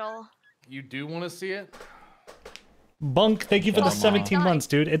end it all. You do want to see it? Bunk, thank you for the Shadow Ma. 17 months,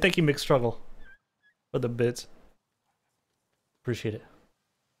 dude. And thank you, Mixed Struggle, for the bits. Appreciate it.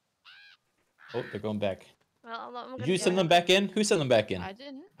 Oh, they're going back. Well, I'm Did gonna you go. send them back in? Who sent them back in? I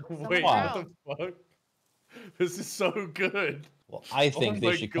didn't. Wait, Why? what the fuck? This is so good. Well, I think they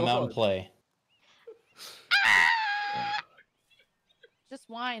my should come out and God. play. Just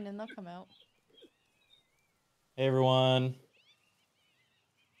whine and they'll come out. Hey, everyone.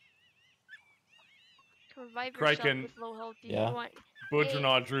 To revive yourself Kraken. with low health. Do Yeah. you want?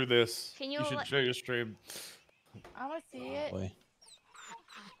 Budranard drew this. Can you you should let- show your stream. I want to see it. Boy.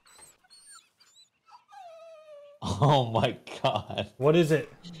 Oh my god. What is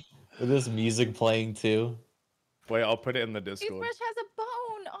it? With this music playing too. Wait, I'll put it in the Discord. Toothbrush has a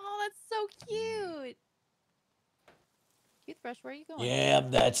bone. Oh, that's so cute. Toothbrush, where are you going? Yeah,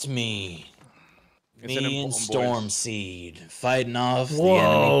 that's me. It's an Me and important Storm voice. Seed fighting off the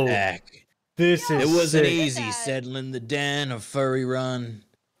Whoa. enemy pack. This is It wasn't sick. easy that. settling the den of Furry Run,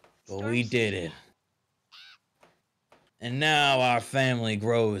 but we Storm did Seed. it. And now our family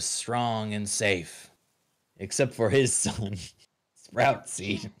grows strong and safe. Except for his son, Sprout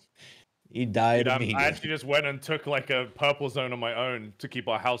Seed. He died Dude, I immediately. actually just went and took like a purple zone on my own to keep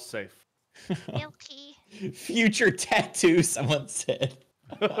our house safe. Milky, Future tattoo, someone said.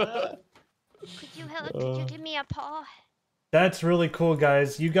 could you help? Could you give me a paw? That's really cool,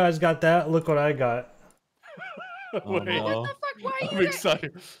 guys. You guys got that? Look what I got. Oh, Wait, no. What the fuck? Why are I'm you there?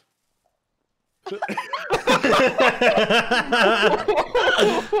 excited.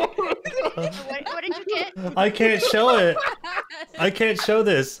 What did you get? I can't show it. I can't show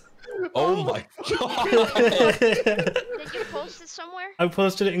this. Oh my god. Did you post it somewhere? I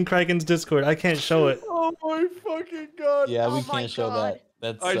posted it in Kraken's Discord. I can't show it. Oh my fucking god. Yeah, we Oh my can't show God. that.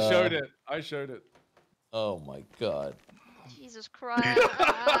 That's I showed it. I showed it. Oh my god. Jesus Christ.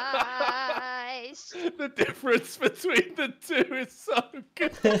 The difference between the two is so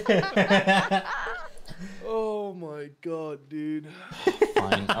good. Oh my god, dude.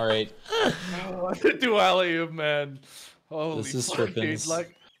 Fine. All right. Oh, the duality of man. Holy This is fucking, tripping.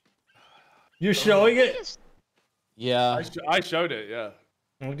 like You're showing it? Yeah. I showed it, yeah.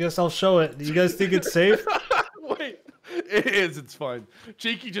 I guess I'll show it. Do you guys think it's safe? Wait, it is. It's fine.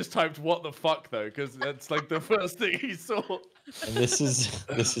 Cheeky just typed "what the fuck" though, because that's like the first thing he saw. And this is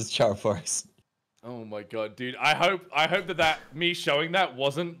Charborg's. Oh my god, dude! I hope that me showing that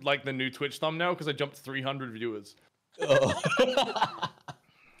wasn't like the new Twitch thumbnail because I jumped 300 viewers. Oh.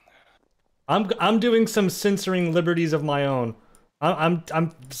 I'm doing some censoring liberties of my own. I'm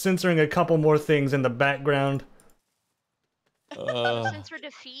censoring a couple more things in the background. Censor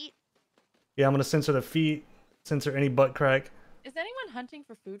defeat. Yeah, I'm gonna censor the feet, censor any butt crack. Is anyone hunting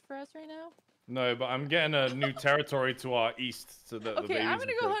for food for us right now? No, but I'm getting a new territory to our east, so that the Okay, babies I'm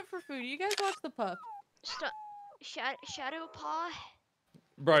gonna are go good. hunt for food. You guys watch the pup. Shadow Paw.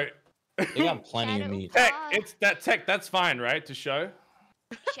 Right. They got plenty of meat. Tech, it's that tech. That's fine, right? To show.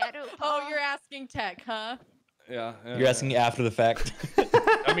 Shadow Paw. Oh, you're asking Tech, huh? Yeah. You're asking after the fact.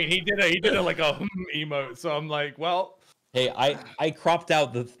 I mean, he did a like a emote, so I'm like, well. Hey, I cropped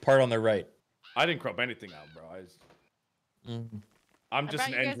out the part on the right. I didn't crop anything out, bro. I'm just I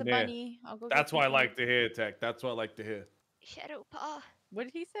an brought you guys a engineer. bunny. I'll go get That's what I some like food. to hear, Tech. That's what I like to hear. Shadow Paw. What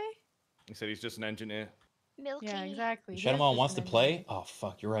did he say? He said he's just an engineer. Milky. Yeah, exactly. He is Shadowmon just wants to an play? engineer. Oh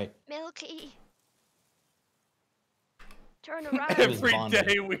fuck, you're right. Milky. Turn around. Every bonded.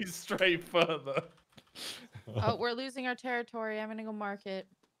 day we stray further. Oh, we're losing our territory. I'm gonna go mark it.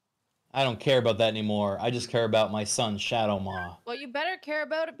 I don't care about that anymore. I just care about my son, Shadowmaw. Well, you better care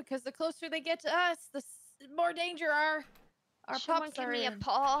about it because the closer they get to us, the more danger our Someone pups give are me a in.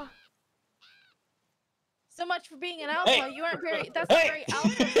 paw. So much for being an alpha. Hey! You aren't very. That's not very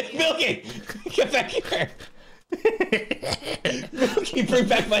alpha. of you. Milky! Get back here! Milky, bring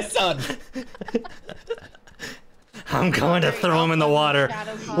back my son! I'm going to Very throw him in the alpha, water.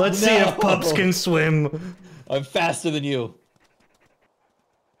 Shadow Paw. Let's see if No. pups can swim. I'm faster than you.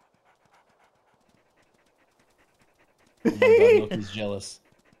 Oh my god, Milky's jealous.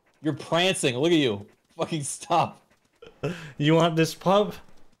 You're prancing. Look at you. Fucking stop. You want this pup?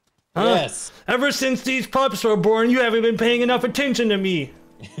 Huh? Yes. Ever since these pups were born, you haven't been paying enough attention to me.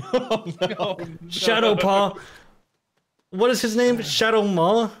 Oh, no. Oh, no. Shadowpaw. What is his name?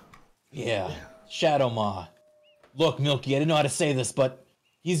 Shadowmaw? Yeah, Shadowmaw. Look, Milky, I didn't know how to say this, but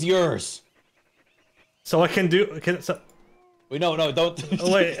he's yours. So I can do. Wait, no, don't.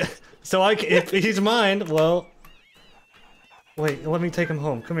 Wait. So if he's mine, well. Wait, let me take him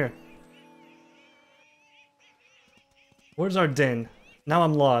home. Come here. Where's our den? Now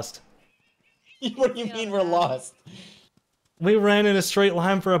I'm lost. What do you mean we're lost? We ran in a straight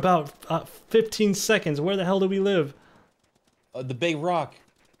line for about 15 seconds. Where the hell do we live? The big rock.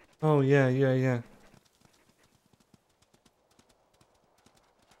 Oh, yeah.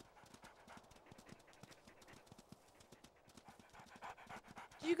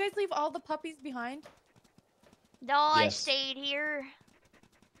 Did you guys leave all the puppies behind? No, I Yes. stayed here.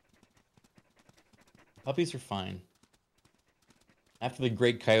 Puppies are fine. After the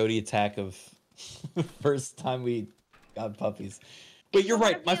great coyote attack of first time we got puppies. Wait, you're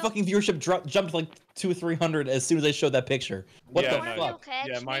right. My fucking viewership jumped like 200 or 300 as soon as I showed that picture. What Yeah, the no. fuck? Catch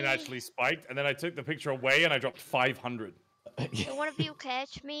Yeah, mine me? actually spiked, and then I took the picture away, and I dropped 500. Can one of you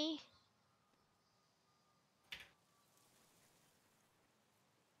catch me?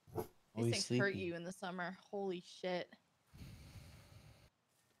 Oh, These he's things hurt sleepy. you in the summer. Holy shit.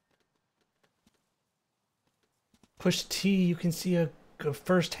 Push T, you can see a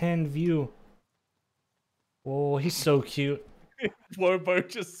first-hand view. Oh, he's so cute. Wobo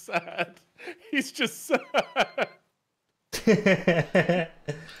just sad. He's just sad.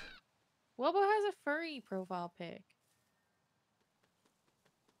 Wobo has a furry profile pic.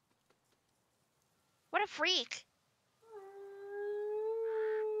 What a freak.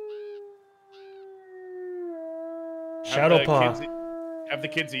 Shadowpaw. Have the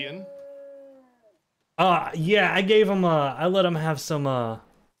kids eaten? Yeah, I gave him I let him have some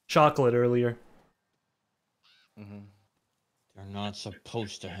chocolate earlier. They're not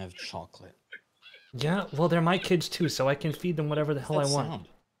supposed to have chocolate. Yeah, well, they're my kids too, so I can feed them whatever the hell I What's that want. sound?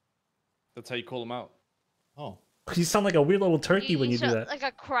 That's how you call them out. Oh. You sound like a weird little turkey when you do sound that. like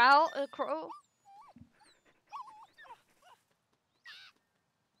a crow. A crow.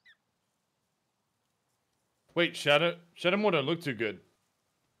 Wait, Shadow don't look too good.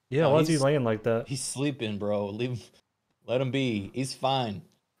 Yeah, No, why is he he's- laying like that? He's sleeping, bro. Let him be. He's fine.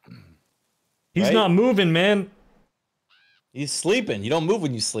 He's right? not moving, man. He's sleeping. You don't move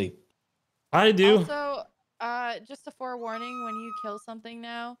when you sleep. I do. Also, just a forewarning: when you kill something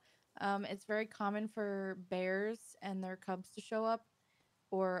now, it's very common for bears and their cubs to show up,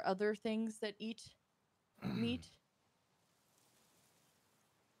 or other things that eat meat.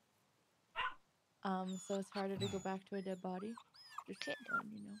 So it's harder to go back to a dead body. Just Okay.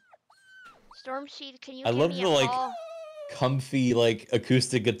 letting you know. Stormseed, can you I give love me the, a like, call? Comfy, like,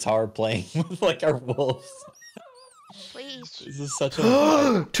 acoustic guitar playing with, like, our wolves. Please. This is such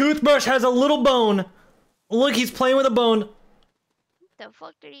a... Toothbrush has a little bone. Look, he's playing with a bone. The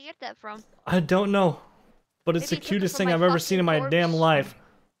fuck did you get that from? I don't know, but it's Maybe he the took it cutest from thing my I've ever seen in my fucking damn corpse. life.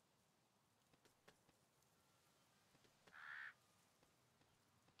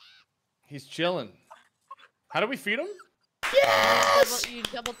 He's chilling. How do we feed him? You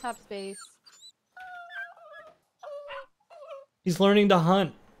double tap space. He's learning to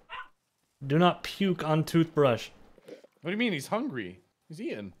hunt. Do not puke on Toothbrush. What do you mean? He's hungry. He's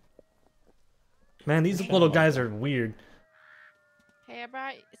eating. Man, these little guys are weird. Hey, I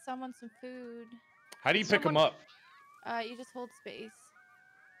brought someone some food. How do you pick him up? You just hold space.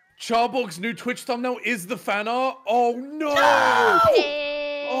 Charborg's new Twitch thumbnail is the fan art. Oh no!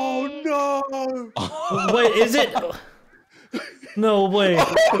 Hey. Oh no! Wait, is it? No way.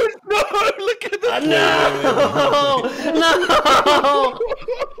 Oh no! Look at that! No! No!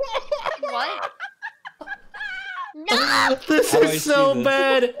 What? No! This How do I is so see this?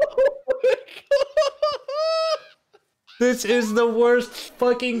 bad. This is the worst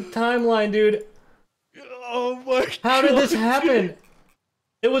fucking timeline, dude. Oh my god! How did this happen?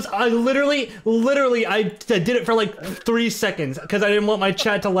 It was, I literally, I did it for like 3 seconds because I didn't want my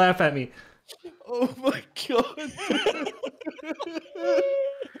chat to laugh at me. Oh my god!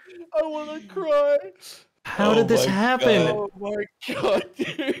 I wanna cry. How did this my happen? God. Oh my god,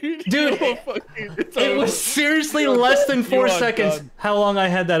 dude! Dude, You're it- fucking, It was seriously less than 4 You are seconds done. how long I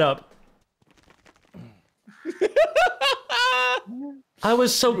had that up. I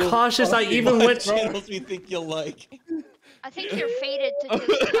was so cautious, I even What went... channels we think you'll like. I think you're fated to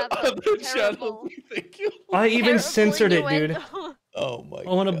just have Other a channels terrible, we think you. I even terrible censored it, dude. innuendo. Oh my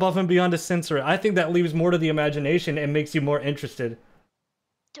I went god. above and beyond to censor it. I think that leaves more to the imagination and makes you more interested.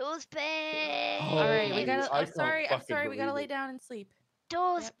 Toothpick. Oh, All right, we I gotta. I'm can't sorry. I'm fucking sorry. We gotta believe lay it. down and sleep.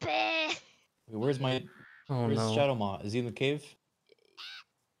 Toothpick. Wait, where's my... Oh Where's no. Shadow Maw? Is he in the cave?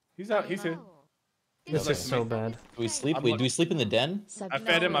 He's out. He's here. This is so bad. Do we sleep? I'm Wait, look- do we sleep in the den? I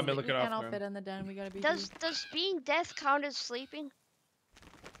fed him. I've been we looking can't all after him. fit in the den. We gotta be. Does being death count as sleeping?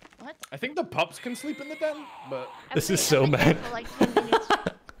 What? I think the pups can sleep in the den, but I've This been- is so I've been dead bad. for like 10 minutes.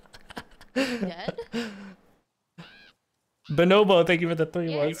 Dead? Bonobo, thank you for the 3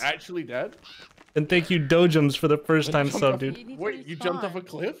 Yeah. are you months. actually dead? And thank you, Dojums, for the first time sub, dude. You need to Wait, you jumped off a respawn.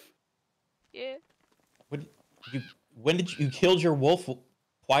 cliff? Yeah. When did you killed your wolf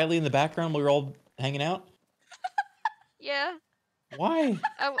quietly in the background while we were all hanging out? Yeah. Why?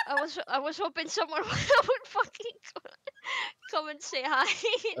 I was hoping someone would fucking come and say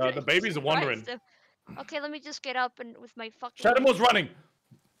hi. The babies are wandering. Surprise them. Okay, let me just get up and with my fucking. Shadowmore's running.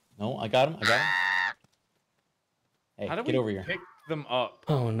 No, I got him. I got him. Hey, How do get we over here. pick them up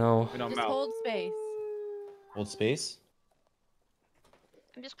Oh no. in our Just mouth? hold space. Hold space.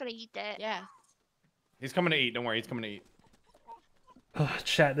 I'm just gonna eat that. Yes. He's coming to eat. Don't worry, he's coming to eat. Oh,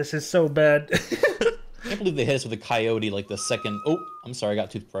 chat, this is so bad. I can't believe they hit us with a coyote like the second. Oh, I'm sorry, I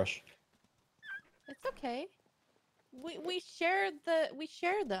got toothbrush. It's okay. We share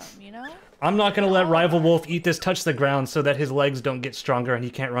them, you know? I'm not gonna let Rival Wolf eat this touch the ground so that his legs don't get stronger and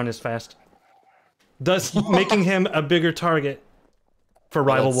he can't run as fast. Thus making him a bigger target for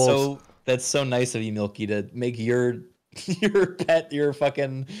Rival Wolves. That's so nice of you, Milky, to make your pet, your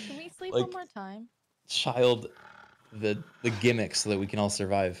fucking Can we sleep Like- one more time? child the gimmick so that we can all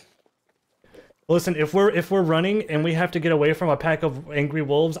survive. Listen, if we're running and we have to get away from a pack of angry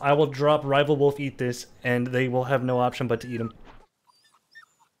wolves, I will drop Rival Wolf eat this, and they will have no option but to eat him.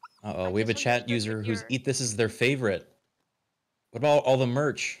 Uh-oh, I we have a just chat understood user that whose you're- eat this is their favorite. What about all the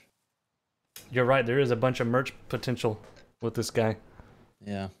merch? You're right, there is a bunch of merch potential with this guy.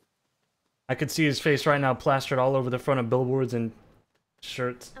 Yeah. I could see his face right now plastered all over the front of billboards and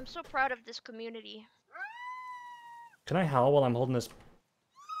shirts. I'm so proud of this community. Can I howl while I'm holding this?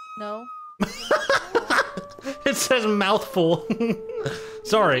 No. It says mouthful.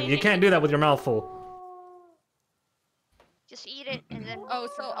 Sorry, you can't do that with your mouth full. Just eat it and then. Oh,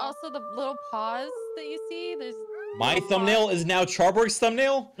 so also the little paws that you see, there's My little thumbnail paws. is now Charborg's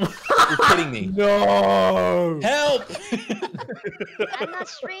thumbnail? You're kidding me. No. Help! I'm not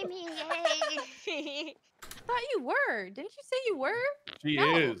streaming, yay! I thought you were. Didn't you say you were? She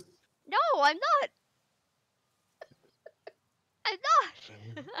No. is. No, I'm not. I'm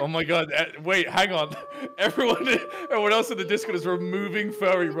not. Oh my god! Wait, hang on. Everyone else in the Discord is removing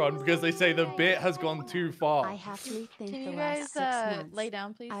Furry Run because they say the bit has gone too I far. have to rethink Can the you last guys 6 months. lay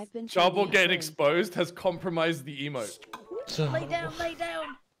down, please? I've been Charborg feeling getting free. exposed has compromised the emote. Lay down, lay down.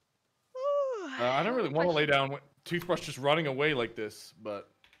 I don't really want to lay down with Toothbrush just running away like this, but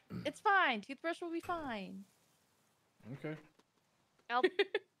It's fine. Toothbrush will be fine. okay. I'll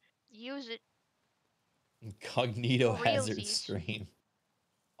use it. Incognito For hazard realsies. stream.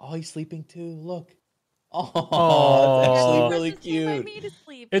 Oh, he's sleeping too. Look. Oh, Aw. it's actually Toothbrush really Just leave my cute. me to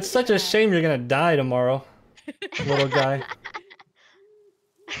sleep. It's Look at such a that. shame you're gonna die tomorrow, little guy.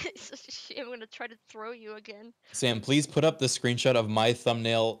 It's such a shame. I'm gonna try to throw you again. Sam, please put up the screenshot of my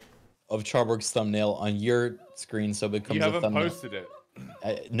thumbnail, of Charborg's thumbnail on your screen so it becomes You a haven't thumbnail. posted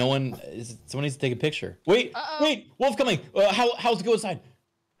it. No one. Someone needs to take a picture. Wait, Uh-oh. wait, Wolf coming. How's it go inside?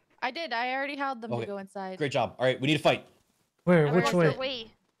 I did. I already held them Okay, to go inside. Great job. All right, we need to fight. Where? I Which blocked way? their way.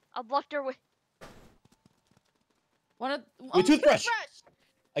 I blocked their way. One of Toothbrush.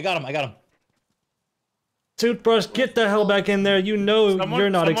 I got him. Toothbrush, get the hell back in there. You know you're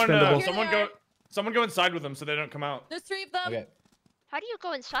not expendable. Here Someone go inside with them so they don't come out. There's 3 of them. Okay. How do you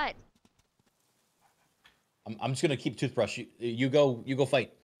go inside? I'm just gonna keep Toothbrush. You go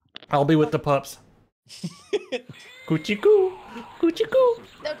fight. I'll be with the pups. Coochie coo. Coochie coo.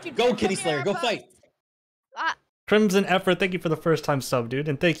 No, Toothbrush, Go, come Kitty here, Slayer. Go bud. fight. Ah, Crimson Effort, thank you for the first time sub, dude.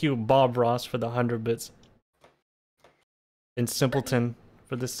 And thank you, Bob Ross, for the 100 bits. And Simpleton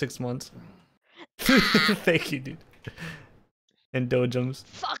for the 6 months. Thank you, dude. And Dojums.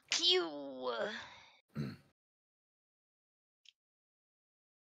 fuck you.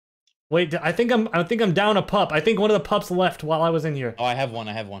 Wait, I think I'm down a pup. I think one of the pups left while I was in here. Oh, I have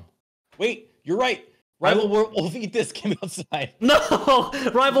one. Wait, you're right. Rival Wolf, eat this. Come outside. No!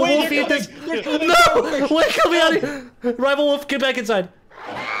 Rival Wait, Wolf, they're eat this! coming, they're coming, No! they're Wait, come out of here! Rival Wolf, get back inside.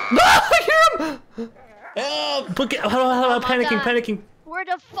 No! I hear him! Help! Hold on, Oh my panicking, God. panicking. Where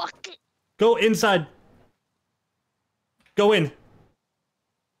the fuck? Go inside. Go in.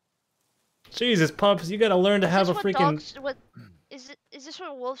 Jesus, pups, you gotta learn to have a Is this freaking... what dogs? What is this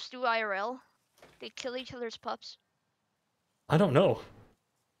what wolves do IRL? They kill each other's pups. I don't know.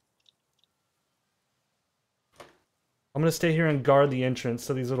 I'm gonna stay here and guard the entrance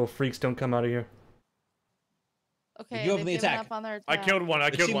so these little freaks don't come out of here. Okay, You they've open the given attack. up on their I attack. killed one. I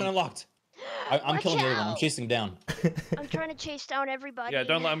killed Achievement one. unlocked. I'm Watch killing the other one. I'm out. chasing him down. I'm trying to chase down everybody. Yeah,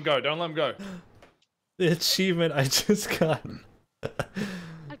 don't let him go. Don't let him go. The achievement I just got.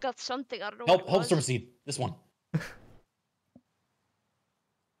 I got something. I don't know Help! what it Help! was. Storm Seed. This one.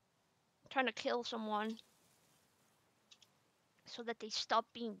 Trying to kill someone so that they stop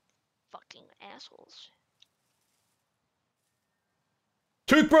being fucking assholes.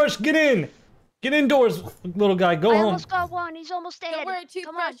 Toothbrush, get in! Get indoors, little guy. Go I home. almost got one. He's almost dead. Don't worry,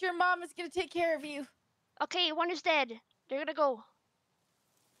 Come on. Toothbrush. Your mom is gonna take care of you. Okay, one is dead. They're gonna go.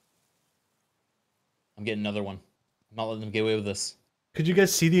 I'm getting another one. I'm not letting them get away with this. Could you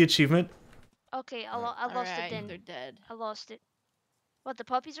guys see the achievement? Okay, I lost Alright, it then. they're dead. I lost it. What, the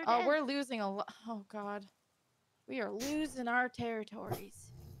puppies are Oh, dead? we're losing a lot. Oh God, we are losing our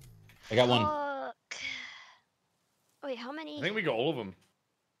territories. I got one. Fuck. Wait, how many? I think we got all of them.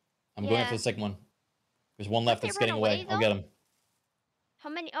 I'm going Yeah. after the second one. There's one left they that's run getting away. away, I'll though? get him. How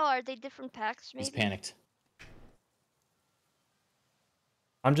many? Oh, are they different packs? Maybe. He's panicked.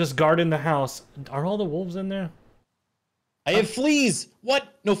 I'm just guarding the house. Are all the wolves in there? I have fleas.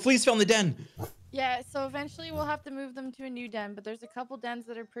 What? No, fleas found the den. Yeah, so eventually we'll have to move them to a new den, but there's a couple dens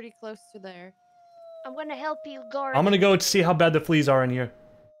that are pretty close to there. I'm gonna help you guard. I'm gonna go see how bad the fleas are in here.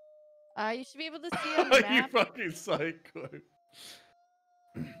 You should be able to see on the You map. fucking psycho.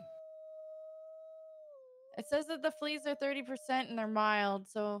 It says that the fleas are 30% and they're mild,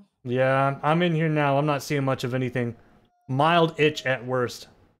 so Yeah, I'm in here now. I'm not seeing much of anything. Mild itch at worst.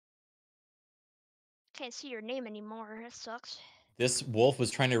 Can't see your name anymore. That sucks. This wolf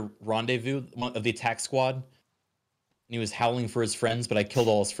was trying to rendezvous one of the attack squad. And he was howling for his friends, but I killed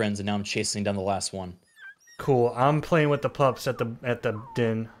all his friends, and now I'm chasing down the last one. Cool. I'm playing with the pups at the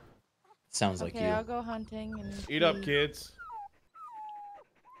den. Sounds like okay, you. I'll go hunting and Eat up, see. kids.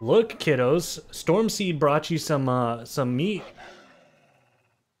 Look, kiddos, Stormseed brought you some meat.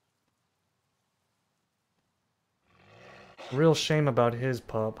 Real shame about his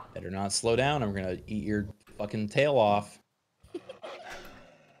pup. Better not slow down. I'm gonna eat your fucking tail off.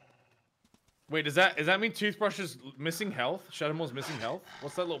 Wait, does that mean Toothbrush is missing health? Shadowmore's missing health?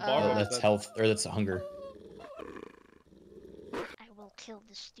 What's that little bar? Oh, that's health, or that's hunger. I will kill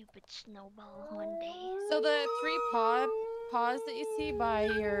this stupid snowball one day. So the 3 paws that you see by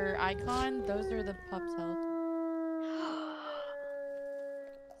your icon, those are the pup's health.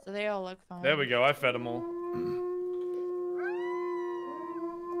 So they all look fine. There we go. I fed them all.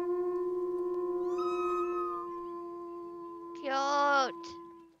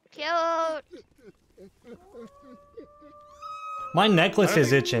 Cute. My necklace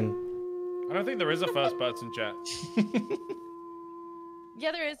is itching. I don't think there is a first person chat.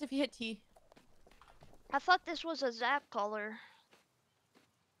 Yeah, there is if you hit T. I thought this was a zap color.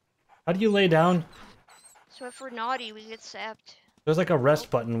 How do you lay down? So if we're naughty, we get zapped. There's like a rest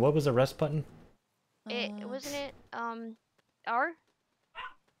button. What was a rest button? Wasn't it R?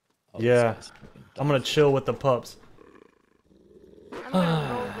 Oh, Yeah. this guy's fucking I'm gonna chill with the pups. I'm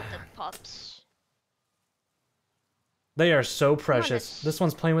gonna roll with the pups. They are so precious. This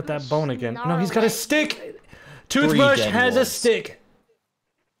one's playing with that bone again. No, he's got a stick! Toothbrush dead has a wolves. stick!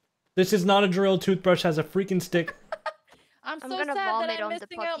 This is not a drill. Toothbrush has a freaking stick. I'm so gonna sad that vomit I'm on the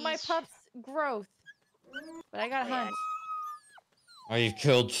missing out my puppies. pup's growth. But I got a hunch. I've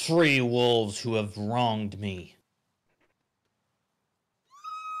killed 3 wolves who have wronged me.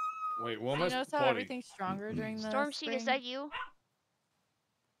 Wait, So what you am I notice how potty? everything's stronger during the Stormseed, spring? is that you?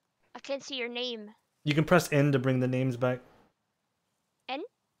 I can't see your name. You can press N to bring the names back. N?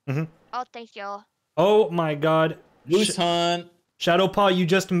 Mhm. Oh, thank y'all. Oh my god. Moose hunt. Shadowpaw, you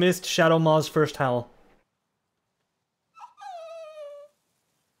just missed Shadow Maw's first howl.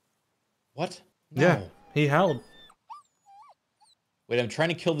 What? Yeah, No. he howled. Wait, I'm trying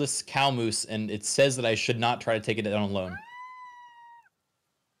to kill this cow moose, and it says that I should not try to take it down alone.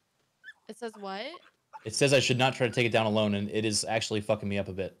 It says what? It says I should not try to take it down alone, and it is actually fucking me up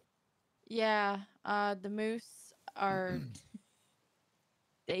a bit. Yeah, the moose are...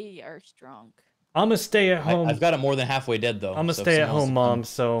 they are strong. I'm gonna stay at home. I've got it more than halfway dead, though. I'm a so if stay at someone else- home mom,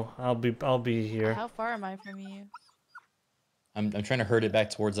 so I'll be here. How far am I from you? I'm trying to herd it back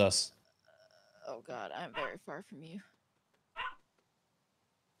towards us. Oh god, I'm very far from you.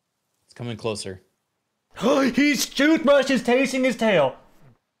 It's coming closer. He's Toothbrush is tasting his tail.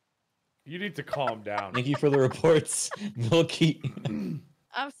 You need to calm down. Thank you for the reports, Milky.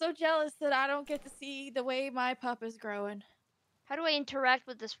 I'm so jealous that I don't get to see the way my pup is growing. How do I interact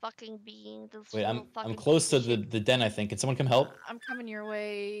with this fucking being? This Wait, little I'm fucking close to piece of the den, I think. Can someone come help? I'm coming your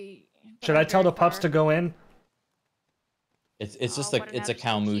way. but Should I I'm tell very the pups far. to go in? It's just Oh, like what an it's a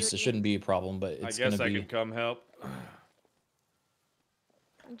cow absolute moose. It cutie. shouldn't be a problem, but I it's guess gonna I be. can come help.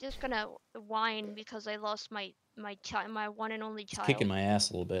 I'm just gonna whine because I lost my one and only It's child. kicking my ass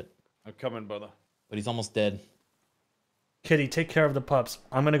a little bit, I'm coming, brother. but he's almost dead. Kitty, take care of the pups.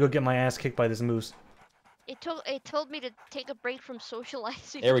 I'm gonna go get my ass kicked by this moose. It told me to take a break from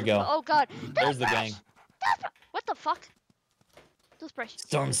socializing. There we go. Oh god. There's the gang. What the fuck? Toothbrush.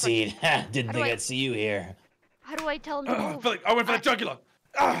 Stormseed. Ha, didn't How do think I- I'd see you here. How do I tell him to move? I went for the jugular.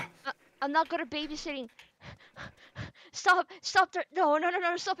 Ah! I'm not good at babysitting. Stop there. No,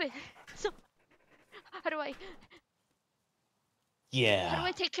 stop it. Stop. How do I Yeah.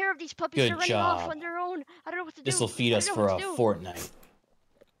 take care of these puppies? Good They're running off job. on their own. I don't know what to do. This will feed I us don't for know a what to do. fortnight.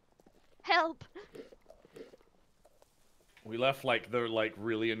 Help. We left like the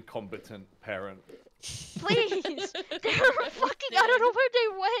really incompetent parent. Please. They're fucking, I don't know where they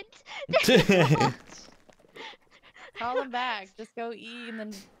went. They're lost. Call them back. Just go E and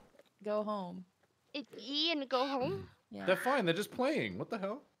then go home. E and go home? Yeah. They're fine. They're just playing. What the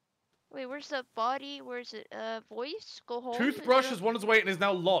hell? Wait, where's the body? Where's it? Voice? Go home? Toothbrush Is has it won his way and is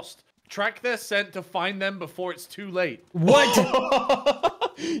now lost. Track their scent to find them before it's too late. What?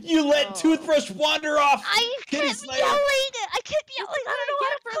 You let Oh. Toothbrush wander off. I Kitty kept Slayer. yelling! I kept yelling! I don't know get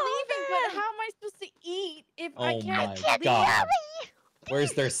how it to for call leaving, them! but how am I supposed to eat if I Oh can't my kept god. yelling!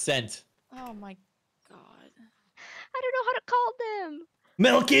 Where's their scent? Oh my god. I don't know how to call them!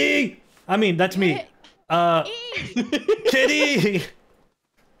 Milky! I mean, that's me. E! Kitty!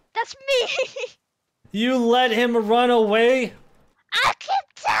 That's me! You let him run away? I keep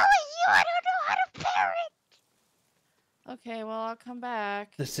telling you I don't know how to parent! Okay, well I'll come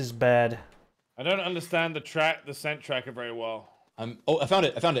back. This is bad. I don't understand the scent tracker very well. Oh, I found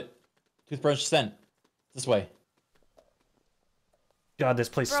it. Toothbrush scent. This way. God, this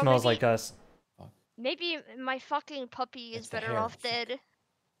place Bro, smells maybe- like us. Maybe my fucking puppy is That's the better hair. off dead.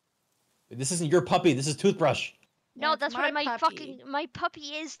 This isn't your puppy. This is Toothbrush. No, it's that's why my puppy. my puppy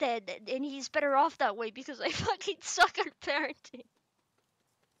is dead, and he's better off that way because I fucking suck at parenting.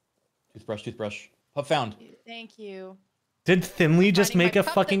 Toothbrush. Pup found. Thank you. Did Thinly just Finding my make a pup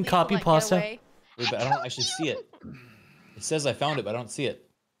that fucking needs to, copy like, get pasta? away. Wait, but I don't actually see it. It says I found it, but I don't see it.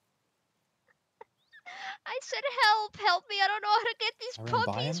 I said help, help me! I don't know how to get these I ran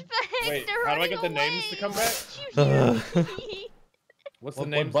by puppies him? back. Wait, They're how do I running get the away. names to come back? Did you hear me? What's What the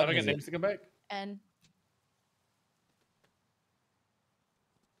names? How do button I get is it? names to come back? And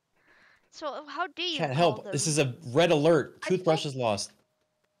So how do you Chat, call help. them? This is a red alert. I Toothbrush told- is lost.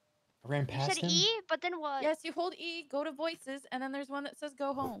 I ran You past said him. E, but then what? yes, you hold E, go to voices, and then there's one that says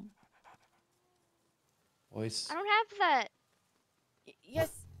go home. Voice. I don't have that. Yes,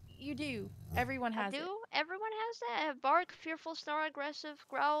 you do. Everyone I has do? it. Everyone has that? I have bark, fearful, snarl, aggressive,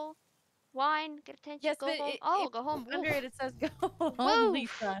 growl, whine, get attention, Yes, go but home. it, Oh, go home. under Woof. it it says go home, Woof.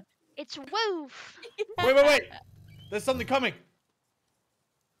 Lisa. It's woof. Wait. There's something coming.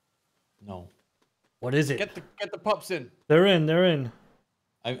 No. What is it? Get the pups in. They're in. They're in.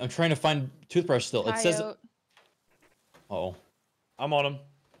 I'm trying to find toothbrush still. It says. Coyote. Oh. I'm on them.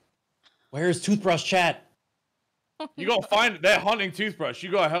 Where's toothbrush, chat? You gotta find it. They're hunting toothbrush.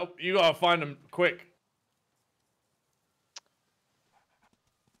 You gotta help. You gotta find them quick.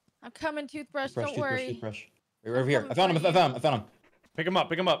 I'm coming, toothbrush. Toothbrush, Don't toothbrush, worry. toothbrush. Right over here. coming I found for him. I you. found him. I found him. Pick them up.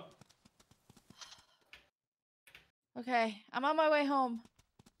 Pick them up. Okay, I'm on my way home.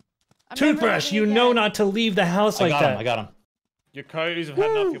 I'm never Toothbrush, leaving you know again. not to leave the house like that. I got him. Your coyotes have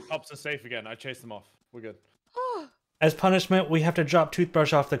had enough. Your pups are safe again. I chased them off. We're good. As punishment, we have to drop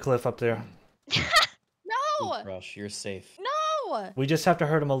Toothbrush off the cliff up there. No! Toothbrush, you're safe. No! We just have to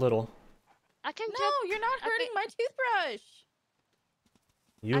hurt him a little. I can No, jump. you're not I hurting my toothbrush.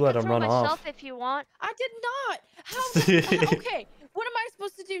 You I let can him throw run myself off. if you want. I did not. How? Okay, what am I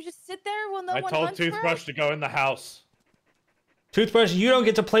supposed to do? Just sit there while no I one told hunts for toothbrush us? to go in the house. Toothbrush, you don't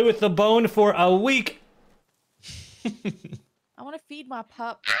get to play with the bone for a week. I want to feed my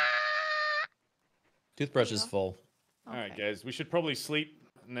pup. Toothbrush is full. All right, Okay. guys. We should probably sleep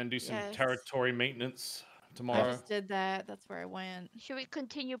and then do some Yes. territory maintenance I tomorrow. just did that. That's where I went. Should we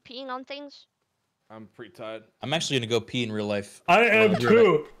continue peeing on things? I'm pretty tired. I'm actually gonna go pee in real life. I am I'll be right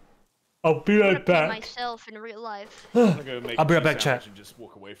too. I'll be I'm gonna right pee back. myself in real life. I'm gonna go make I'll be right a back, sandwich chat. and just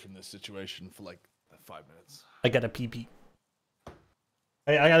walk away from this situation for like 5 minutes. I gotta pee pee.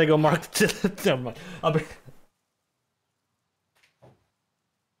 Hey, I gotta go mark the. Never mind. I'll be.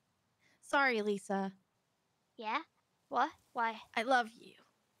 Sorry, Lisa. Yeah? What? Why? I love you.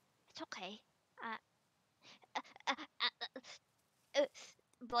 It's okay.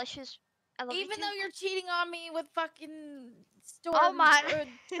 Blushes. I love you Even too. though you're cheating on me with fucking Storm Oh my- or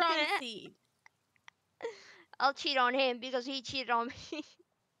Strong Seed. I'll cheat on him because he cheated on me.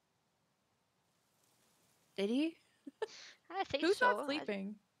 Did he? I think Who's so. not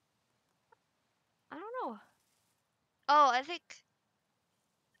sleeping? I don't know. Oh, I think.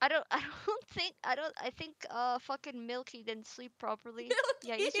 I don't think. I think fucking Milky didn't sleep properly.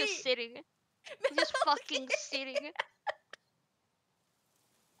 Yeah, he's Milky! just sitting. He's just fucking sitting.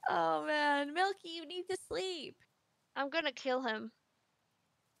 Oh man, Milky, you need to sleep. I'm gonna kill him.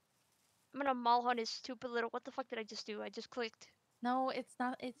 I'm gonna maul on his stupid little. What the fuck did I just do? I just clicked. No, it's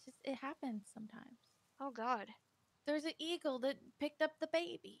not. It's just it happens sometimes. Oh god. There's an eagle that picked up the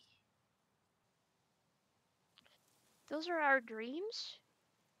baby. Those are our dreams?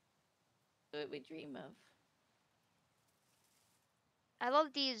 What we dream of. I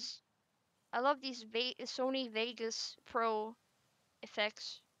love these Sony Vegas Pro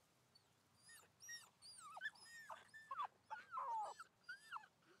effects.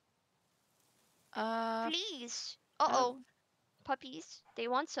 Please. Uh-oh. Puppies. They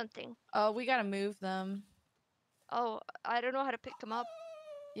want something. Oh, we gotta move them. Oh, I don't know how to pick them up.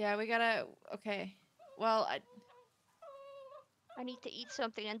 Yeah, we gotta. Okay. Well, I need to eat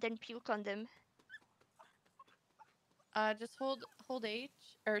something and then puke on them. just hold H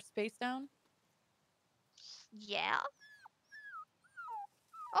or space down. Yeah.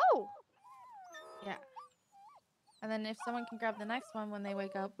 Oh. Yeah. And then if someone can grab the next one when they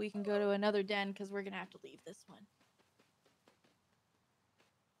wake up, we can go to another den because we're gonna have to leave this one.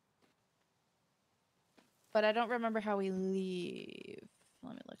 But I don't remember how we leave.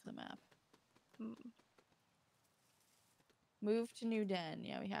 Let me look at the map. Move to new den.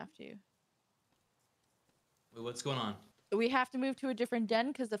 Yeah, we have to. Wait, what's going on? We have to move to a different den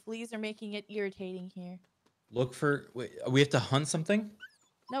because the fleas are making it irritating here. Look for. Wait, we have to hunt something?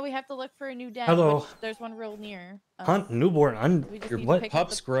 No, we have to look for a new den. Hello. Which there's one real near. Hunt newborn. We just Your need to what? pick up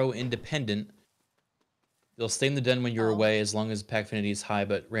Pups the- grow independent. They'll stay in the den when you're Oh. away as long as pack affinity is high,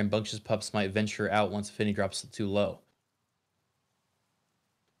 but rambunctious pups might venture out once affinity drops too low.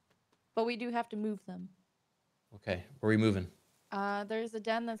 But we do have to move them. Okay, where are we moving? There's a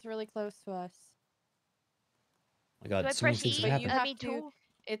den that's really close to us. my god, Do I so many press things E? are But you happening. I mean,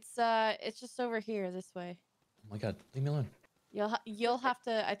 have it's just over here this way. Oh my god, leave me alone. You'll have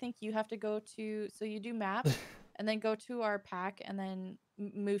to. I think you have to go to. So you do map, and then go to our pack, and then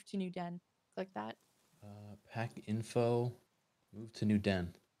move to new den. Click that. Pack info. Move to new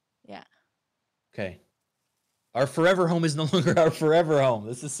den. Yeah. Okay. Our forever home is no longer our forever home.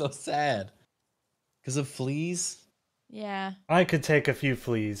 This is so sad. Because of fleas? Yeah. I could take a few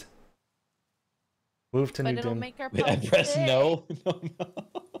fleas. Move to But new it'll den. make our Wait, I pup press sick. no? No, no.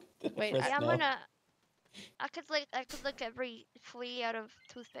 Did I Wait, press yeah, I'm no? gonna. I could lick every flea out of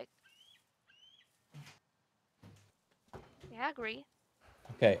toothpick. Yeah, I agree.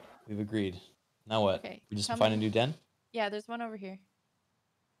 Okay, we've agreed. Now what? Okay, We just come- find a new den? Yeah, there's one over here.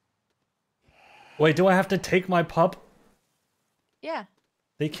 Wait, do I have to take my pup? Yeah.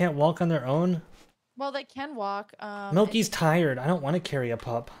 They can't walk on their own? Well, they can walk. Milky's tired. I don't want to carry a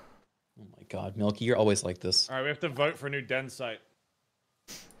pup. Oh my god, Milky, you're always like this. All right, we have to vote for a new den site.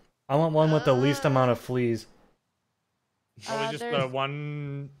 I want one with the least amount of fleas. Probably just the there's-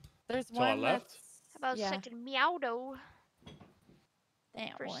 one. There's To our one left? that's. How about yeah, second Meowdo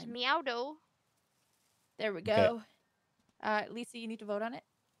that versus one. Meowdo? There we Okay. go. Lisa, you need to vote on it.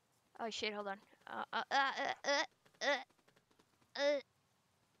 Oh shit! Hold on.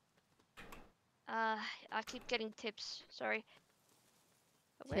 I keep getting tips. Sorry.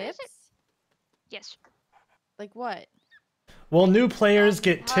 Where is it? Tips? Yes. Like what? Well, new players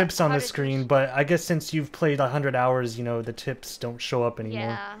get how- tips on how the did screen, you- but I guess since you've played 100 hours, you know, the tips don't show up anymore.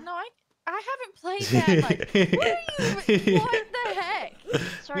 Yeah. No, I haven't played that. Like, what are you? What the heck?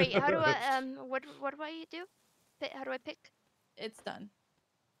 Sorry. How do I what do I do? How do I pick? It's done.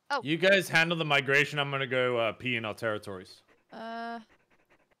 You guys handle the migration. I'm gonna go pee in our territories. I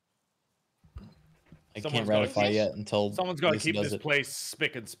Someone's can't gotta ratify keep- yet until Someone's got to Lisa keep does this it. place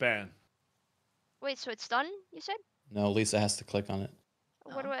spick and span. Wait. So it's done? You said? No, Lisa has to click on it.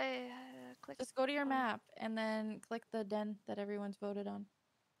 What do Oh. I click? Just go to your on? map and then click the den that everyone's voted on.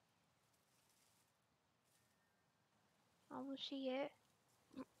 I will see it.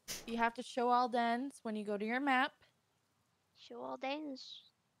 You have to show all dens when you go to your map, Show all dens.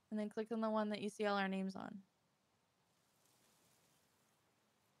 and then click on the one that you see all our names on.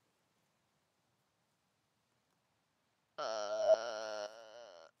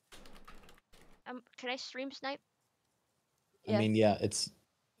 Can I stream snipe? I mean, yeah, it's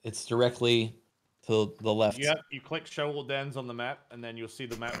directly to the left. Yep, you click show all dens on the map, and then you'll see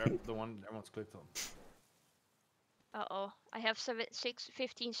the map, the one everyone's clicked on. Uh-oh. I have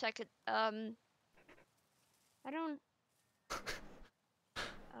 15 second. I don't.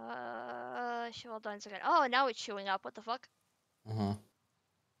 Show all dens again. Oh, now it's showing up. What the fuck? Uh-huh.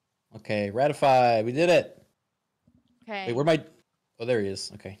 Okay, ratify. We did it. Okay. Wait, where my... Oh, there he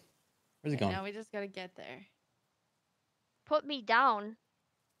is. Okay. Where's he Okay, going? now we just gotta get there. Put me down.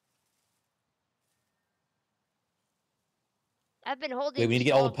 I've been holding. Wait, we need to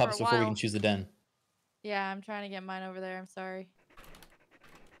this get all the dog for a pups before we while. can choose the den. Yeah, I'm trying to get mine over there. I'm sorry.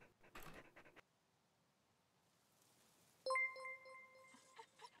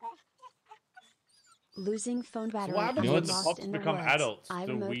 Losing phone battery what happens when and the lost pups in the become woods. adults? I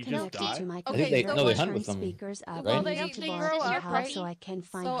Do remote we just connected die? to my I think they- computer no, they and hunt with turned them, speakers up right? and Well, needed to they bark grow at the up, house right? so I can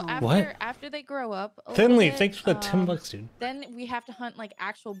find So home. What? after they grow up, a Finley, little thanks for bit, the 10 bucks, dude. Then we have to hunt like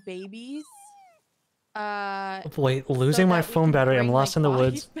actual babies. Uh, Wait, so losing my that we phone can battery. I'm bring, lost like, in the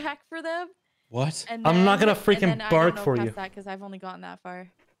bodies woods. back for them. What? And I'm not gonna then- freaking and then I bark don't know for past you. that because I've only gotten that far.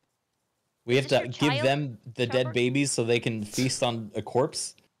 We Is have this to your give child, them the dead Charborg? babies so they can feast on a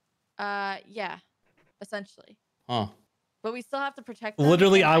corpse? Yeah, essentially. Huh. But we still have to protect them.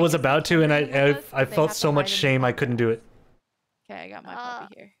 Literally, and I was guess about to, and children with us, I they felt have to so much hide in the shame I background. couldn't do it. Okay, I got my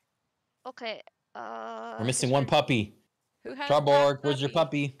puppy here. Okay. We're missing is one there- puppy. Who has Charborg, that where's your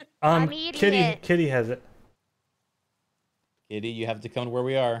puppy? I'm Kitty idiot. Kitty has it. Kitty, you have to come to where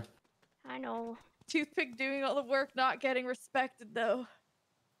we are. I know. Toothpick doing all the work, not getting respected though.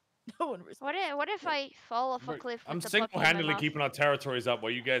 No one respects. What if I fall off a Look, cliff with I'm the puppy in my single-handedly mouth? keeping our territories up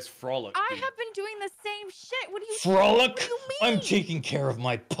while you guys frolic. I dude. have been doing the same shit. What do you Frolic? What do you I'm mean? taking care of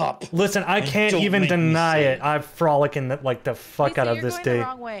my pup. Listen, I And can't don't even make me deny say it. I'm frolicking like the fuck Lisa, out of you're this going day. the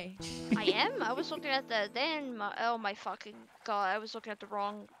wrong way. I am. I was looking at the then. Oh my fucking god! I was looking at the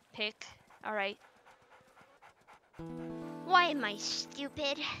wrong pic. All right. Why am I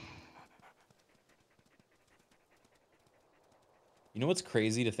stupid? You know what's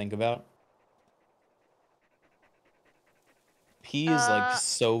crazy to think about? Pee is like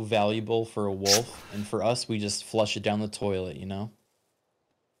so valuable for a wolf, and for us, we just flush it down the toilet, you know?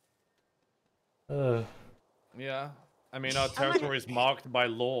 Ugh. Yeah. I mean, our territory is marked by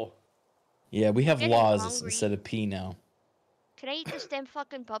law. Yeah, we have Getting laws hungry. instead of P now. Can I eat this damn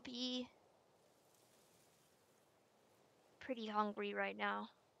fucking puppy? Pretty hungry right now.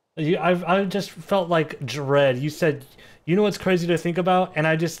 I just felt like dread. You said, you know what's crazy to think about? And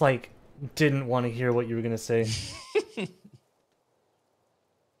I just, like, didn't want to hear what you were going to say.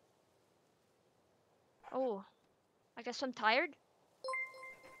 Oh, I guess I'm tired.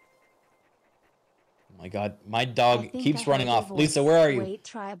 Oh my god, my I dog think keeps I running heard your off. voice. Lisa, where are you? Wait,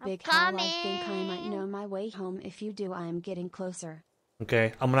 try a big howl. I think I might know my way home. If you do, I am getting closer.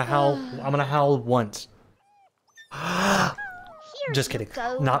 Okay, I'm gonna howl. I'm gonna howl once. Here Just you kidding.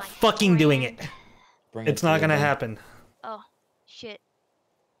 go, Not my fucking doing friend. it. Bring It's it not to gonna the- happen. Oh, shit.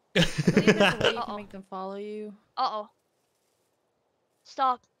 I believe there's a way you Uh-oh. can make them follow you. Uh-oh.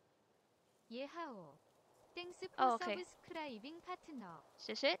 Stop. Oh, okay. okay. Is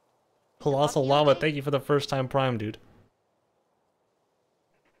this it? Colossal puppy Lava, okay? thank you for the first time Prime, dude.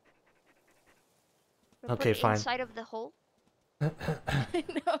 We'll Okay, put it fine. inside of the hole.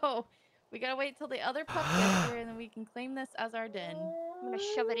 No, we gotta wait till the other pup gets here, and then we can claim this as our den. I'm gonna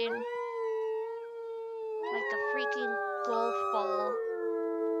shove it in. Like a freaking golf ball.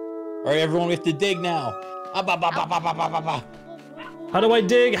 Alright, everyone, we have to dig now. Ah, ba, ba, ba, ba, ba, ba, ba, ba. How do I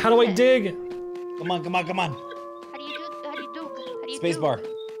dig? How do I dig? Come on, come on, come on. How do you do? How do you do? How do you Space do? bar.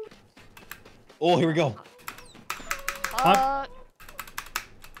 Oh, here we go.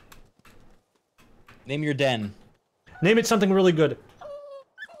 Name your den. Name it something really good.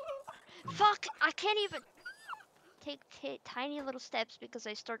 Fuck! I can't even take tiny little steps because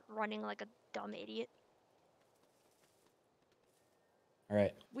I start running like a dumb idiot.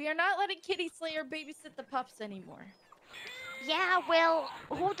 Alright. We are not letting Kitty Slayer babysit the pups anymore. Yeah, well,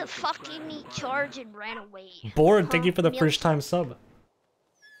 who the fuck gave me charge and ran away? Bored, thank you for the Milk. first time sub.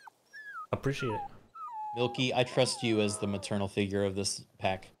 Appreciate it. Milky, I trust you as the maternal figure of this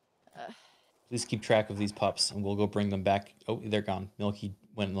pack. Please keep track of these pups, and we'll go bring them back. Oh, they're gone. Milky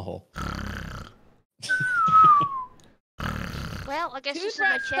went in the hole. Well, I guess Dude, this is my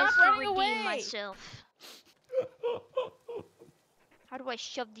Rat, chance stop to running redeem away. myself. How do I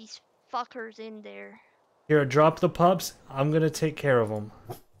shove these fuckers in there? Here, drop the pups. I'm gonna take care of them.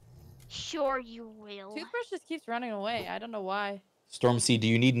 Sure you will. Toothbrush just keeps running away. I don't know why. Stormsea, do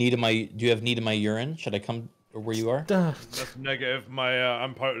you have need of my urine? Should I come where you are? That's negative.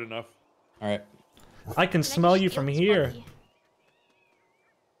 I'm potent enough. Alright. I can Can I smell just you steal from this here. puppy?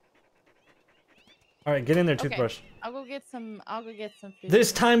 Alright, get in there, Okay. toothbrush. I'll go get some food.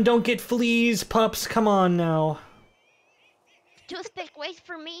 This time, don't get fleas, pups. Come on now. Toothpick, wait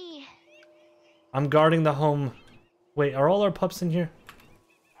for me. I'm guarding the home. Wait, are all our pups in here?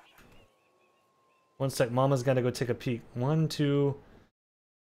 One sec, Mama's gotta go take a peek. 1, 2,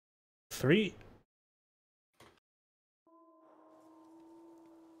 3.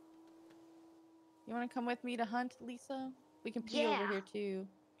 You want to come with me to hunt, Lisa? We can pee over Yeah. here too.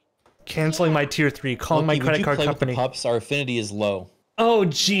 Canceling my tier 3, calling my Milky, would credit you card play with the company. pups? Our affinity is low. Oh,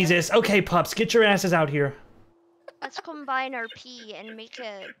 Jesus. Okay, pups, get your asses out here. Let's combine our pee and make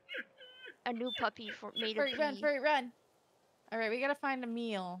a new puppy made of Furry, run, pee. furry, run. All right, we gotta find a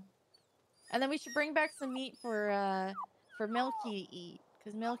meal, and then we should bring back some meat for Milky to eat,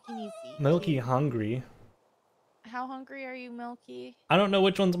 cause Milky needs to eat. Milky too. hungry. How hungry are you, Milky? I don't know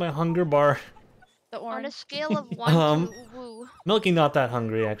which one's my hunger bar. The On a orange. scale of 1 to woo. Milky not that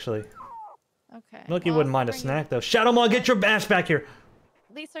hungry, actually. Okay. Milky well, wouldn't mind a bring it. snack, though. Shadow Maw, get your ass back here!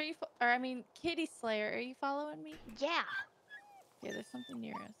 Lisa, are you? Kitty Slayer, are you following me? Yeah. Yeah, there's something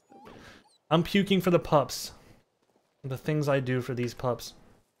near us. But what is it? I'm puking for the pups. The things I do for these pups.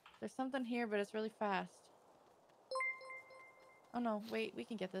 There's something here, but it's really fast. Oh no, wait, we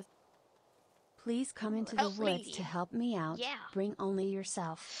can get this. Please come into the Help woods me. to help me out. Yeah. Bring only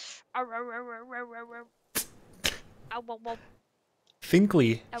yourself. Arr, arr, arr, arr, arr, arr, arr. Ow, whoa, whoa.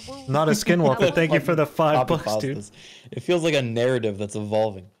 Finkley, Ow, woo. not a skinwalker. Thank you for the $5, Copy dude. pastas. It feels like a narrative that's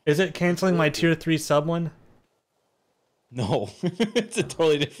evolving. Is it canceling my tier 3 sub one? No, it's a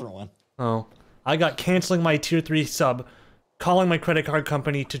totally different one. Oh. I got canceling my tier 3 sub, calling my credit card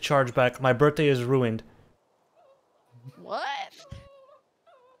company to charge back. My birthday is ruined. What?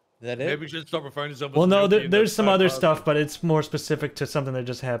 Is that it? Maybe you should stop referring to yourself as Well, no, Milky and there's then some five other pastas. stuff, but it's more specific to something that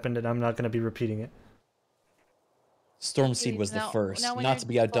just happened, and I'm not going to be repeating it. Stormseed Please, was the now- first. now when Not you're to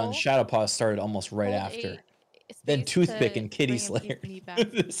be outdone, full, Shadowpaw started almost right Hold after. a Then space Toothpick to and Kitty bring a piece Slayer. of meat back.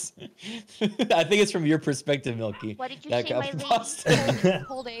 This- I think it's from your perspective, Milky. What did you That say, my got lady? busted.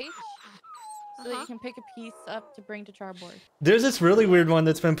 Hold H, so that Uh-huh. you can pick a piece up to bring to Charborg. There's this really weird one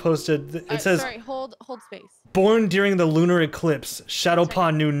that's been posted. It says, Sorry, hold space. born during the lunar eclipse,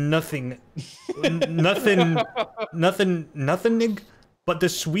 Shadowpaw knew nothing. Nothing. but the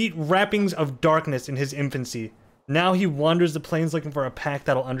sweet wrappings of darkness in his infancy. Now he wanders the plains looking for a pack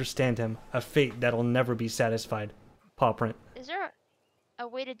that'll understand him, a fate that'll never be satisfied. Paw print. Is there a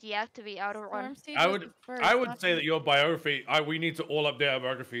way to deactivate auto run? Stormseed I was would, the first, I would not say the- that your biography. We need to all update our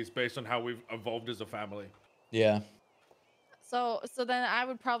biographies based on how we've evolved as a family. Yeah. So then I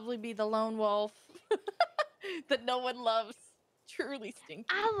would probably be the lone wolf that no one loves. Truly stinky.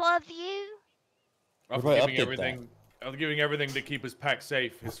 I love you. After Where do I giving update everything, after giving everything to keep his pack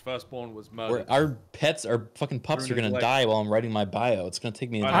safe, his firstborn was murdered. Our pets, our fucking pups are Ruined his gonna life. die while I'm writing my bio. It's gonna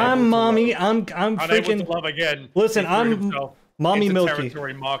take me. Unable I'm to mommy. love. I'm Unable freaking. to love again. Listen, he threw I'm himself mommy into Milky.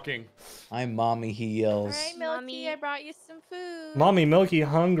 territory marking. I'm mommy. He yells. Alright, Milky, Mommy. I brought you some food. Mommy Milky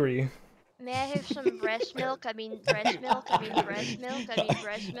hungry. May I have some breast milk? I mean breast milk. I mean breast milk. I mean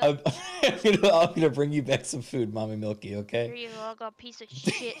breast milk. I'm gonna bring you back some food, mommy Milky. Here Okay. you go, I got a piece of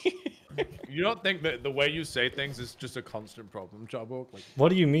shit. You don't think that the way you say things is just a constant problem, Charborg? Like What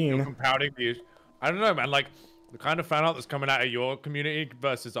do you you're mean? compounding the issue. I don't know, man. Like the kind of fan art that's coming out of your community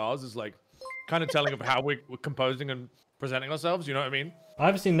versus ours is like kind of telling of how we're composing and presenting ourselves. You know what I mean?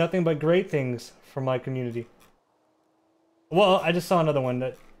 I've seen nothing but great things from my community. Well, I just saw another one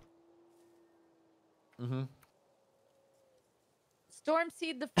that. Mm-hmm.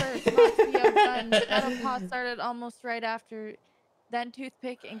 Stormseed the first must be outdone. Shadowpaw started almost right after. Then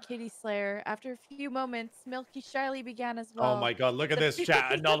Toothpick and Kitty Slayer. After a few moments, Milky shyly began as well. Oh my god, look at The this chat.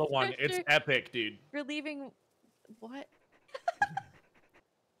 feeling Another of one. It's pressure. epic, dude. Relieving. What?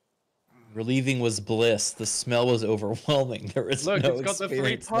 Relieving was bliss. The smell was overwhelming. There was Look, no it's got the 3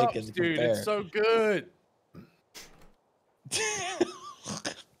 experience they pups, can dude. compare. It's so good.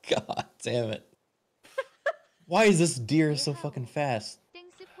 God damn it. Why is this deer so fucking fast?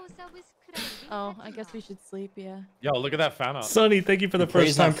 Oh, I guess we should sleep, yeah. Yo, look at that fan art. Sonny, thank you for the Prey first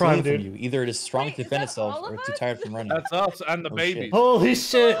is not time prime, fleeing from dude. you. Either it is strong Wait, to is defend that itself all or of it's too us? tired from running. That's us and the Oh, shit. babies. Holy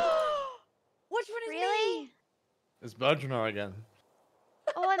shit! Which one is Really? me? It's Bergner again.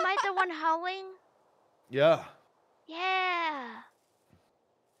 Oh, am I the one howling? Yeah. Yeah.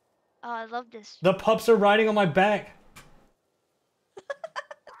 Oh, I love this. The pups are riding on my back.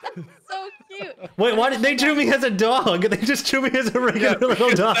 So cute. Wait, why did they drew me as a dog? They just drew me as a regular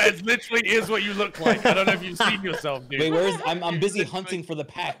little dog. That literally is what you look like. I don't know if you've seen yourself, dude. Wait, where's I'm busy hunting for the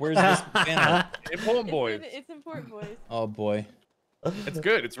pack. Where's this banner? Important boys. It's important, boys. Oh boy. It's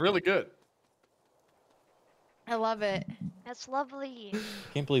good. It's really good. I love it. That's lovely.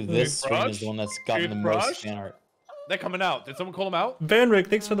 Can't believe this stream is Toothbrush? the one that's gotten the Toothbrush? most fan art. They're coming out. Did someone call them out? Vanrick,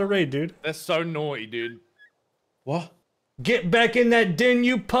 thanks for the raid, dude. They're so naughty, dude. What? Get back in that den,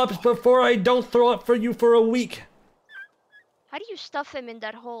 you pups, before I don't throw up for you for a week. How do you stuff him in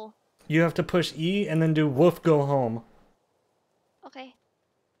that hole? You have to push E and then do woof go home. Okay.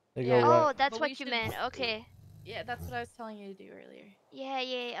 They Yeah. go right. Oh, that's But we what you should- meant. Okay. Yeah, that's what I was telling you to do earlier.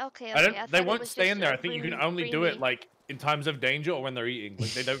 Yeah. Okay. I don't. thought They it won't was stay just in there. a I think you can green- only do green it like in times of danger or when they're eating.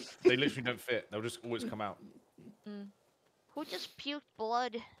 Like they don't. They literally don't fit. They'll just always come out. Who just puked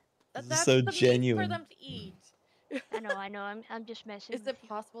blood? This is That's so the meat genuine. for them to eat. I know. I'm just messing. Is with it you.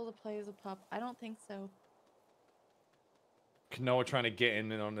 possible to play as a pup? I don't think so. Noah trying to get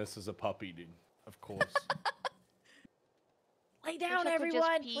in on this as a puppy, dude. Of course. Lay Wish I down, could just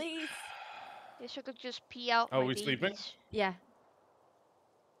everyone, pee. please. Guess I could just pee out. Oh, my we sleeping? babies. Yeah.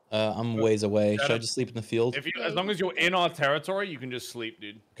 I'm ways away. Shut Should I up. just sleep in the field? If you, Yeah, as you long can as you're sleep in our territory, you can just sleep,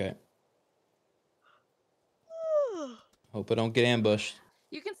 dude. Okay. Hope I don't get ambushed.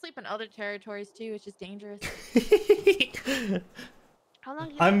 You can sleep in other territories too, it's just dangerous. How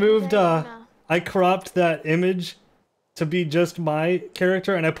long? You I been in moved, there now? I cropped that image to be just my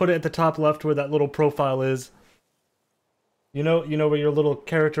character, and I put it at the top left where that little profile is. You know where your little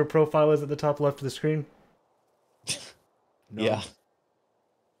character profile is at the top left of the screen? No. Yeah.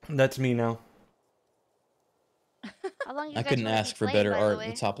 That's me now. How long you I guys couldn't wanna be ask for playing, better by the art way?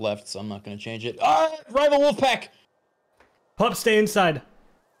 in the top left, so I'm not gonna change it. Ah! Rival Wolfpack! Pup, stay inside.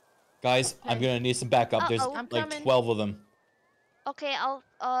 Guys, I'm gonna need some backup. There's Uh-oh. I'm like coming. 12 of them. Okay,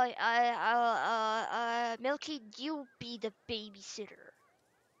 Milky, you be the babysitter.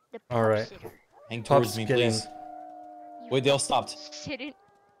 The All right. sitter. Hang Pup's towards me, getting- please. Wait, they all stopped. Sitting.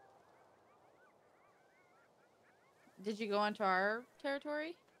 Did you go onto our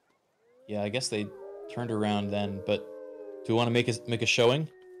territory? Yeah, I guess they turned around then, but do we want to make a showing?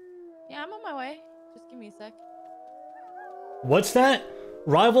 Yeah, I'm on my way. Just give me a sec. What's that?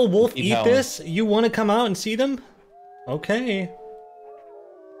 Rival Wolf Keep eat howling. this? You want to come out and see them? Okay.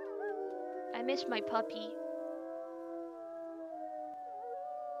 I miss my puppy.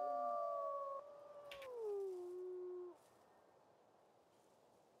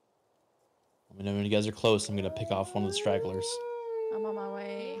 Let me know when you guys are close. I'm gonna pick off one of the stragglers. I'm on my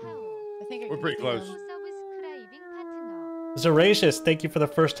way. I think I We're can pretty see close. them. Zeracious, thank you for the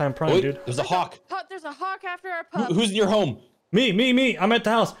first time prime, Wait, dude. there's a hawk. There's a hawk after our pup. Who's in your home? Me. I'm at the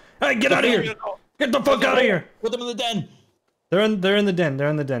house. Hey, get out of here! Get the fuck out of here! Put them in the den. They're in the den. They're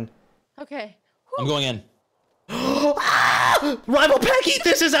in the den. Okay. I'm going in. Rival pack, eat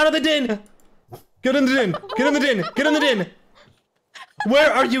this is out of the den. Get in the den. Get in the den. Get in the den.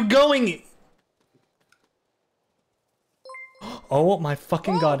 Where are you going? Oh my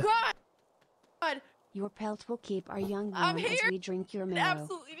fucking god. God. Your pelt will keep our young I'm warm as here. we drink your It marrow.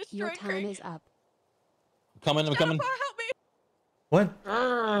 absolutely destroyed Your time Craig. is up. I'm coming. Shut up, help me.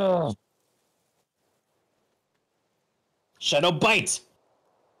 What? Shadow bite.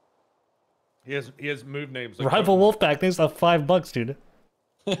 He has move names. Like Rival Wolfpack, thanks for $5, dude.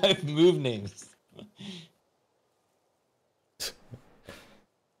 I have move names.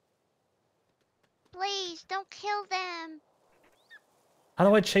 Please don't kill them. How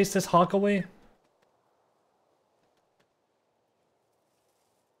do I chase this hawk away?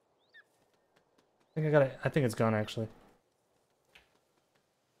 I think I got it. I think it's gone actually.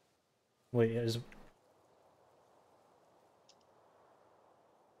 Wait, is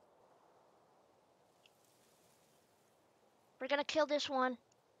We're gonna kill this one.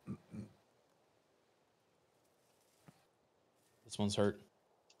 This one's hurt.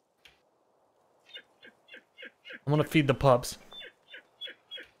 I'm gonna feed the pups.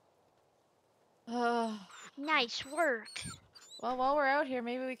 Nice work. Well, while we're out here,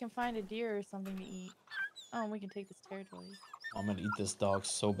 maybe we can find a deer or something to eat. Oh, and we can take this territory. I'm gonna eat this dog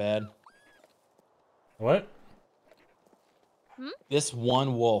so bad. What? This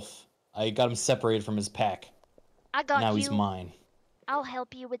one wolf, I got him separated from his pack. I got Now you. he's mine. I'll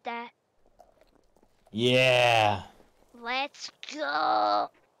help you with that. Yeah. Let's go.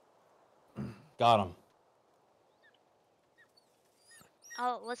 Got him.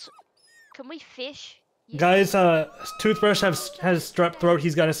 Oh, let's. Can we fish? Yeah. Guys, Toothbrush has strep throat.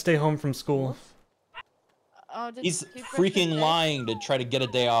 He's got to stay home from school. Oh, did He's Toothbrush freaking say- lying to try to get a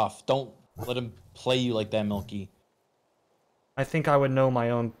day off. Don't let him play you like that, Milky. I think I would know my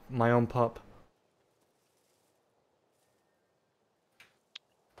own pup.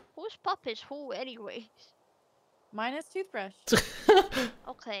 Whose pup is who, anyways? Mine is Toothbrush.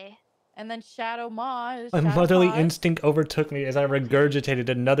 Okay. And then Shadow Maw is My Shadow motherly Paws. instinct overtook me as I regurgitated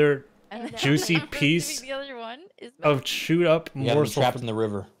another And then juicy I'm piece assuming the other one is of chewed up You got him morsel. trapped in the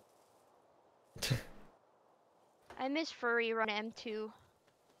river. I miss Furry Run M2.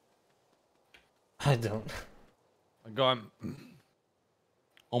 I don't. Go on.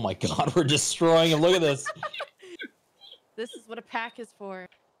 Oh my god, we're destroying him. Look at this. This is what a pack is for.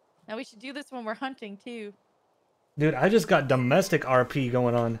 Now we should do this when we're hunting too. Dude, I just got domestic RP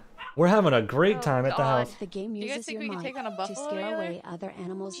going on. We're having a great Oh, time at the God. house. The game you guys uses think your we could might. take on a To buffalo scare together? away other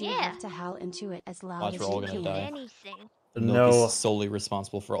animals, you Yeah. have to howl into it as loud Watch, as we're all you gonna can. die. Anything. Milky's No, solely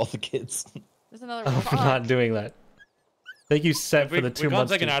responsible for all the kids. There's another I'm wolf. not doing that. Thank you, Set, for We the can't 2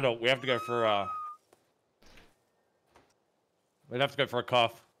 months. take an dude. adult. We have to go for we'd have to go for a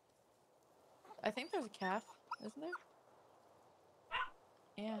calf. I think there's a calf, isn't there?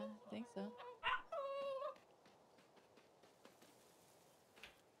 Yeah, I think so.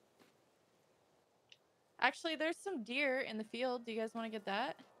 Actually, there's some deer in the field. Do you guys want to get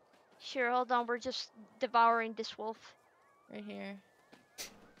that? Sure, hold on. We're just devouring this wolf. Right here.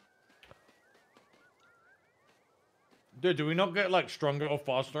 Dude, do we not get like stronger or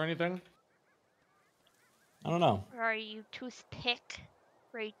faster or anything? I don't know. Where are you? Toothpick?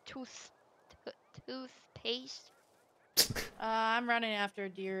 Right, toothpaste? I'm running after a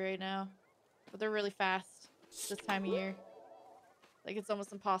deer right now, but they're really fast this time of year. Like it's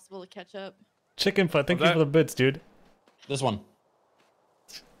almost impossible to catch up. Chicken foot, thank you that- for the bits, dude. This one.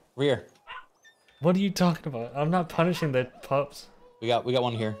 Rear. What are you talking about? I'm not punishing the pups. We got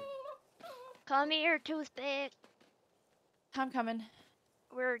one here. Come here, Toothpick. I'm coming.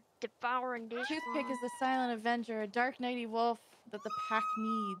 We're devouring this Toothpick one. is the silent avenger, a dark nighty wolf that the pack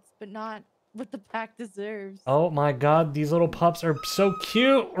needs, but not what the pack deserves. Oh my god, these little pups are so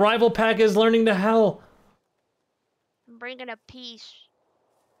cute! Rival Pack is learning to howl! I'm bringing a piece.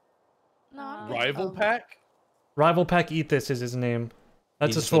 No, I'm good. Rival Oh. pack? Rival Pack Eat This is his name. That's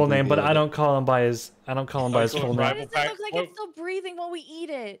He's his just full simply name, but I good. don't call him by his full Why name. Rival Why does it Pack? look like Well- it's still breathing while we eat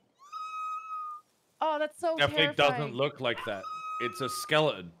it? Oh, that's so Definitely terrifying. doesn't look like that. It's a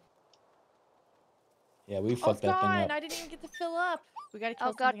skeleton. Yeah, we Oh, fucked it's that thing gone. up. I didn't even get to fill up. We gotta kill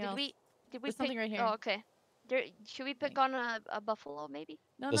Oh god, something did else. we There's pick something right here. Oh, okay. Should we pick on a buffalo maybe?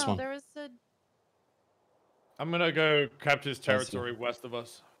 No, This no, one. there was a. I'm gonna go capture his Bless you. territory west of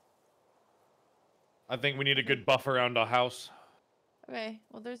us. I think we need a good buffer around our house. Okay,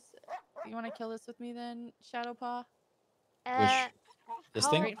 well, there's. You want to kill this with me then, Shadowpaw? This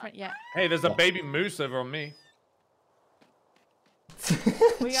how- thing? Right in front, yeah. Hey, there's a Yeah. baby moose over on me.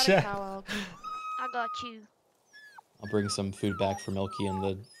 We got a Chat. cow elk. I got you. I'll bring some food back for Milky and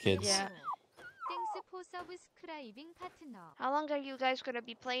the kids. Yeah. 땡스 포 서브스크라이빙 파트너. How long are you guys gonna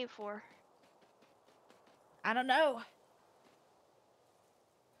be playing for? I don't know.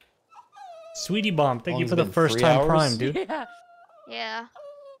 Sweetie Bomb, thank Long you has for the been first 3 time hours? Prime, dude. Yeah. Yeah.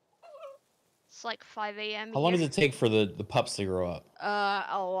 It's like 5 a.m. How long does here. it take for the pups to grow up?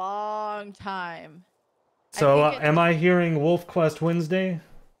 A long time. So, think it- am I hearing WolfQuest Wednesday?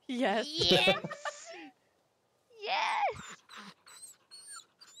 Yes. Yes. Yes.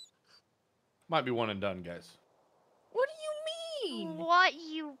 Might be one and done, guys. What do you mean? What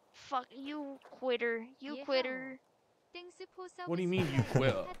you quitter? You Yeah. quitter. 땡스 포 What do you mean you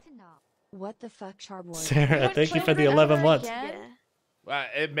quit? 파트너. What the fuck, Charborg? Sarah, want thank you for the children 11 ever months. again?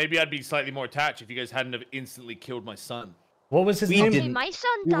 Maybe I'd be slightly more attached if you guys hadn't have instantly killed my son. What was his We name? didn't. Hey, my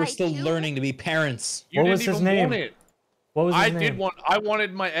son We died were still too. learning to be parents. You What didn't was his even name? want it. What was his I name? did want. I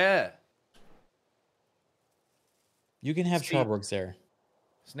wanted my heir. You can have Steve. Charborg's there.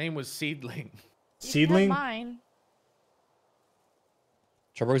 His name was Seedling. You can have Seedling? Mine.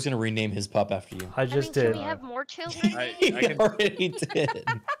 Charborg's gonna rename his pup after you. I just Can did. we have more children? He I can- already did.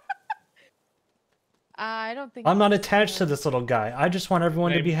 I don't think. I'm not it's, attached to this little guy. I just want everyone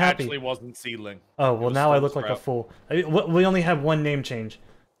to Name be happy. Actually, wasn't Seedling. Oh, It well, was now I Storm look like a Sprout. fool. We only have one name change.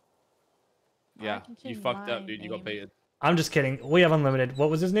 I Yeah, can you change fucked my up, dude. You got name. baited. I'm just kidding. We have unlimited. What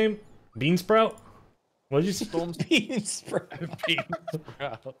was his name? Bean Sprout? What did you say? Storm Bean Sprout.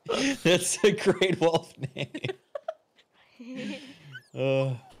 Sprout. That's a great wolf name.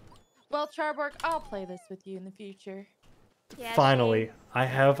 Well, Charborg, I'll play this with you in the future. Yeah, Finally, same. I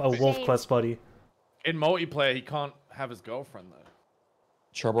have a Same. WolfQuest buddy. In multiplayer, he can't have his girlfriend though.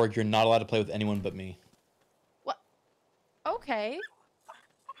 Charborg, you're not allowed to play with anyone but me. What? Okay.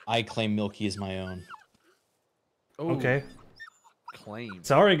 I claim Milky as my own. Ooh, Okay. Claim.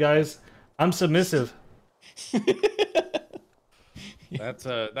 Sorry, guys. I'm submissive. That's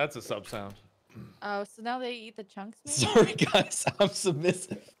a sub sound. Oh, so now they eat the chunks, maybe? Sorry, guys. I'm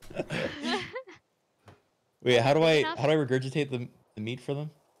submissive. Wait, how do I regurgitate the meat for them?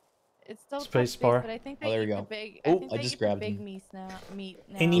 It's still Space space bar. but I think Oh, they there eat you the go. big. Oh, think I they just eat the grabbed big them. meat now.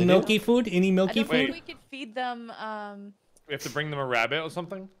 Any They do? milky food? Any I milky don't think food? we could feed them. We have to bring them a rabbit or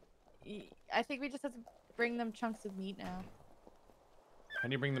something. I think we just have to bring them chunks of meat now. How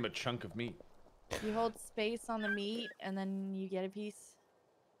do you bring them a chunk of meat? You hold space on the meat, and then you get a piece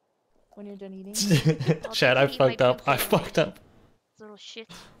when you're done eating. Chad, I I'll eat my fucked up. I beans fucked up. Little shit.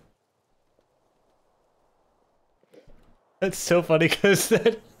 That's so funny because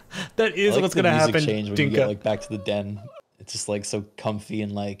that is I like what's the gonna music happen. change when you Dinka. get like back to the den. It's just like so comfy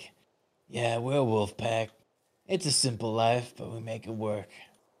and like, yeah, we're a wolf pack. It's a simple life, but we make it work.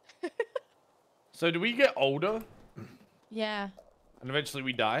 So do we get older Yeah. and eventually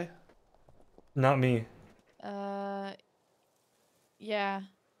we die? Not me. Yeah.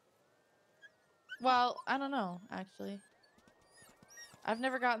 Well, I don't know, actually. I've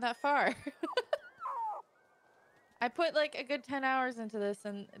never gotten that far. I put like a good 10 hours into this,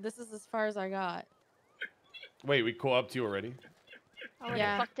 and this is as far as I got. Wait, we caught up to you already? I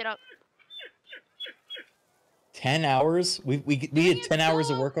Yeah. fucked it up. 10 hours? We Doing did it 10 hours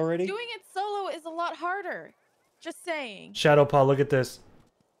of solo- work already? Doing it solo is a lot harder. Just saying. Shadowpaw, look at this.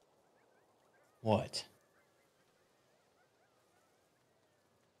 What?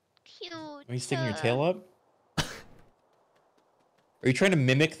 Cute. Are you sticking your tail up? Are you trying to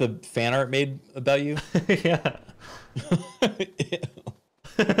mimic the fan art made about you? Yeah.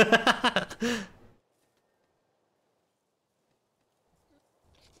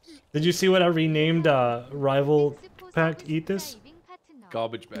 Did you see what I renamed Rival Pack Eat This?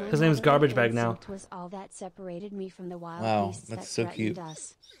 Garbage bag. His name's Garbage Bag now. Was all that separated me from the wild Wow, beasts that's that so threatened cute.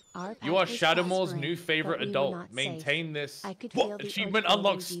 us. Our You pack are was Shadowmore's prospering, new favorite but we were adult. not safe. Maintain this. I could feel the Achievement urge unlocked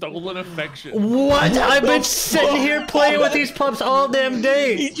growing deep stolen within me. affection. What? I've been sitting here playing with these pups all damn He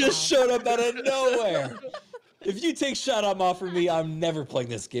day. just showed up out of nowhere. If you take Shadow off from me, I'm never playing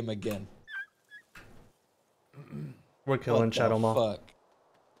this game again. We're killing What the Shadowmaw. fuck?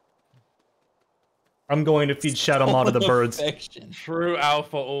 I'm going to feed Shadowmaw to the birds. Affection. True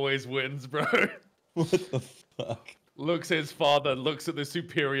alpha always wins, bro. What the fuck? Looks at his father, looks at the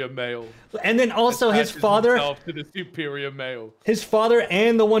superior male. And then also his attaches father, himself to the superior male.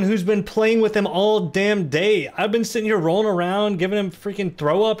 and the one who's been playing with him all damn day. I've been sitting here rolling around, giving him freaking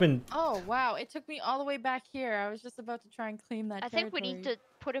throw up and Oh, wow. It took me all the way back here. I was just about to try and claim that I think we need to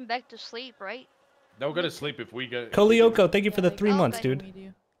put him back to sleep, right? They'll go to sleep if we go. Kolioko, thank you for the 3 Oh, months, okay. dude. We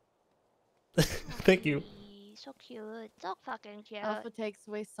do. Thank you. So cute. So fucking cute. Alpha takes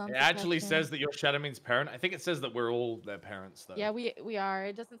away some. It actually says that you're Shadow Mean's parent. I think it says that we're all their parents, though. Yeah, we are.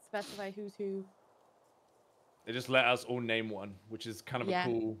 It doesn't specify who's who. They just let us all name one, which is kind of Yeah. a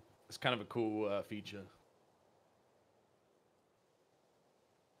cool. It's kind of a cool feature.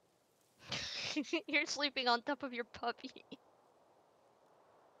 You're sleeping on top of your puppy.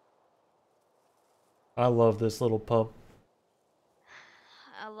 I love this little pup.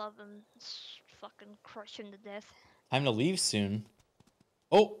 I love him. Fucking crush him to death. Time to leave soon.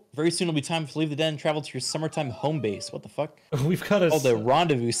 Oh, very soon it'll be time to leave the den and travel to your summertime home base. What the fuck? We've got a. Oh, the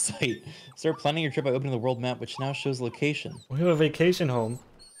rendezvous site. Start planning your trip by opening the world map, which now shows location. We have a vacation home.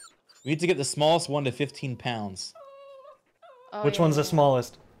 We need to get the smallest one to 15 pounds. Oh, Which yeah, one's the yeah.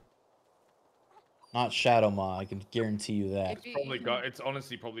 smallest? Not Shadow Maw, I can guarantee you that. If you- Probably it's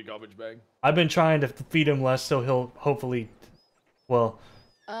honestly probably garbage bag. I've been trying to feed him less, so he'll hopefully. Well,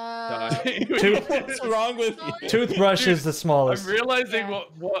 What's wrong with you? Toothbrush is the smallest. I'm realizing Yeah.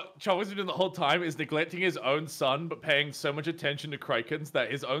 what Charles has been doing the whole time is neglecting his own son, but paying so much attention to Kraken's that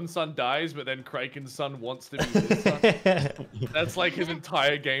his own son dies, but then Kraken's son wants to be his son. That's like his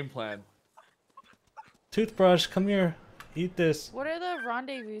entire game plan. Toothbrush, come here. Eat this. What are the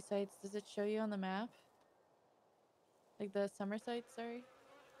rendezvous sites? Does it show you on the map? Like the summer sites, sorry?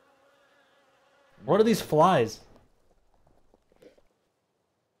 What are these flies?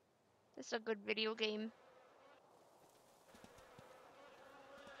 It's a good video game.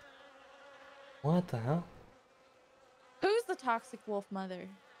 What the hell? Who's the toxic wolf mother?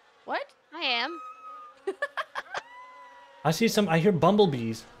 What? I am. I see some. I hear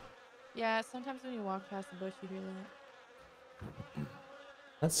bumblebees. Yeah, sometimes when you walk past the bush, you hear that.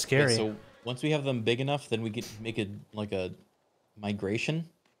 That's Okay, scary. so once we have them big enough, then we can make it like a migration.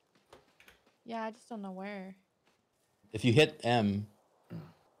 Yeah, I just don't know where. If you hit M,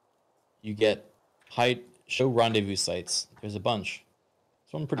 you get show rendezvous sites. There's a bunch.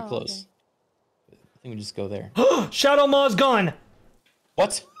 This one pretty Oh, close. I think we just go there. Shadow Maw's gone.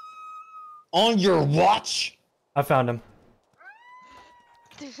 What? On your watch? I found him.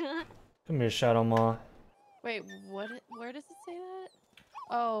 Come here, Shadow Maw. Wait, what? Where does it say that?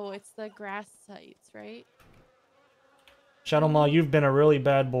 Oh, it's the grass sites, right? Shadow Maw, you've been a really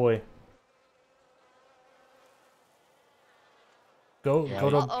bad boy. Go Yeah,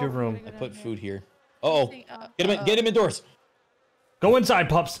 to Uh-oh. your room. I put food here. Uh-oh. Thing- Get him indoors. Go inside,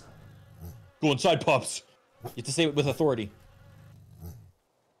 pups. Go inside, pups. You have to say it with authority.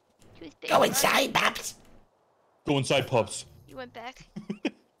 Go inside, pups. Go inside, pups. You went back.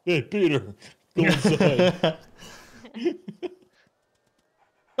 Hey, Peter. Go inside.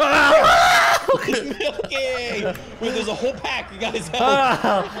 Okay. Wait, there's a whole pack. You guys help.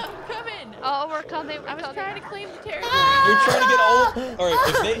 I'm coming! Oh, we're coming. I was trying to claim the territory. You're trying to get all. All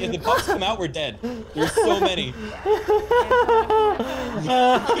right, if the pups come out, we're dead. There's so many. You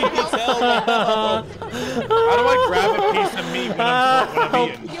can tell. How do I grab a piece of meat when I'm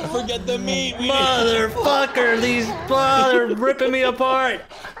eating? Forget the meat. Motherfucker, these are ripping me apart.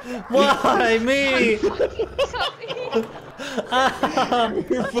 Why me?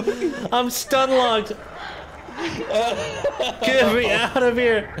 I'm stun locked. Get me out of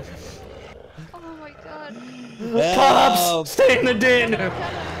here. Oh my god. Pops, stay in the den.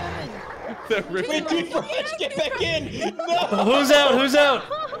 Wait, Toothbrush, get back in. No. Who's out? Who's out?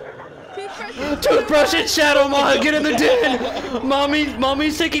 Toothbrush and Shadow Maw, get in the den.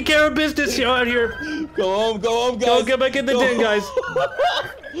 Mommy's taking care of business out here. Go home, guys. Go get back in the den, guys.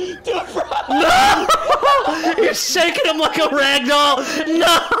 Toothbrush. No! You're shaking him like a rag doll.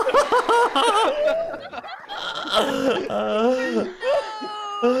 No!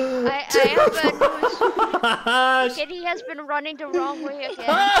 I have bad news. Kitty has been running the wrong way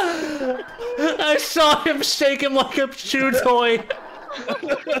again. I saw him shake him like a chew toy.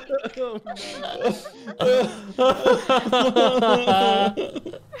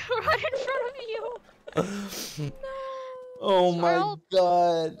 Right in front of you. Oh my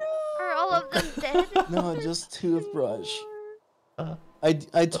god. Are all of them dead? No, just Toothbrush.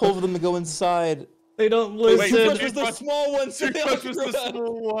 I told them to go inside. They don't Toothbrush listen. was the small one, so they all Toothbrush was the run.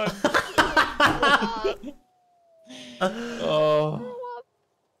 small one. Oh.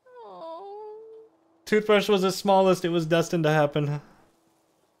 Toothbrush was the smallest. It was destined to happen.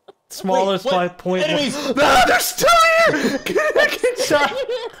 Smallest Wait, by what? point. Enemies! No, they're still here. Get back inside.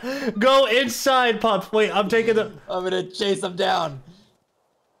 Go inside, Pops. Wait, I'm taking the. I'm gonna chase them down.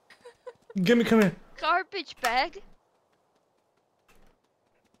 Come here. Garbage bag?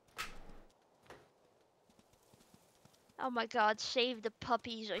 Oh my god, save the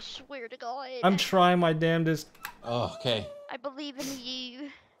puppies, I swear to God. I'm trying my damnedest. Oh, okay. I believe in you.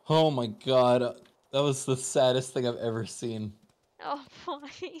 Oh my god. That was the saddest thing I've ever seen. Oh my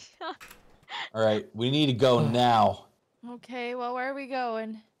god. Alright, we need to go now. Okay, well, where are we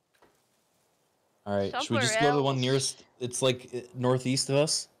going? Alright, should we Somewhere just go to the one else. nearest? It's like northeast of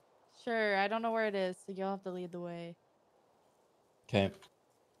us? Sure, I don't know where it is, so you'll have to lead the way. Okay.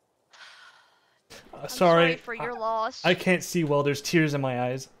 I'm Sorry, for your loss. I can't see well. There's tears in my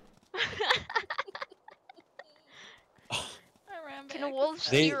eyes. Can a wolf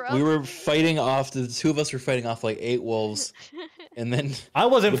steer up? We were fighting off, the two of us were fighting off like 8 wolves. And then I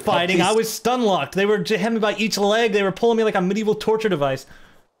wasn't the fighting. I puppies- was stun locked. They were having me by each leg. They were pulling me like a medieval torture device.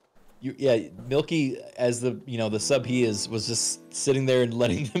 Yeah, Milky, as the the sub he is, was just sitting there and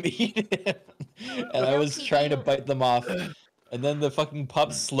letting them eat him. And I was trying to bite them off. And then the fucking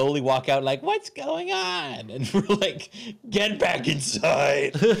pups slowly walk out like, what's going on? And we're like, get back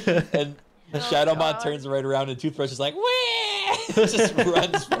inside. And Shadowmon God. turns right around and Toothbrush is like, wah! Just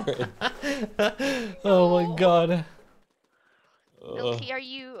runs for it. Oh my god. Milky, are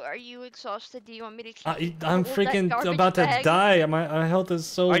you exhausted? Do you want me to keep I'm hold that freaking garbage about to bag? die. My health is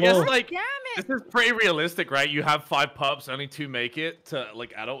so I guess low. like Damn it! this is pretty realistic, right? You have 5 pups, only 2 make it to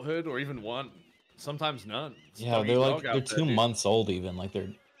like adulthood, or even 1. Sometimes none. It's Yeah, dog they're eat like dog out they're there, 2 dude. months old even. Like they're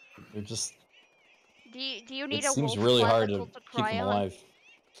just. Do you need It a seems wolf really hard to clavicle keep cry them on? alive.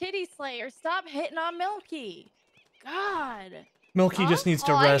 Kitty Slayer, stop hitting on Milky. God. Milky just needs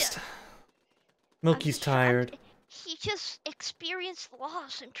to Oh, rest. Milky's tired. He just experienced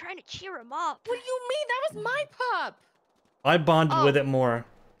loss. I'm trying to cheer him up. What do you mean? That was my pup. I bonded with Oh. it more.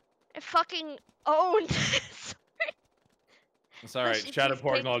 I fucking owned. It's alright. Listen, Shadowport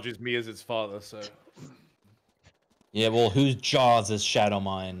Toothpick. acknowledges me as its father, so Yeah, well, whose jaws is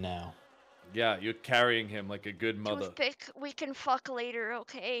Shadowmon now? yeah, you're carrying him like a good mother. Toothpick, we can fuck later,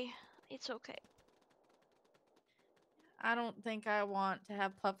 okay? It's okay. I don't think I want to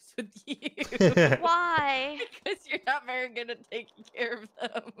have pups with you. Why? Because you're not very good at taking care of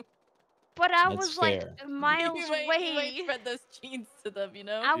them. But I That's was fair. like miles You might away. spread those genes to them, you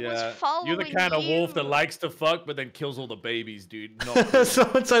know? I was Yeah, following you're the kind of wolf that you. likes to fuck, but then kills all the babies, dude. Not cool. So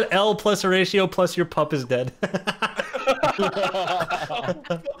it's an L plus a ratio plus your pup is dead.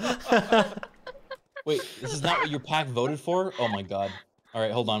 Wait, this is not what your pack voted for? Oh my god.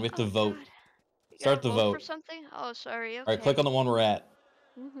 Alright, hold on, we have to Oh, vote. God. You Start gotta the For vote. something? Oh, sorry. Okay. Alright, click on the one we're at.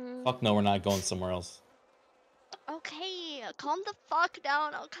 Mhm. Fuck no, we're not going somewhere else. Okay, calm the fuck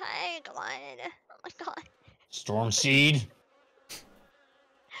down. Okay, come on. Oh my god. Storm Seed.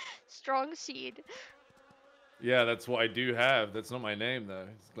 Strong seed. Yeah, that's what I do have. That's not my name, though.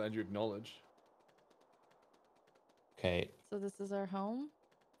 Glad you acknowledge. Okay, So this is our home?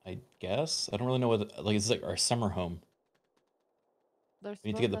 I guess. I don't really know what like it's like our summer home. They're We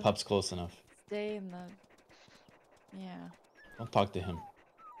need to get the supposed pups close enough. stay in the... Yeah. Don't talk to him.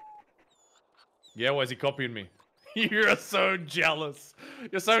 Yeah, why is he copying me? You're so jealous.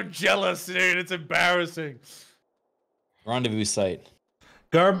 You're so jealous, dude. It's embarrassing. Rendezvous site.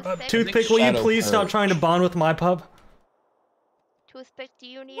 Toothpick, will you Shadow please stop Perch. trying to bond with my pup? Toothpick, do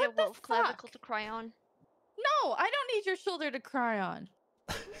you need What a the wolf clavicle fuck? to cry on? No, I don't need your shoulder to cry on.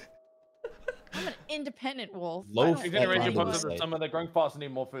 I'm an independent wolf. I Low don't fat You're gonna raise your rendezvous pups in the site. summer. They're growing faster and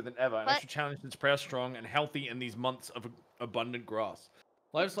need more food than ever. And But- extra challenge is prayer strong and healthy in these months of abundant grass.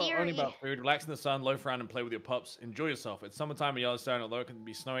 Life's not only about food. Relax in the sun, loaf around, and play with your pups. Enjoy yourself. It's summertime in Yellowstone, although it can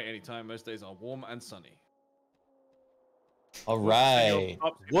be snowy anytime. Most days are warm and sunny. All Your right.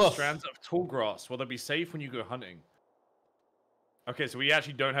 pups in Woof. strands of tall grass. Will they be safe when you go hunting? Okay, so we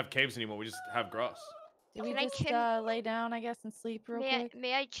actually don't have caves anymore. We just have grass. Do we Can I just chin- lay down, I guess, and sleep real quick?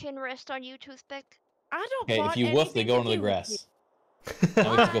 May I chin rest on you, Toothpick? I don't Okay, want if you woof, they anything go to into the do with you. grass.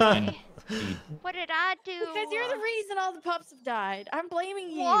 Now we have to go find Why? feed. What did I do? Because you're the reason all the pups have died. I'm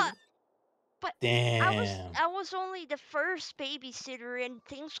blaming you. What? Damn. I was only the first babysitter and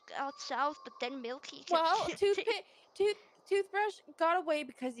things got south, but then Milky kept Well, Toothbrush got away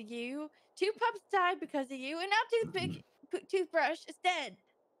because of you. 2 pups died because of you, and now Toothbrush is dead.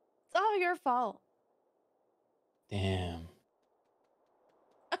 It's all your fault. Damn.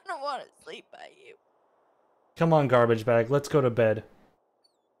 I don't want to sleep by you. Come on, garbage bag. Let's go to bed.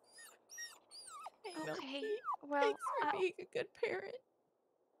 Hey, Okay, Milky, well, thanks for I'll- being a good parent.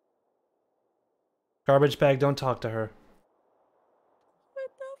 Garbage bag, don't talk to her.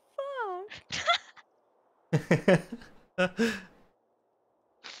 What the fuck?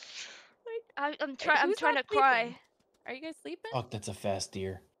 I'm Who's trying not to cry. sleeping? Are you guys sleeping? Fuck, that's a fast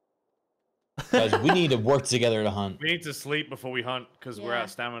deer. Guys, we need to work together to hunt. We need to sleep before we hunt because we're Yeah. out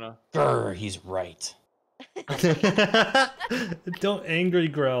of stamina. Grr, he's right. Don't angry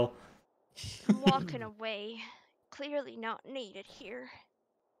growl. I'm walking away. Clearly not needed here.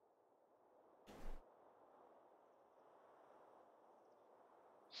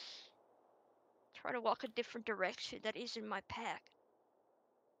 Try to walk a different direction that isn't my pack.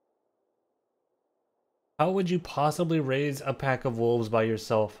 How would you possibly raise a pack of wolves by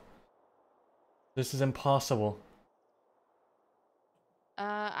yourself? This is impossible.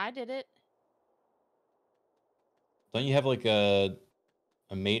 I did it. Don't you have like a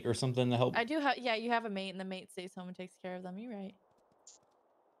mate or something to help? I do have. Yeah, you have a mate, and the mate stays home and takes care of them. You're right.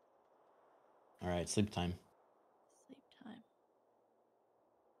 All right, sleep time. Sleep time.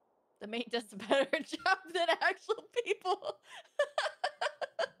 The mate does a better job than actual people.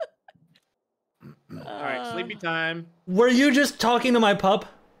 All right, sleepy time. Were you just talking to my pup?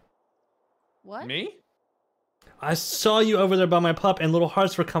 What? Me? I saw you over there by my pup and little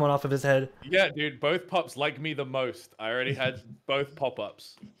hearts were coming off of his head. Yeah, dude, both pups like me the most. I already had both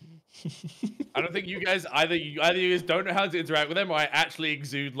pop-ups. I don't think you guys either you guys don't know how to interact with them, or I actually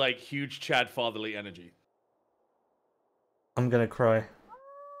exude like huge Chad fatherly energy. I'm gonna cry.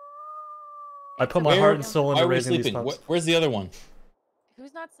 I put my heart and soul into raising these pups. Where's the other one?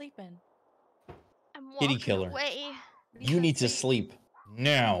 Who's not sleeping? I'm Kitty walking killer. away. You need to sleep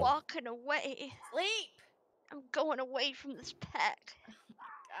now. Walking away. Sleep. I'm going away from this pack.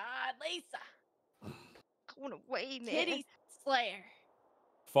 God, Lisa. Going away, man. Kitty Slayer.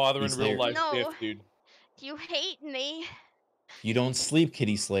 Father in He's real there. life No. gift, dude. You hate me. You don't sleep,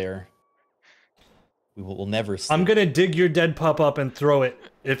 Kitty Slayer. We'll never sleep. I'm gonna dig your dead pup up and throw it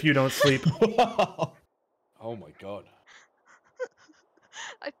if you don't sleep. Oh my god.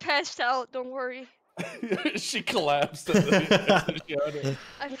 I passed out, don't worry. She collapsed. At the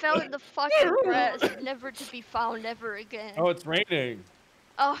I fell in the fucking grass, never to be found ever again. Oh, it's raining.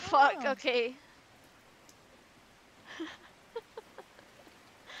 Oh fuck, Oh. okay.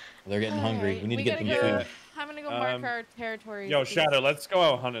 They're getting hungry. Alright, We need to We get them gotta go. food. I'm gonna go mark Um, our territories. Yo, because- Shadow, let's go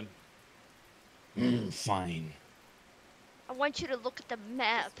out hunting. Fine. I want you to look at the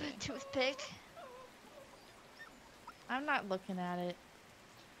map, toothpick. I'm not looking at it.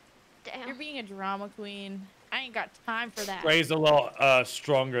 You're Damn. being a drama queen. I ain't got time for that. Ray's a lot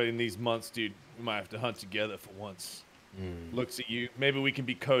stronger in these months, dude. We might have to hunt together for once. Looks at you. Maybe we can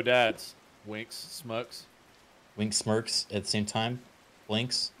be co-dads. Winks, smirks. Wink smirks at the same time.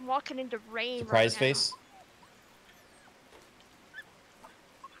 Blinks. I'm walking into rain Surprise right face.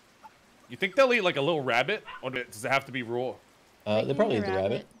 You think they'll eat like a little rabbit, or does it have to be raw? They They can probably eat eat a the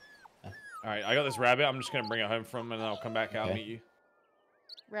rabbit. All right, I got this rabbit. I'm just gonna bring it home from, and then I'll come back out and Okay. meet you.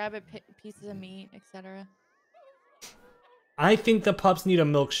 Rabbit pieces of meat, etc. I think the pups need a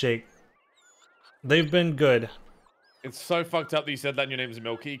milkshake. They've been good. It's so fucked up that you said that and your name's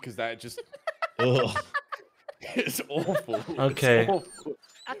Milky, because that just Ugh. it's awful. It's Okay. awful.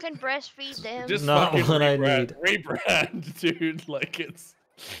 I can breastfeed them. Just Not fucking what I rebrand, rebrand, dude. Like it's.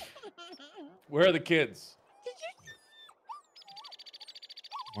 Where are the kids?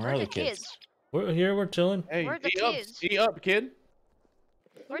 Where are the kids? We're here, we're chilling. Hey, Where are the eat up, kids? eat up, kid.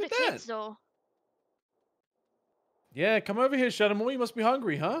 Where are the Look at kids that. though? Yeah, come over here, Shadowmore. You must be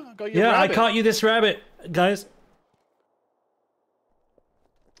hungry, huh? I got your Yeah, rabbit. I caught you this rabbit, guys.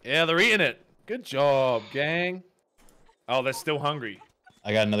 Yeah, they're eating it. Good job, gang. Oh, they're still hungry.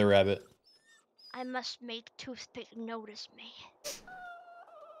 I got another rabbit. I must make toothpick notice me.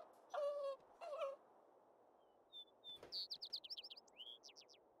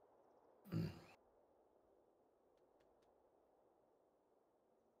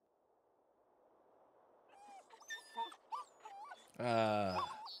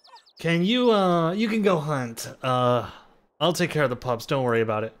 Can you, you can go hunt. I'll take care of the pups, don't worry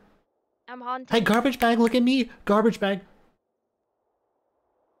about it. I'm hunting. Hey, garbage bag, look at me! Garbage bag.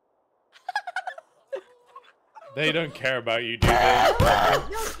 They don't care about you, do they?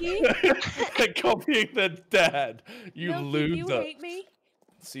 Milky, They're copying their dad. You Milky, do you loser. hate me?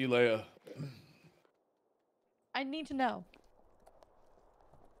 See you later. I need to know.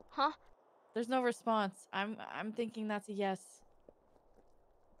 Huh? There's no response. I'm thinking that's a yes.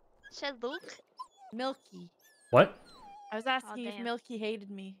 Said Luke? Milky. What? I was asking if damn. Milky hated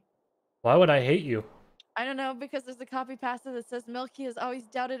me. Why would I hate you? I don't know, because there's a copy pasta that says Milky has always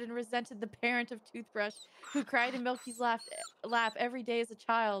doubted and resented the parent of Toothbrush who cried in Milky's lap every day as a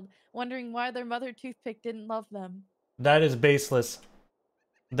child, wondering why their mother Toothpick didn't love them. That is baseless.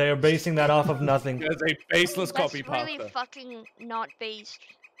 They are basing that off of nothing. There's a faceless That's copy really pasta. fucking not based.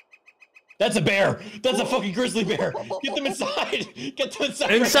 That's a bear! That's a fucking grizzly bear! Get them inside! Get them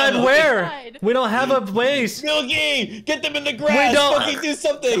inside! Inside right now, where? Inside. We don't have a place. Milky! Get them in the grass! don't- Fucking do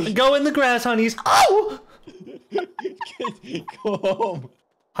something! Go in the grass, honeys. Oh! Go home.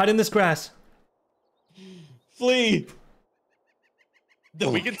 Hide in this grass. Flee.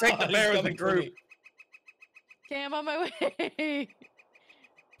 We can take the God, bear he's as a coming for group. me. Okay, I'm on my way.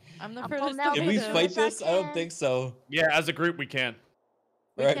 I'm the I'm furthest now. away. Can we Yes, fight I this? I don't can. think so. Yeah, as a group we can.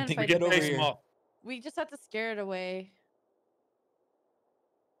 We Alright, can think fight get it. over Chase here. them off. We just have to scare it away.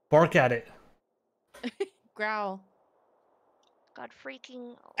 Bark at it. Growl. God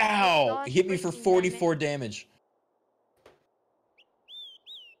freaking. Ow! God He hit me for freaking damn it. 44 damage.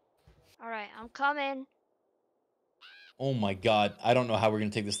 All right, I'm coming. Oh my god. I don't know how we're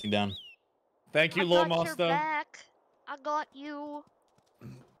gonna take this thing down. Thank you, I Lord got your Master. back. I got you.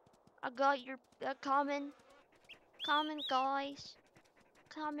 I got your coming. Coming, guys.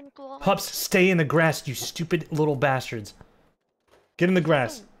 Coming, guys. Pups, stay in the grass, you stupid little bastards. Get in the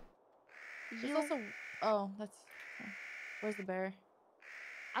grass. There's You. also. Oh, that's. Where's the bear?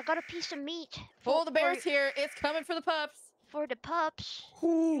 I got a piece of meat. Oh, the bear's here. It's coming for the pups. For the pups.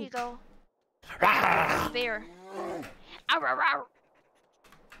 Here you go. Bear. Ow, ow, ow.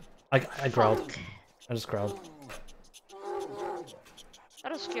 I growled. Fuck. I just growled.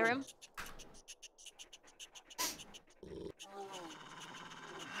 That'll scare him.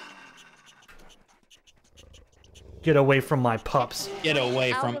 Get away from my pups. Get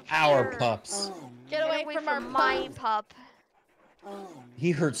away Out from of our here. pups. Get away from our my pups. pup.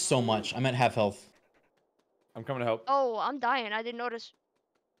 He hurts so much. I'm at half health. I'm coming to help. Oh, I'm dying. I didn't notice.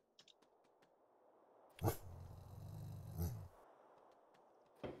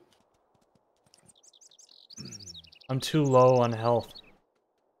 I'm too low on health.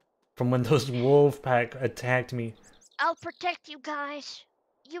 From when those wolf pack attacked me. I'll protect you guys.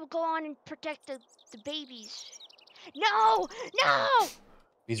 You go on and protect the babies. No! No!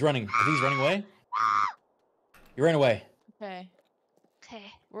 He's running. I think he's running away. He ran away. Okay. Okay.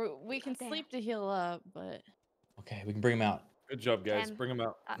 We can Damn. sleep to heal up, but. Okay, we can bring him out. Good job, guys. Damn. Bring him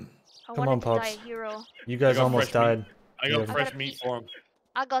out. I Come wanted on, to die pups. a hero. You guys got almost fresh meat. died. I got Yeah. fresh got a meat piece- for him.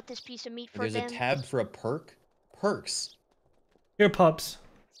 I got this piece of meat for There's them. a tab for a perk. Perks. Here, pups.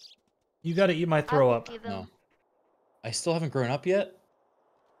 You gotta eat my I throw will up. give them- No. I still haven't grown up yet.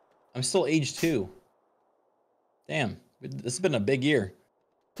 I'm still age 2. Damn. This has been a big year.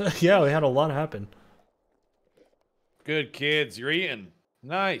 Yeah, we had a lot happen. Good kids, you're eating.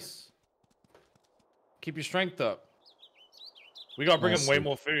 Nice. Keep your strength up. We gotta bring them way Awesome.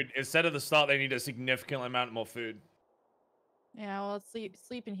 more food. Instead of the start, they need a significant amount more food. Yeah, well, let's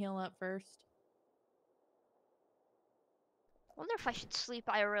sleep and heal up first. Wonder if I should sleep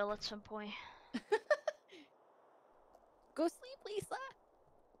IRL at some point. Go sleep, Lisa.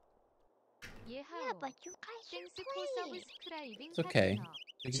 Yeah, 예하오. but you guys should 땡스 play. 포 서브스크라이빙 It's okay. 파트너.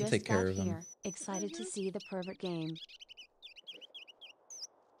 We can Just take care got of him. here. Excited to see the pervert game.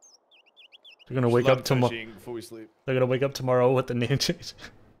 They're gonna wake up tomorrow. Before we sleep. They're gonna wake up tomorrow with the name change.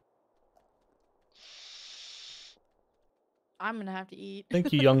 I'm gonna have to eat.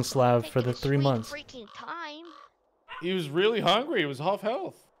 Thank you, young Slav, for Taking the 3 sweet months. freaking time. He was really hungry. He was half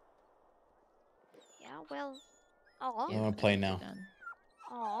health. Yeah, well. Aw. I wanna play now. Done.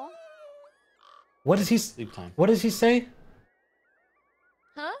 Aw. What does he? Sleep time. What does he say?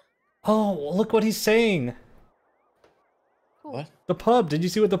 Huh? Oh, look what he's saying. What? The pub. Did you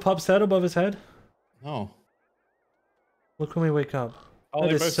see what the pub said above his head? No. Look when we wake up. Oh, That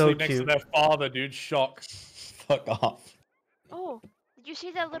they is both so sleep next to cute. their father, dude. Shock. Fuck off. Oh, did you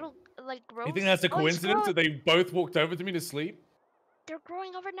see that little, like, growth? You think that's a Oh, he's coincidence that growing. they both walked over to me to sleep? They're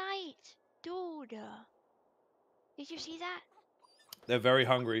growing overnight. Dude. Did you see that? They're very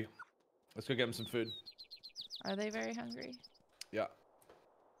hungry. Let's go get them some food. Are they very hungry? Yeah.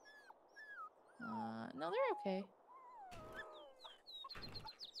 No, they're okay.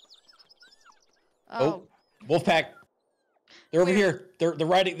 Oh. Wolfpack. They're over Where? here. They're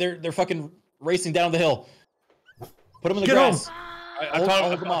riding. They're fucking racing down the hill. Put them in the Get grass. I I'll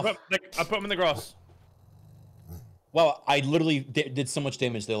told hook 'em off. I put them in the grass. Wow, I literally did so much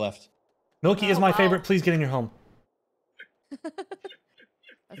damage they left. Milky is Oh, my wow. favorite. Please get in your home.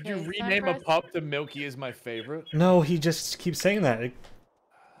 Did you Okay, it's time rename for a us- pup to Milky is my favorite? No, he just keeps saying that. It's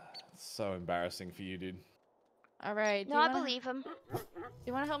so embarrassing for you, dude. All right. No, I believe him. Do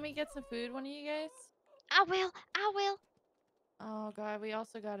you want to help me get some food, one of you guys? I will. I will. Oh god, we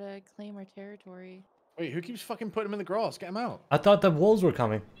also gotta claim our territory. Wait, who keeps fucking putting them in the grass? Get them out. I thought the wolves were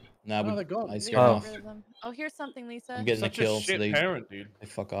coming. Nah, No, they're gone. I We scared got them Oh. off. rid of them. Oh, here's something, Lisa. I'm getting a Such kill, a so shit they parent, dude.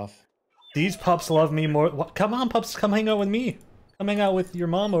 fuck off. These pups love me more. Come on, pups, come hang out with me. Come hang out with your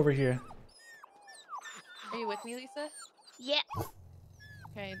mom over here. Are you with me, Lisa? Yeah.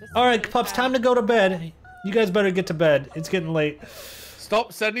 Okay. This All is right, really pups, fast. time to go to bed. You guys better get to bed. It's getting late.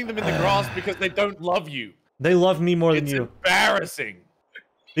 stop sending them in the grass because they don't love you. They love me more than It's you. embarrassing.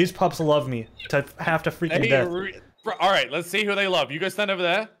 These pups love me to have to freaking death. All right, let's see who they love. You guys stand over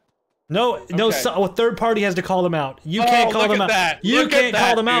there. No, no, Okay. so, a third party has to call them out. You can't call look them at out. that. You Look can't at call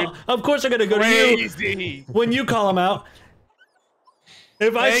that, them out. dude. Of course, they're gonna go to you Crazy. when you call them out.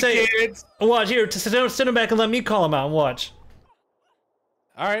 If I Hey, say, kids. watch here, sit them back and let me call them out. And watch.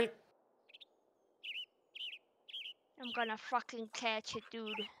 All right. I'm gonna fucking catch it, dude.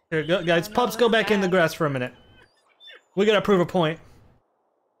 Here, go, guys. no, Pups, go that's back in the bad. grass for a minute. We gotta prove a point.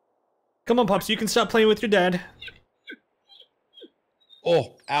 Come on, pups. You can stop playing with your dad.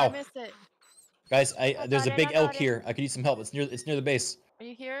 Oh, I ow. missed it. Guys, there's a got it, big I elk got it. here. I could use some help. It's near the base. Are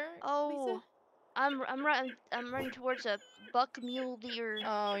you here? Oh, Lisa? I'm running towards a buck mule deer.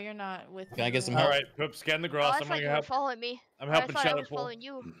 Oh, you're not with Can I me get some yet. All help? right, Poops, get in the Oh, grass. I I'm thought gonna you were help. following me. I'm I helping thought I Shadow was Paul. following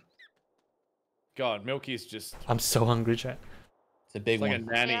you. God, Milky's just I'm so hungry, chat. It's a big like a one.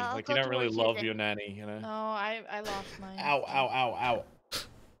 nanny. Yeah, I'll like go you don't really towards you love then. your nanny, you know. No, I lost mine. Ow, ow, ow, ow.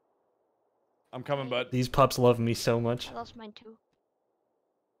 I'm coming, bud. These pups love me so much. I lost mine too.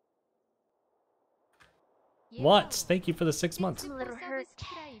 Watts, thank you for the 6 months. I'm a little hurt.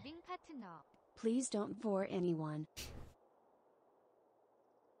 스크라이빙 파트너. Please don't bore anyone.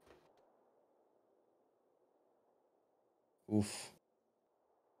 Oof.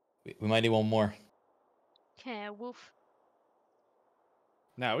 We might need one more. Yeah, woof.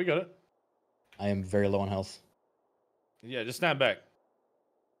 Now we got it. I am very low on health. Yeah, just stand back.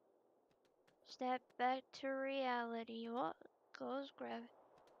 Step back to reality. What goes grab?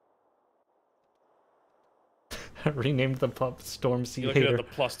 Renamed the pup Storm Sea You're looking Hater. at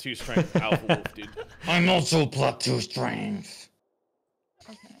the +2 strength alpha wolf, dude. I'm also +2 strength.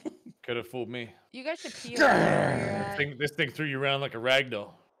 Okay. Could have fooled me. You guys should pee over there. This thing threw you around like a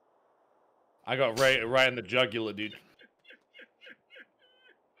ragdoll. I got right in the jugular, dude.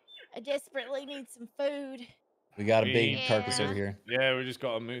 I desperately need some food. We got a big Yeah. carcass over here. Yeah, we just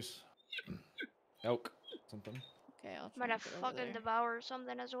got a moose. Elk. Something. Okay, I'll try Might to have get over fucking there. devour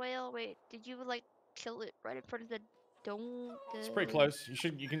something as well. Wait, did you like kill it right in front of the dome? It's pretty close.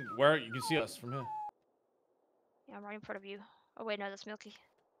 You can see us from here. Yeah, I'm right in front of you. Oh wait, no, that's Milky.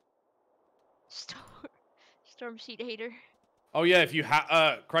 Storm Seed Hater. Oh yeah, if you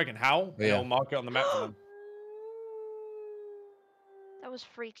Craig and Howl, yeah. I'll mark it on the map for them. That was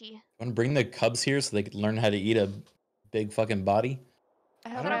freaky. Want to bring the cubs here so they can learn how to eat a big fucking body? I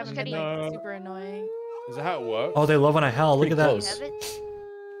thought hope I I was haven't been getting- like super annoying. Is that how it works? Oh, they love when I howl. Look Pretty at that. close. Have it?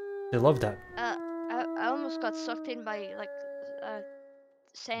 They love that. I almost got sucked in by like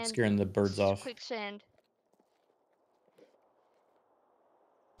sand. Scaring the birds off. Quicksand.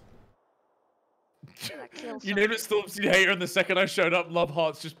 That kills You named it Storm Seed Hater, and the second I showed up, love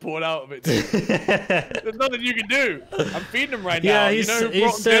hearts just poured out of it. There's nothing you can do. I'm feeding him right Yeah, now. he's- You know who he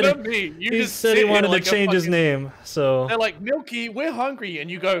brought said dinner? it- Me. You He just said sit he here wanted like to a change his fucking- name, so They're like, Milky, we're hungry,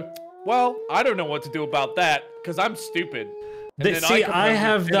 and you go, well, I don't know what to do about that because I'm stupid. And then see, come I home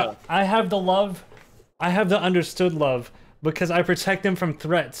have with the dinner. I have the love, I have the understood love because I protect them from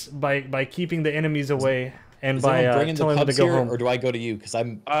threats by keeping the enemies away and Is by anyone bringing the telling them to cubs go here, home. or do I go to you? Because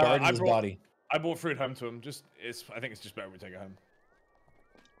I'm guarding his body. I brought fruit home to him. I think it's just better we take it home.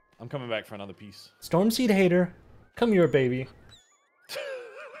 I'm coming back for another piece. Stormseed Hater, come here, baby.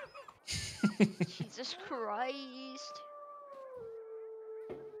 Jesus Christ.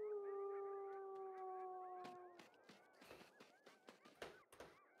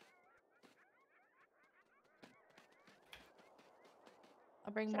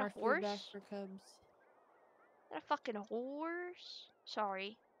 I'll bring Is that a more food back horse? for cubs. Is that a fucking horse?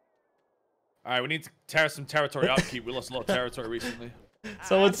 Sorry. All right, we need to tear some territory upkeep. We lost a lot of territory recently.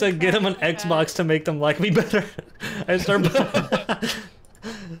 Someone said get him an Xbox to make them like me better. I start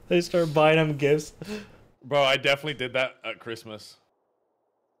they start buying him gifts. Bro, I definitely did that at Christmas.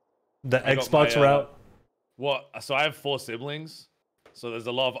 The I got Xbox my, route. What? So I have 4 siblings. So there's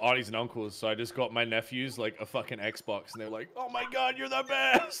a lot of aunties and uncles. So I just got my nephews like a fucking Xbox, and they're like, "Oh my god, you're the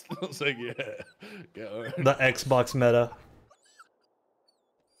best!" I was like, "Yeah, yeah." all right." The Xbox meta.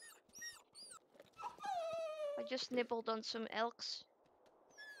 I just nibbled on some elks.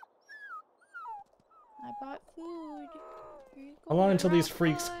 I bought food. Here you How go, long until these Papa.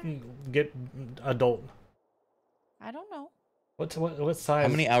 freaks get adult? I don't know. What size? How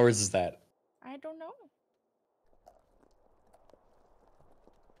many hours is that? I don't know.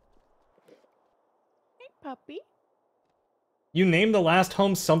 Hey, puppy. You named the last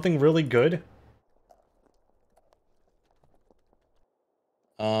home something really good?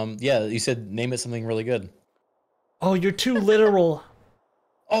 Yeah, you said name it something really good. Oh, you're too literal.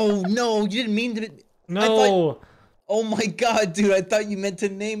 Oh no, you didn't mean to. No. Oh my god, dude! I thought you meant to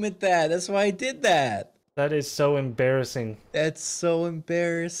name it that. That's why I did that. That is so embarrassing. That's so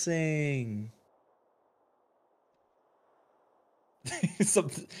embarrassing.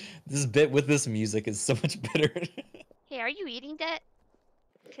 This bit with this music is so much better. Hey, are you eating that?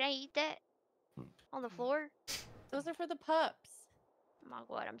 Can I eat that? On the floor? Those are for the pups. Oh my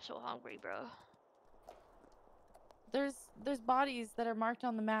god, I'm so hungry, bro. There's bodies that are marked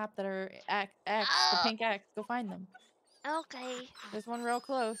on the map that are X, the pink X. Go find them. Okay. There's one real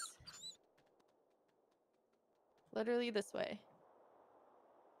close. Literally this way.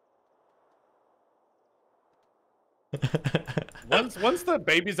 Once the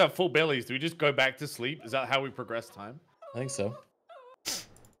babies have full bellies, do we just go back to sleep? Is that how we progress time? I think so.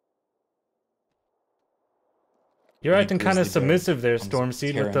 You're Big acting kind of grizzly bear submissive there, comes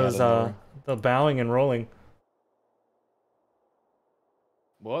Stormseed, with tearing out of those nowhere. the bowing and rolling.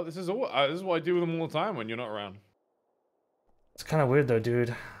 Well, this is what I do with them all the time when you're not around. It's kind of weird though,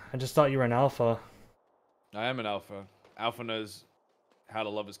 dude. I just thought you were an alpha. I am an alpha. Alpha knows how to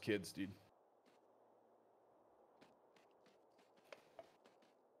love his kids, dude.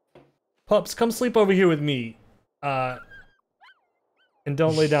 Pups, come sleep over here with me. And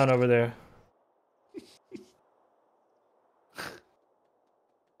don't lay down over there.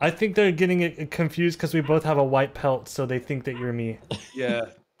 I think they're getting it confused because we both have a white pelt, so they think that you're me. Yeah,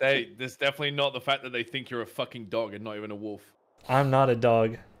 there's definitely not the fact that they think you're a fucking dog and not even a wolf. I'm not a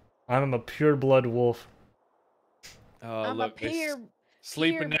dog. I'm a pure blood wolf. Oh, I'm look, a they're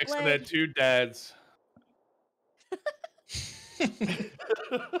sleeping next to their blood. two dads.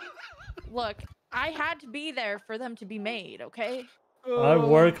 Look, I had to be there for them to be made, okay? I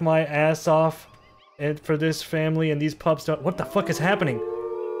work my ass off for this family, and these pups don't. What the fuck is happening?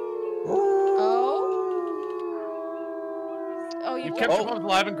 Oh, You kept your pups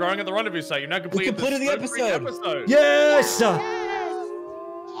alive and growing at the rendezvous site. You've now completed completed the episode. Yes!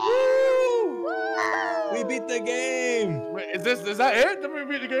 We beat the game. Wait, is that it? Did we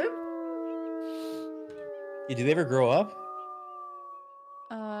beat the game? Yeah, did they ever grow up?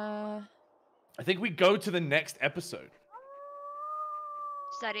 I think we go to the next episode.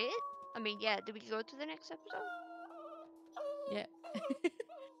 Is that it? I mean, yeah, did we go to the next episode? Yeah.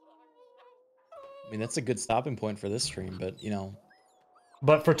 I mean, that's a good stopping point for this stream, but you know.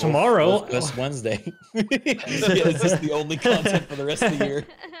 But for tomorrow, WolfQuest Wednesday. Is this the only content for the rest of the year?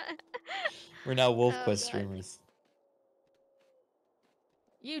 We're now WolfQuest streamers.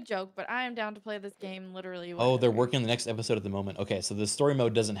 You joke, but I am down to play this game literally. Oh, they're working on the next episode at the moment. Okay, so the story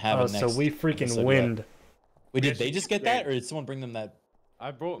mode doesn't have a next. so we freaking episode winned. yet. Wait, did they just get that, or did someone bring them that?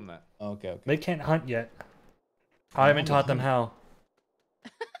 I brought them that. Oh, okay, okay. They can't hunt yet. I haven't taught them how.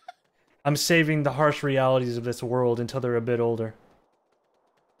 I'm saving the harsh realities of this world until they're a bit older.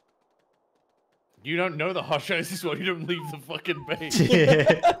 You don't know the harsh realities while you don't leave the fucking base.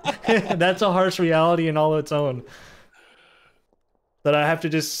 That's a harsh reality in all its own. That I have to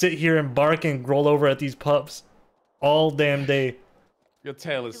just sit here and bark and roll over at these pups all damn day. Your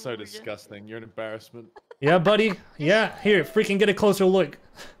tail is so disgusting. You're an embarrassment. Yeah, buddy. Yeah, here, freaking get a closer look.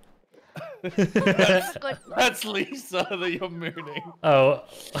 That's Lisa that you're mooning. Oh.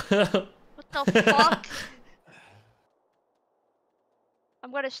 What the fuck?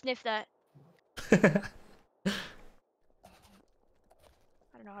 I'm gonna sniff that. I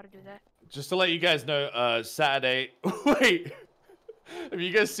don't know how to do that. Just to let you guys know, Saturday. Wait, have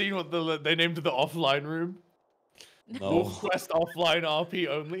you guys seen what they named the offline room? No. WolfQuest offline RP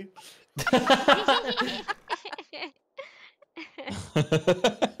only.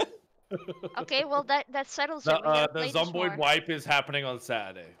 Okay, well that settles it. The Zomboid wipe is happening on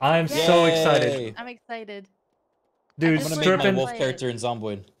Saturday. I'm so excited. I'm excited. Dude, I'm gonna make my stripping. wolf character in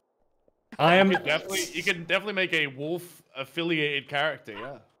Zomboid. I am. You can definitely make a wolf affiliated character.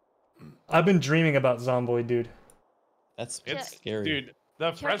 Yeah. I've been dreaming about Zomboid, dude. That's It's scary. Dude,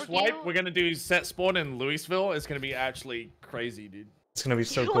 the fresh Charborg, wipe we're gonna do set spawn in Louisville is gonna be actually crazy, dude. It's gonna be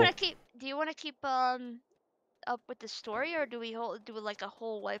so do you cool. wanna keep up with the story, or do we do like a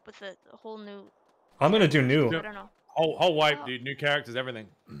whole wipe with a whole new? I'm gonna do new. I don't know. Whole wipe, Oh. dude. New characters, everything.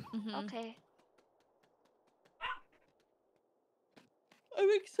 Okay. I'm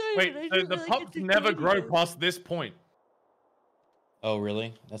excited. Wait, the pups never grow past this point. Oh,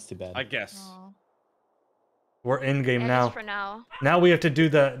 really? That's too bad. I guess. We're in game Yeah, now. just for now. Now we have to do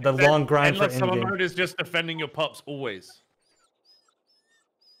the long grind for Endless in summer game. mode is just defending your pups always.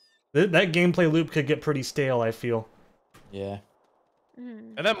 That gameplay loop could get pretty stale, I feel. Yeah.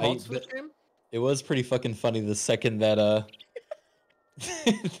 Mm. And that mods for this game? It was pretty fucking funny the second that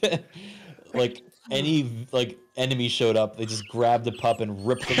like any like enemy showed up, they just grabbed the pup and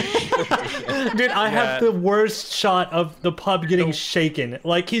ripped them. Dude, I have the worst shot of the pup getting shaken.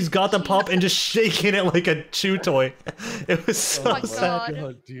 Like he's got the pup and just shaking it like a chew toy. It was so my sad.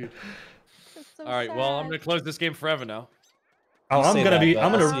 God. dude. That's so All right, well, I'm sad. gonna close this game forever now. Oh, You I'm say gonna that, be but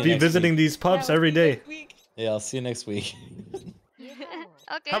I'm I'll see gonna you be next visiting week. these pups Yeah, every we'll see you day. next week. Yeah, I'll see you next week.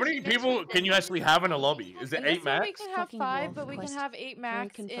 Okay. How see many you next people week can then. you actually have in a lobby? Is it In this 8 one we max? can have Fucking 5, but we can WolfQuest. have 8 Very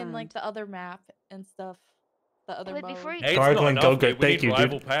max in like confirmed. the other map and stuff. The other Wait, mode. before you Eight's Gargling not enough, Go-Gurt, dude. We thank need you,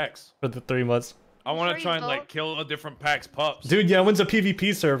 rival dude. packs. For the 3 months. I want Before to try you and like vote- kill a different packs pups. Dude, yeah, when's a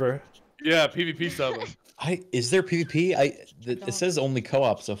PvP server? Yeah, PvP server. Is there PvP? It Don't- says only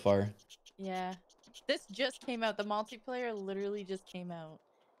co-op so far. Yeah. This just came out. The multiplayer literally just came out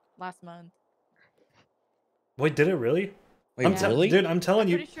last month. Wait, did it really? Wait, I'm really? Dude, I'm telling I'm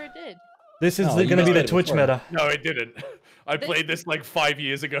you, pretty sure it did. this is No, you gonna be the said it Twitch before. meta. No, it didn't. I This- played this like 5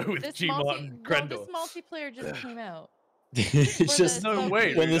 years ago with This G Martin this Grendel. multiplayer just came out. It's For just the No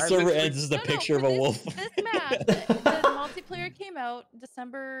way. when the dude. I server literally- ends, it's just a No, picture of for a this- wolf. This map, the multiplayer came out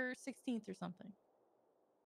December 16th or something.